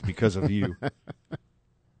divorced because of you.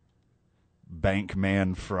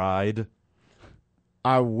 Bankman Fried.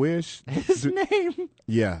 I wish His name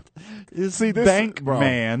Yeah. is See, this-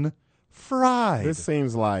 Bankman Fried. This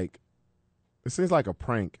seems like a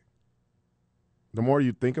prank. The more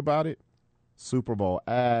you think about it, Super Bowl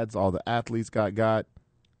ads, all the athletes got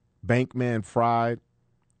Bankman Fried,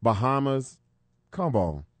 Bahamas. Come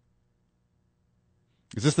on.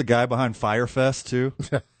 Is this the guy behind Firefest, too?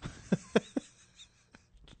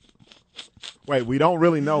 Wait, we don't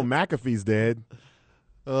really know McAfee's dead.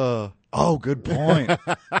 Oh, good point.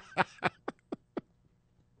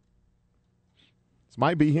 This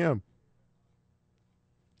might be him.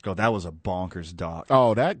 God, that was a bonkers doc.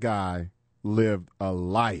 Oh, that guy lived a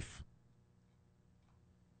life.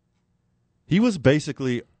 He was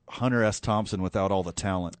basically Hunter S. Thompson without all the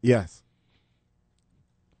talent. Yes.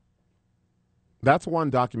 That's one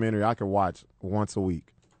documentary I could watch once a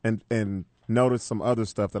week and notice some other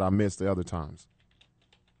stuff that I missed the other times.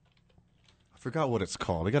 I forgot what it's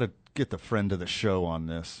called. I got to get the friend of the show on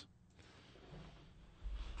this.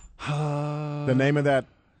 The name of that,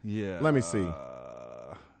 Yeah. let me see.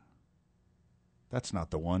 That's not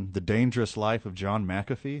the one. The Dangerous Life of John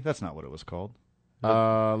McAfee? That's not what it was called.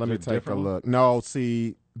 Let me it a take a different one? look. No,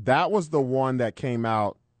 see, that was the one that came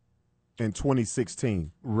out in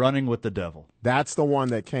 2016. Running with the Devil. That's the one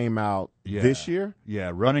that came out Yeah. this year.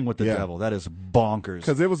 Yeah, Running with the Yeah. Devil. That is bonkers.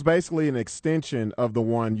 Because it was basically an extension of the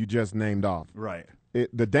one you just named off. Right.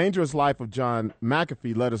 The Dangerous Life of John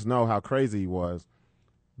McAfee let us know how crazy he was.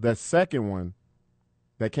 The second one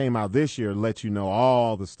that came out this year let you know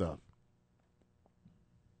all the stuff.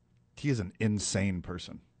 He is an insane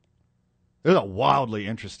person. It's a wildly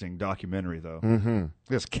interesting documentary, though. Mm-hmm.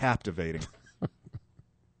 It's captivating.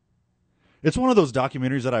 It's one of those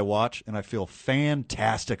documentaries that I watch and I feel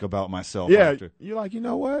fantastic about myself Yeah, after. you're like, you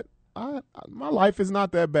know what? My life is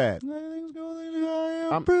not that bad. Things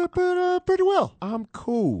going pretty well. I'm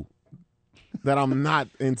cool that I'm not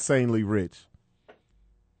insanely rich.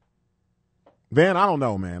 Van, I don't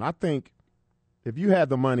know, man. I think if you had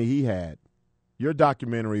the money he had, your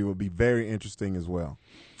documentary would be very interesting as well.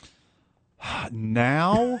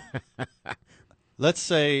 Now, let's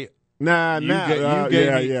say Yeah.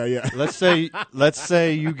 let's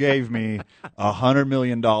say you gave me $100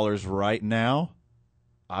 million right now,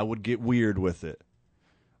 I would get weird with it,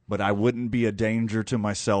 but I wouldn't be a danger to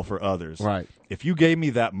myself or others. Right. If you gave me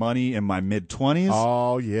that money in my mid-20s,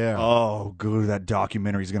 Oh, yeah. oh, good, that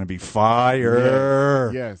documentary is going to be fire.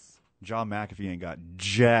 Yes. John McAfee ain't got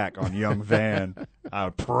jack on young Van. I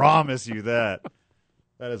promise you that.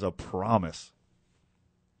 That is a promise.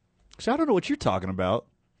 I don't know what you're talking about.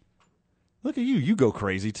 Look at you. You go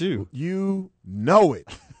crazy, too. You know it.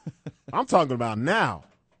 I'm talking about now.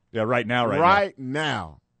 Yeah, right now. Right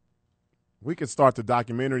now. We could start the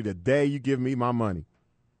documentary the day you give me my money.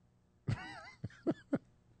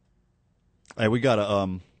 Hey, we got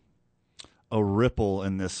a ripple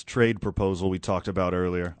in this trade proposal we talked about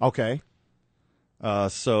earlier. Okay.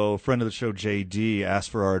 So, friend of the show, JD, asked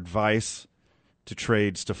for our advice to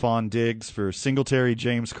trade Stephon Diggs for Singletary,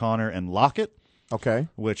 James Conner, and Lockett, Okay.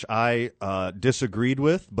 which I disagreed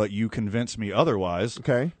with, but you convinced me otherwise.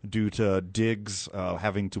 Okay. Due to Diggs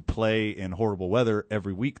having to play in horrible weather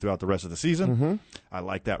every week throughout the rest of the season. Mm-hmm. I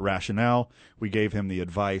like that rationale. We gave him the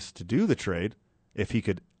advice to do the trade if he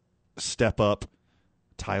could step up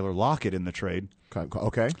Tyler Lockett in the trade.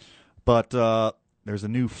 Okay. But there's a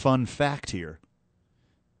new fun fact here.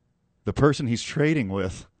 The person he's trading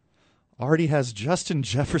with already has Justin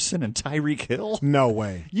Jefferson and Tyreek Hill. No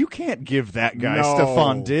way. You can't give that guy No.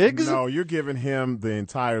 Stephon Diggs. No, you're giving him the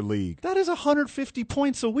entire league. That is 150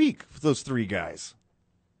 points a week for those three guys.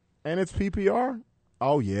 And it's PPR?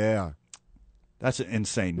 Oh, yeah. That's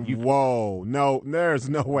insane. Whoa. No, there's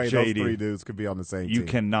no way those JD, three dudes could be on the same You team.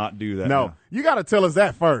 cannot do that. No, now. you got to tell us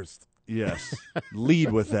that first. Yes.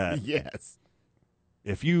 Lead with that. Yes.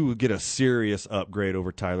 If you get a serious upgrade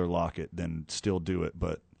over Tyler Lockett, then still do it.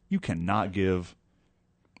 But you cannot give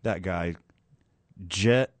that guy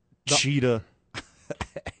Cheetah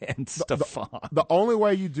and Stephon. The only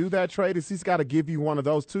way you do that trade is he's got to give you one of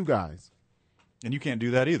those two guys. And you can't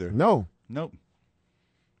do that either. No. Nope.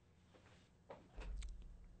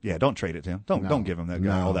 Yeah, don't trade it to him. Don't give him that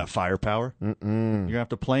guy all that firepower. You're going to have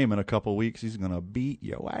to play him in a couple weeks. He's going to beat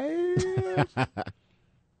your ass.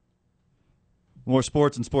 More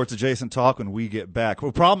sports and sports-adjacent talk when we get back. We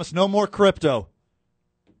promise no more crypto.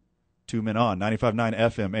 2 Men On, 95.9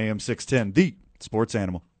 FM, AM 610, the sports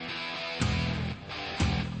animal.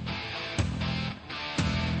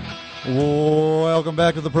 Welcome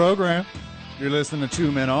back to the program. You're listening to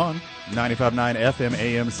 2 Men On, 95.9 FM,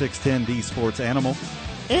 AM 610, the sports animal.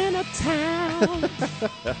 In a town.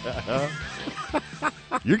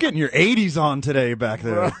 You're getting your 80s on today back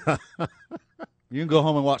there. You can go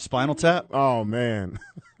home and watch Spinal Tap. Oh, man.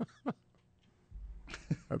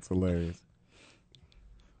 That's hilarious.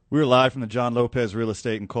 We're live from the John Lopez Real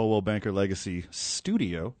Estate and Coldwell Banker Legacy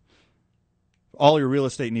studio. All your real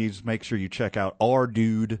estate needs, make sure you check out our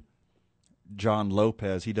dude, John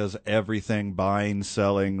Lopez. He does everything, buying,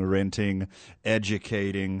 selling, renting,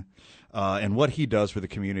 educating, and what he does for the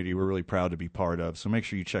community, we're really proud to be part of. So make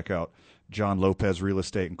sure you check out John Lopez Real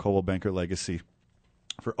Estate and Coldwell Banker Legacy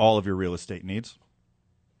for all of your real estate needs.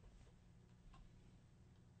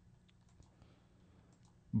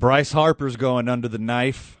 Bryce Harper's going under the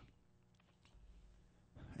knife.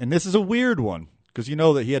 And this is a weird one because you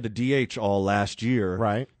know that he had to DH all last year.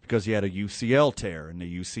 Right. Because he had a UCL tear. And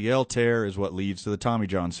the UCL tear is what leads to the Tommy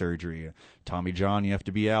John surgery. Tommy John, you have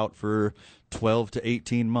to be out for 12 to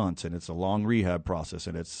 18 months, and it's a long rehab process,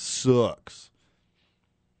 and it sucks.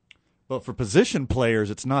 But for position players,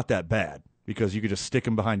 it's not that bad because you could just stick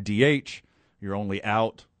them behind DH. You're only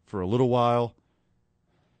out for a little while.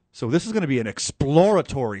 So this is going to be an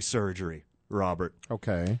exploratory surgery, Robert.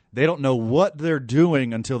 Okay. They don't know what they're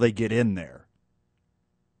doing until they get in there.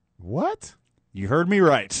 What? You heard me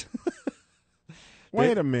right.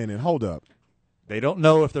 Wait a minute. Hold up. They don't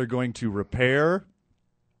know if they're going to repair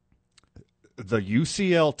the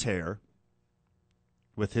UCL tear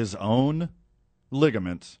with his own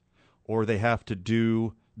ligaments, or they have to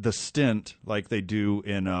do the stent like they do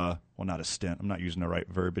in well, not a stent. I'm not using the right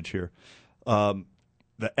verbiage here.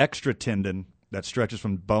 The extra tendon that stretches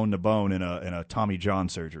from bone to bone in a Tommy John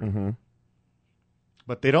surgery. Mm-hmm.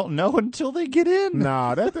 But they don't know until they get in.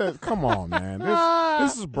 Nah, come on, man.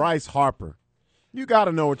 This is Bryce Harper. You got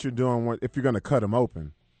to know what you're doing if you're going to cut him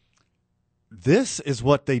open. This is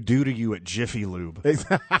what they do to you at Jiffy Lube.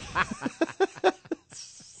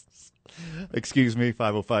 Excuse me,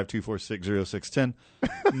 505-246-0610.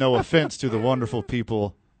 No offense to the wonderful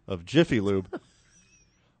people of Jiffy Lube.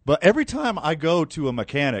 But every time I go to a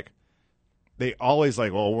mechanic, they always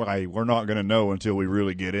like, well, we're not going to know until we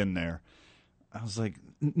really get in there. I was like,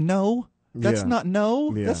 no, that's not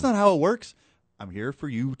That's not how it works. I'm here for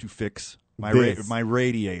you to fix my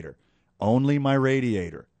radiator. Only my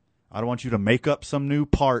radiator. I don't want you to make up some new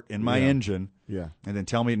part in my engine and then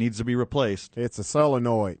tell me it needs to be replaced. It's a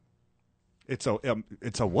solenoid. It's a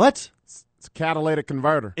what? It's a catalytic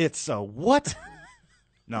converter. It's a what?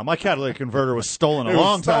 No, my catalytic converter was stolen a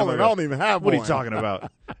long time ago. I don't even have one. What one. are you talking about?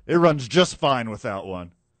 It runs just fine without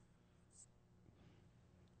one.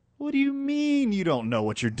 What do you mean you don't know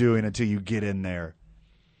what you're doing until you get in there?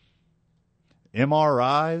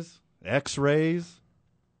 MRIs, X-rays.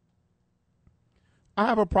 I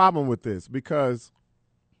have a problem with this because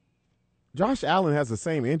Josh Allen has the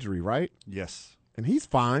same injury, right? Yes. And he's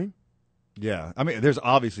fine. Yeah. I mean, there's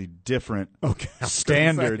obviously different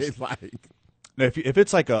standards. If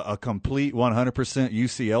it's like a complete 100%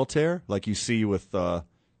 UCL tear, like you see with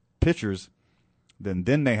pitchers,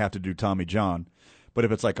 then they have to do Tommy John. But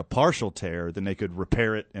if it's like a partial tear, then they could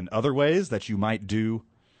repair it in other ways that you might do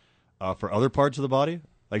for other parts of the body.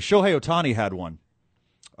 Like Shohei Ohtani had one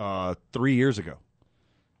 3 years ago.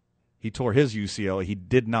 He tore his UCL. He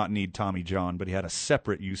did not need Tommy John, but he had a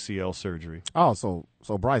separate UCL surgery. Oh, so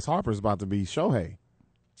Bryce Harper's about to be Shohei.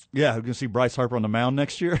 Yeah, we're going to see Bryce Harper on the mound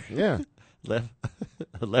next year. Yeah.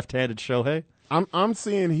 Left-handed Shohei. I'm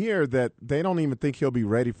seeing here that they don't even think he'll be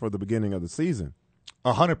ready for the beginning of the season.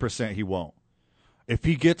 100% he won't. If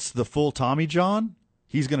he gets the full Tommy John,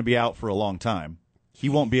 he's going to be out for a long time. He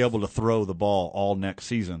won't be able to throw the ball all next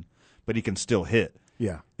season, but he can still hit.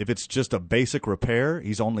 Yeah. If it's just a basic repair,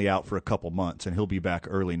 he's only out for a couple months, and he'll be back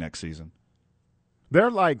early next season. They're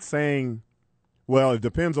like saying, well, it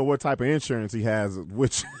depends on what type of insurance he has,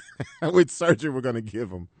 which surgery we're going to give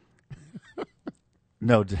him.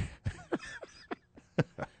 No. You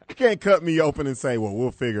can't cut me open and say, well,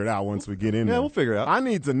 we'll figure it out once we get in there. Yeah, we'll figure it out. I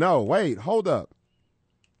need to know. Wait, hold up.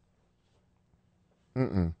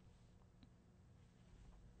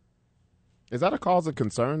 Is that a cause of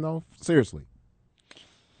concern, though? Seriously.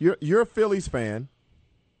 You're a Phillies fan.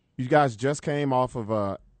 You guys just came off of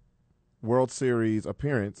a World Series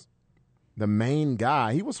appearance. The main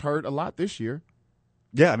guy, he was hurt a lot this year.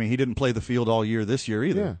 Yeah, I mean, he didn't play the field all year this year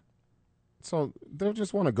either. Yeah. So they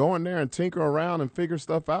just want to go in there and tinker around and figure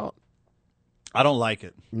stuff out? I don't like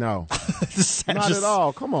it. No. Not Not at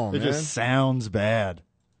all. Come on, It man. just sounds bad.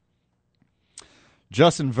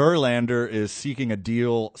 Justin Verlander is seeking a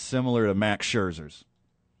deal similar to Max Scherzer's.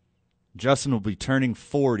 Justin will be turning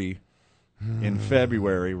 40 in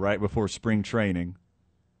February, right before spring training.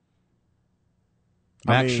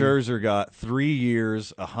 Max Scherzer got 3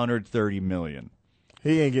 years, $130 million.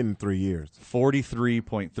 He ain't getting 3 years.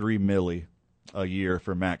 43.3 milli a year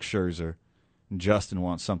for Max Scherzer. And Justin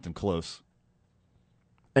wants something close.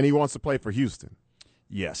 And he wants to play for Houston.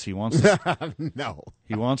 Yes, he wants to. No.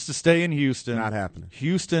 He wants to stay in Houston. Not happening.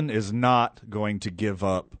 Houston is not going to give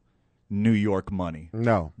up New York money.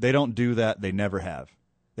 No. They don't do that. They never have.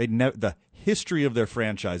 The history of their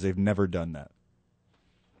franchise, they've never done that.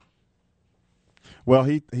 Well,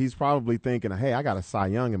 he's probably thinking, hey, I got a Cy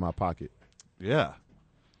Young in my pocket. Yeah.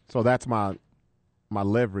 So that's my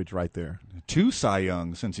leverage right there. 2 Cy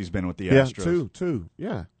Youngs since he's been with the Astros. Yeah, two.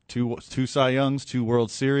 Yeah. Two Cy Youngs, 2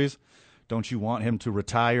 World Series. Don't you want him to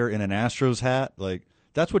retire in an Astros hat? Like,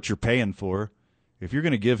 that's what you're paying for. If you're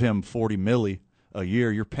going to give him $40 million a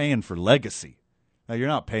year, you're paying for legacy. Now, you're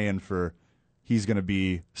not paying for he's going to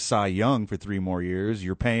be Cy Young for 3 more years.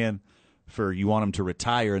 You're paying for you want him to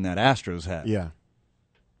retire in that Astros hat. Yeah.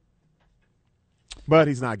 But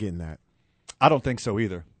he's not getting that. I don't think so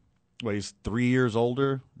either. Well, he's 3 years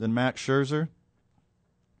older than Max Scherzer.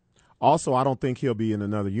 Also, I don't think he'll be in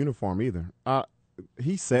another uniform either.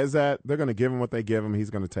 He says that. They're going to give him what they give him. He's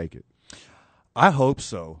going to take it. I hope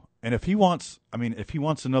so. And if he wants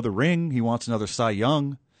another ring, he wants another Cy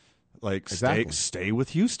Young, like Exactly. stay with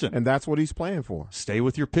Houston. And that's what he's playing for. Stay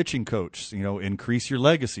with your pitching coach, increase your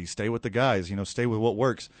legacy, stay with the guys, stay with what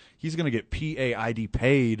works. He's going to get PAID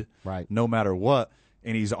paid Right. no matter what.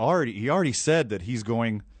 And he already said that he's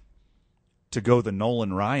going to go the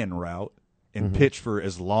Nolan Ryan route and pitch for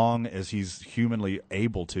as long as he's humanly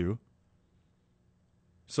able to.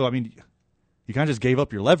 So, I mean, you kind of just gave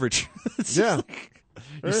up your leverage. Yeah.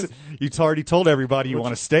 You already told everybody you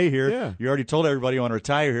want to stay here. Yeah. You already told everybody you want to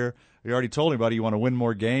retire here. You already told everybody you want to win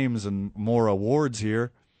more games and more awards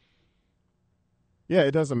here. Yeah,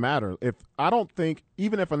 it doesn't matter.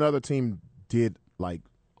 Even if another team did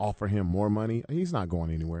offer him more money, he's not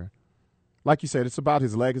going anywhere. Like you said, it's about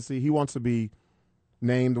his legacy. He wants to be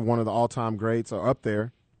named one of the all-time greats or up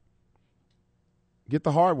there. Get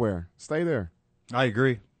the hardware. Stay there. I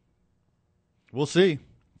agree. We'll see.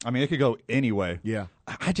 I mean, it could go any way. Yeah.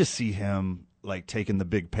 I just see him taking the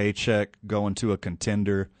big paycheck, going to a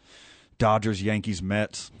contender, Dodgers, Yankees,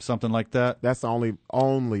 Mets, something like that. That's the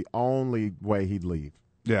only way he'd leave.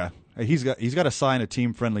 Yeah, he's got to sign a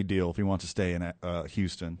team-friendly deal if he wants to stay in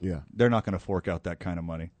Houston. Yeah. They're not going to fork out that kind of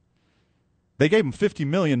money. They gave him $50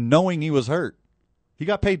 million knowing he was hurt. He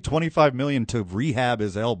got paid $25 million to rehab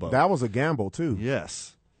his elbow. That was a gamble too.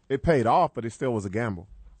 Yes. It paid off, but it still was a gamble.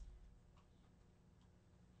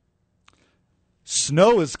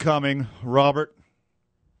 Snow is coming, Robert.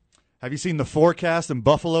 Have you seen the forecast in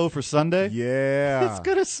Buffalo for Sunday? Yeah. It's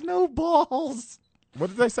going to snow balls. What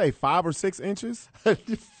did they say, 5 or 6 inches?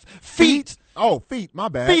 Feet. Oh, feet. My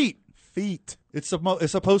bad. Feet. It's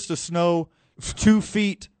supposed to snow 2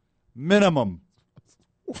 feet minimum.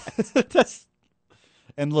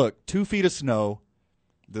 And look, 2 feet of snow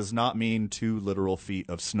does not mean 2 literal feet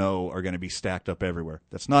of snow are going to be stacked up everywhere.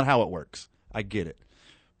 That's not how it works. I get it.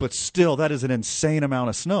 But still, that is an insane amount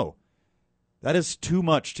of snow. That is too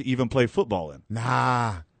much to even play football in.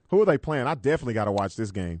 Nah. Who are they playing? I definitely got to watch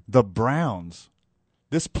this game. The Browns.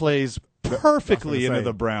 This plays perfectly into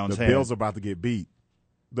the Browns' The hands. Bills are about to get beat.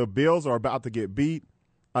 The Bills are about to get beat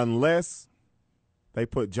unless they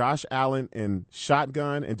put Josh Allen in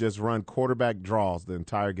shotgun and just run quarterback draws the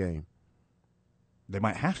entire game. They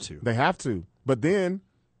might have to. They have to. But then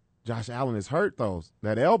Josh Allen is hurt, though.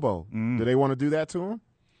 That elbow. Do they want to do that to him?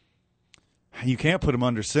 You can't put him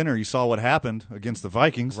under center. You saw what happened against the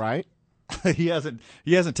Vikings. Right. He hasn't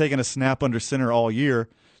taken a snap under center all year.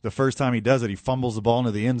 The first time he does it, he fumbles the ball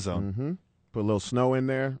into the end zone. Mm-hmm. Put a little snow in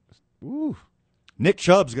there. Ooh. Nick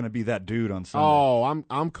Chubb's going to be that dude on Sunday. Oh,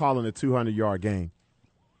 I'm calling a 200-yard game.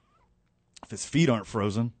 If his feet aren't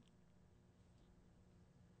frozen.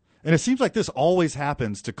 And it seems like this always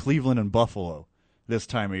happens to Cleveland and Buffalo this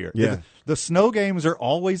time of year. Yeah. The snow games are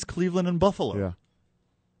always Cleveland and Buffalo. Yeah.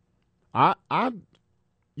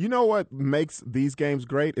 You know what makes these games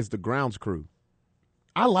great is the grounds crew.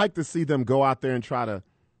 I like to see them go out there and try to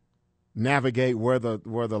navigate where the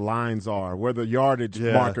lines are, where the yardage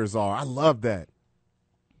markers are. I love that.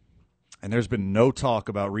 And there's been no talk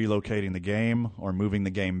about relocating the game or moving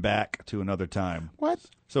the game back to another time. What?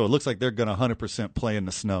 So it looks like they're going to 100% play in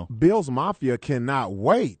the snow. Bills Mafia cannot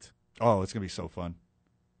wait. Oh, it's going to be so fun.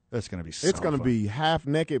 It's going to be so It's going to fun. be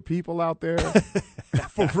half-naked people out there.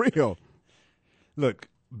 For real. Look,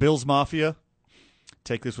 Bills Mafia,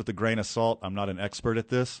 take this with a grain of salt. I'm not an expert at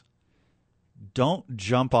this. Don't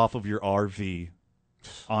jump off of your RV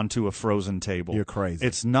onto a frozen table. You're crazy.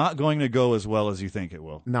 It's not going to go as well as you think it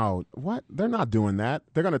will. No, what? They're not doing that.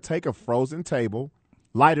 They're going to take a frozen table,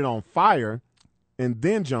 light it on fire, and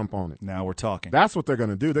then jump on it. Now we're talking. That's what they're going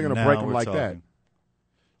to do. They're going to break them we're like that. talking.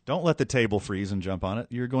 Don't let the table freeze and jump on it.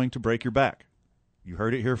 You're going to break your back. You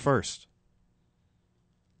heard it here first.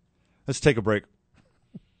 Let's take a break.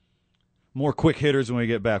 More quick hitters when we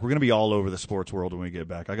get back. We're going to be all over the sports world when we get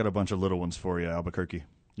back. I got a bunch of little ones for you, Albuquerque.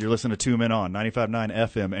 You're listening to 2 Men On, 95.9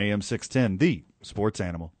 FM, AM 610, the sports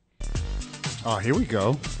animal. Oh, here we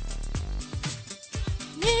go.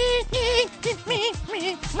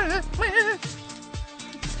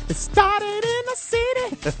 It started in a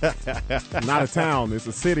city. Not a town. It's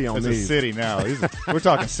a city on It's these. a city now. We're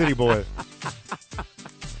talking city boy.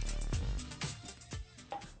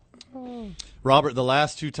 Robert, the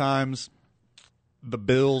last two times the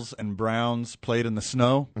Bills and Browns played in the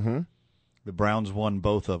snow, the Browns won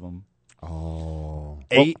both of them. Oh.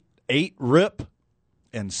 8 rip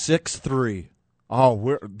and 6-3.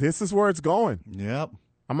 Oh, this is where it's going. Yep.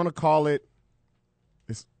 I'm going to call it.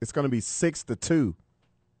 It's going to be 6-2.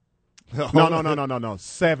 No.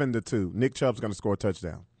 7-2. Nick Chubb's going to score a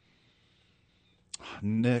touchdown.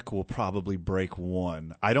 Nick will probably break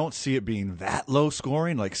one. I don't see it being that low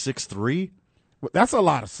scoring, like 6-3, That's a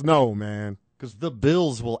lot of snow, man. because the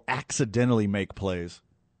Bills will accidentally make plays.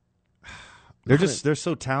 They're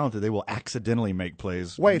so talented they will accidentally make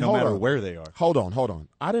plays Wait, no hold matter on. where they are. Hold on.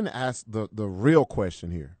 I didn't ask the real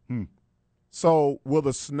question here. So will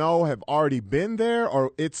the snow have already been there,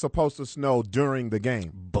 or it's supposed to snow during the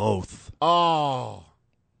game? Both. Oh.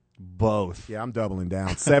 Yeah, I'm doubling down.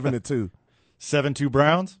 7-2. 7-2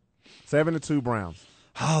 Browns. 7-2 Browns.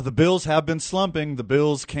 Oh, the Bills have been slumping. The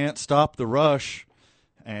Bills can't stop the rush,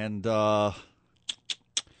 and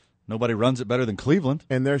nobody runs it better than Cleveland.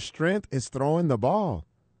 And their strength is throwing the ball.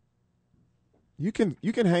 You can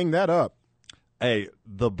hang that up. Hey,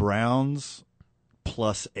 the Browns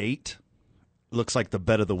 +8 looks like the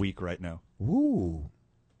bet of the week right now. Ooh.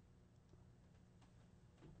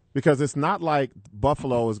 Because it's not like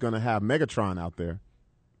Buffalo is going to have Megatron out there.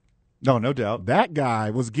 No doubt. That guy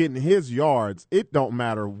was getting his yards. It don't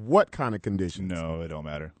matter what kind of conditions. No, it don't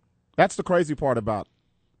matter. That's the crazy part about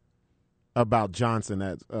Johnson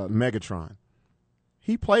at Megatron.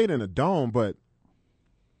 He played in a dome, but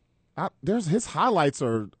his highlights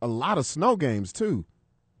are a lot of snow games too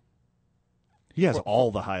He has all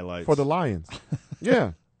the highlights. for the Lions.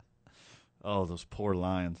 Yeah. Oh, those poor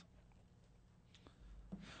Lions.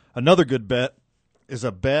 Another good bet is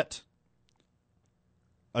a bet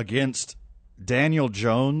against Daniel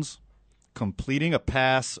Jones completing a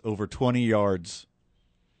pass over 20 yards.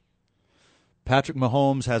 Patrick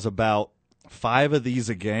Mahomes has about 5 of these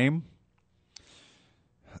a game.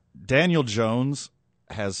 Daniel Jones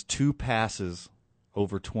has 2 passes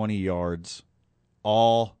over 20 yards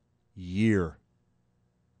all year.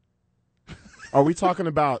 Are we talking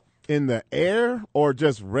about in the air or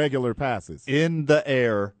just regular passes? In the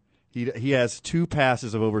air, he has 2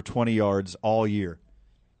 passes of over 20 yards all year.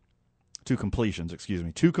 2 completions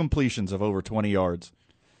of over 20 yards.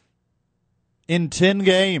 In 10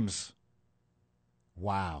 games.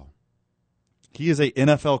 Wow. He is a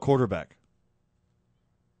NFL quarterback.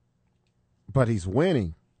 But he's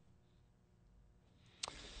winning.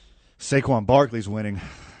 Saquon Barkley's winning.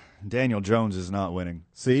 Daniel Jones is not winning.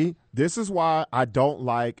 See, this is why I don't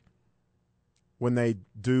like when they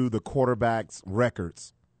do the quarterbacks'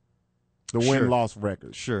 records, the Sure. win-loss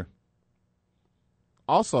records. Sure.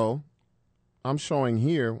 Also, I'm showing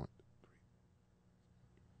here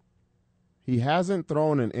he hasn't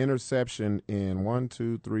thrown an interception in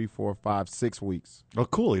 6 weeks. Oh,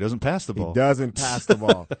 cool. He doesn't pass the ball. He doesn't pass the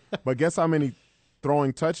ball. But guess how many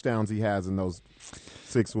throwing touchdowns he has in those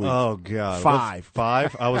 6 weeks? Oh, God. 5.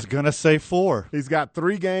 5? I was going to say 4. He's got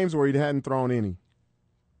 3 games where he hadn't thrown any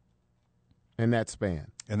in that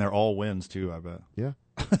span. And they're all wins, too, I bet. Yeah.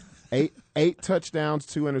 8 touchdowns,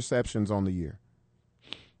 2 interceptions on the year.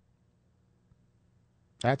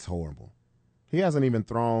 That's horrible. He hasn't even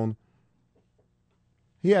thrown.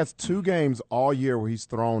 He has 2 games all year where he's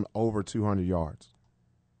thrown over 200 yards.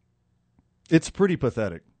 It's pretty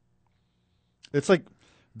pathetic. It's like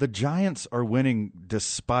the Giants are winning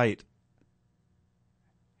despite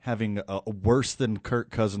having a worse than Kirk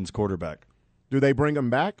Cousins quarterback. Do they bring him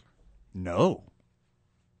back? No.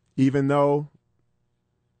 Even though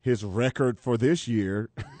his record for this year.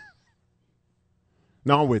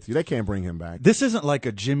 No, I'm with you. They can't bring him back. This isn't like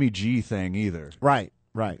a Jimmy G thing either. Right.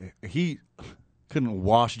 He couldn't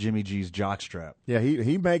wash Jimmy G's jockstrap. Yeah,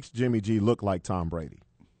 he makes Jimmy G look like Tom Brady.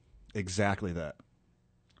 Exactly that.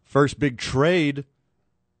 First big trade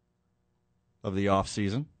of the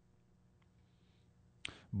offseason.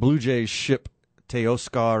 Blue Jays ship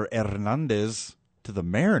Teoscar Hernandez to the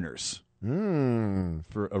Mariners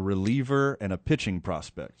for a reliever and a pitching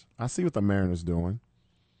prospect. I see what the Mariners doing.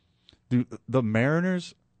 Dude, the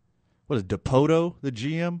Mariners, what is Dipoto, the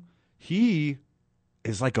GM? He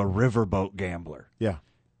is like a riverboat gambler. Yeah.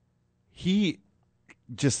 He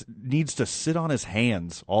just needs to sit on his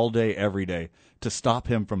hands all day, every day to stop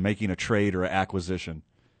him from making a trade or an acquisition.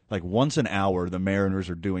 Like once an hour, the Mariners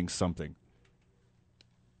are doing something.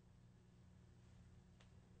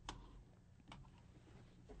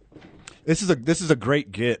 This is a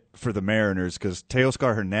great get for the Mariners because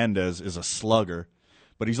Teoscar Hernandez is a slugger,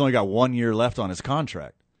 but he's only got 1 year left on his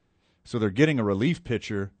contract. So they're getting a relief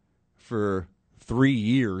pitcher for 3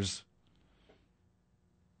 years.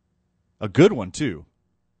 A good one, too.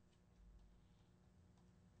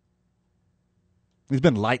 He's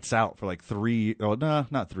been lights out for like 2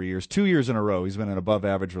 years. 2 years in a row. He's been an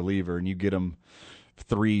above-average reliever, and you get him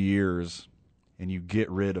 3 years, and you get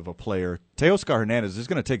rid of a player. Teoscar Hernandez is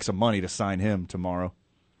going to take some money to sign him tomorrow.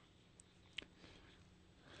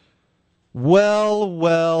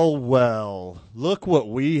 Well. Look what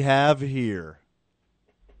we have here.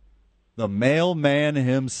 The mailman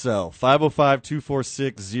himself.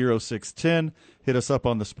 505-246-0610. Hit us up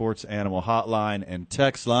on the Sports Animal Hotline and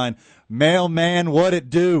text line. Mailman, what it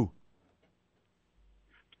do?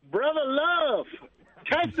 Brother Love,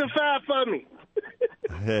 testify for me.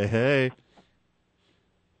 Hey.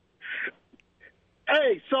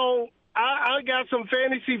 Hey, so I got some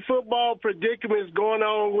fantasy football predicaments going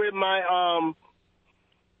on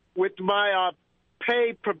with my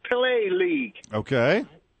pay per play league. Okay.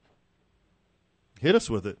 Hit us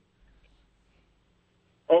with it.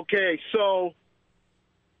 Okay, so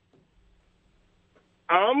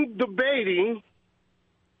I'm debating.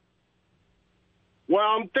 Well,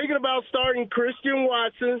 I'm thinking about starting Christian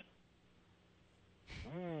Watson.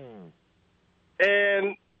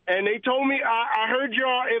 And they told me, I heard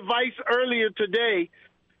your advice earlier today,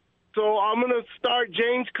 so I'm going to start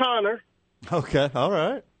James Conner. Okay, all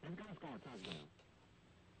right.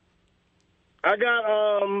 I got,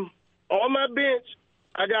 on my bench,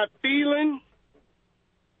 I got Thielen,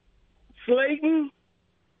 Slayton,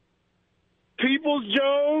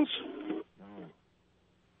 Peoples-Jones,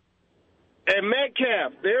 and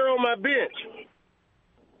Metcalf. They're on my bench.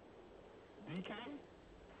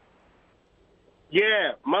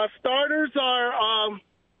 Yeah, my starters are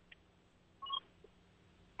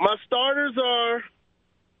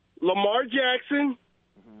Lamar Jackson,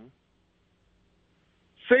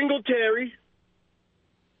 Singletary.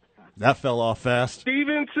 That fell off fast.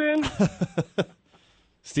 Stevenson.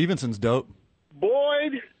 Stevenson's dope.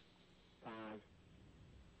 Boyd.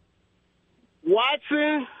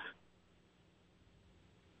 Watson.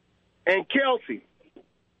 And Kelsey.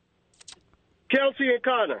 Kelsey and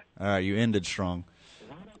Connor. All right, you ended strong.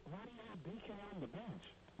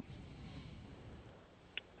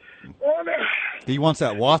 He wants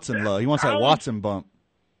that Watson love. He wants that Watson bump.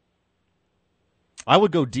 I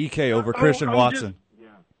would go DK over Christian Watson.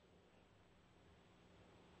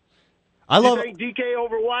 You think DK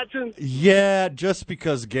over Watson? Yeah, just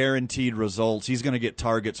because guaranteed results. He's going to get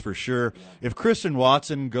targets for sure. If Christian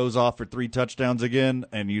Watson goes off for 3 touchdowns again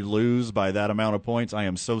and you lose by that amount of points, I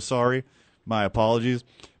am so sorry. My apologies.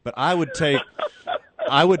 But I would take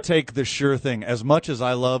the sure thing. As much as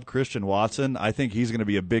I love Christian Watson, I think he's going to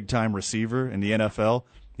be a big-time receiver in the NFL.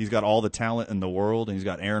 He's got all the talent in the world, and he's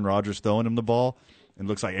got Aaron Rodgers throwing him the ball. It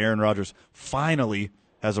looks like Aaron Rodgers finally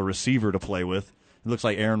has a receiver to play with. It looks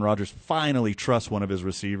like Aaron Rodgers finally trusts one of his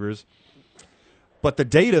receivers. But the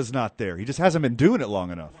data's not there. He just hasn't been doing it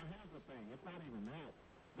long enough.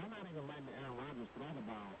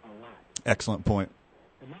 Excellent point.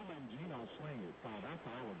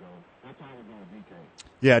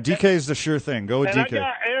 Yeah, DK is the sure thing. Go with and DK. I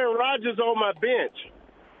got Aaron Rodgers on my bench.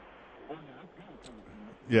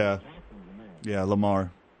 Yeah,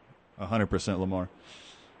 Lamar. 100% Lamar.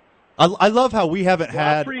 I love how we haven't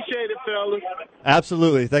had. I appreciate it, fellas.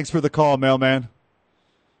 Absolutely. Thanks for the call, mailman.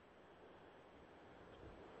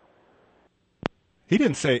 He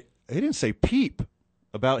didn't say didn't say peep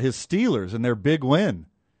about his Steelers and their big win.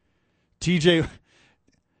 TJ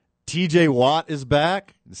Watt is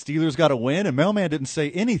back. The Steelers got a win, and Mailman didn't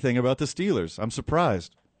say anything about the Steelers. I'm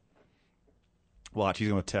surprised. Watch, he's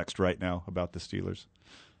going to text right now about the Steelers.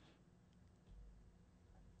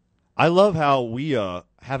 I love how we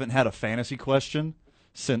haven't had a fantasy question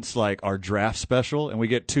since like our draft special, and we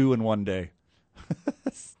get 2 in one day.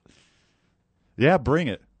 Yeah, bring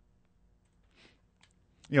it.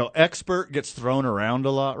 You know, expert gets thrown around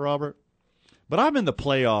a lot, Robert. But I'm in the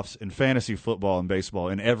playoffs in fantasy football and baseball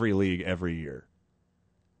in every league every year.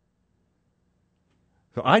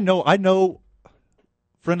 So I know,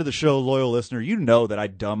 friend of the show, loyal listener, you know that I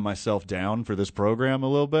dumb myself down for this program a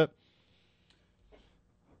little bit.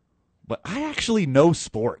 But I actually know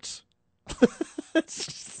sports.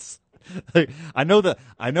 I know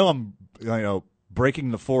I'm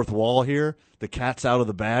breaking the fourth wall here. The cat's out of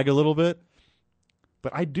the bag a little bit.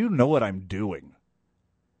 But I do know what I'm doing.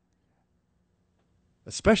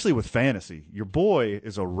 Especially with fantasy. Your boy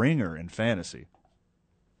is a ringer in fantasy.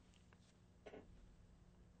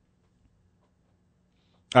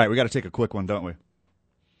 All right, we got to take a quick one, don't we?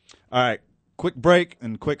 All right, quick break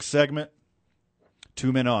and quick segment.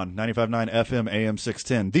 2 Men On, 95.9 FM, AM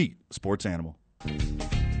 610, the sports animal.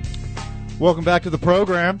 Welcome back to the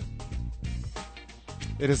program.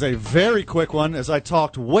 It is a very quick one, as I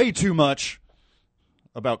talked way too much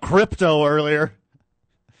about crypto earlier.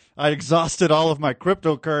 I exhausted all of my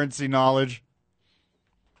cryptocurrency knowledge.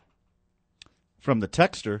 From the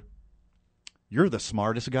texter, you're the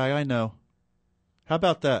smartest guy I know. How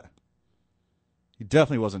about that? He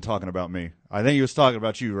definitely wasn't talking about me. I think he was talking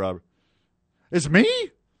about you, Robert. It's me?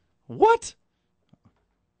 What?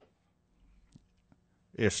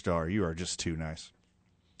 Ishtar, you are just too nice.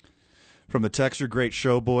 From the texter, great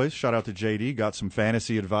show, boys. Shout out to JD. Got some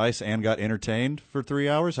fantasy advice and got entertained for 3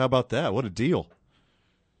 hours. How about that? What a deal.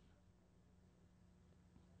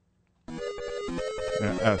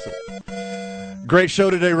 Great show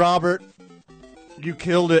today, Robert. You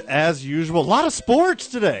killed it as usual. A lot of sports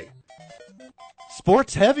today.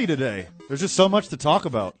 Sports heavy today. There's just so much to talk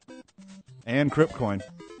about. And Cryptcoin.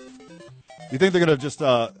 You think they're going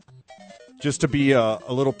to just to be a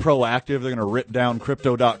little proactive, they're going to rip down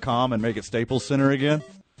Crypto.com and make it Staples Center again?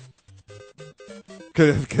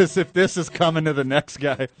 Because if this is coming to the next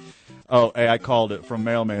guy. Oh, hey, I called it from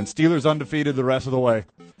Mailman. Steelers undefeated the rest of the way.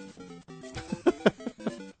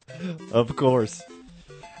 Of course.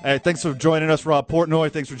 Hey, thanks for joining us, Rob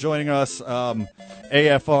Portnoy. Thanks for joining us.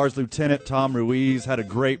 AFR's Lieutenant Tom Ruiz had a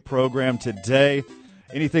great program today.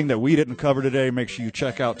 Anything that we didn't cover today, make sure you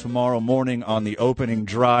check out tomorrow morning on the opening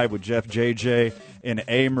drive with Jeff JJ and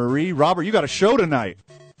A. Marie. Robert, you got a show tonight.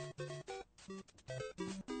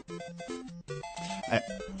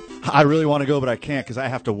 I really want to go, but I can't because I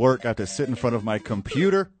have to work. I have to sit in front of my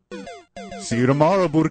computer. See you tomorrow, Buddha.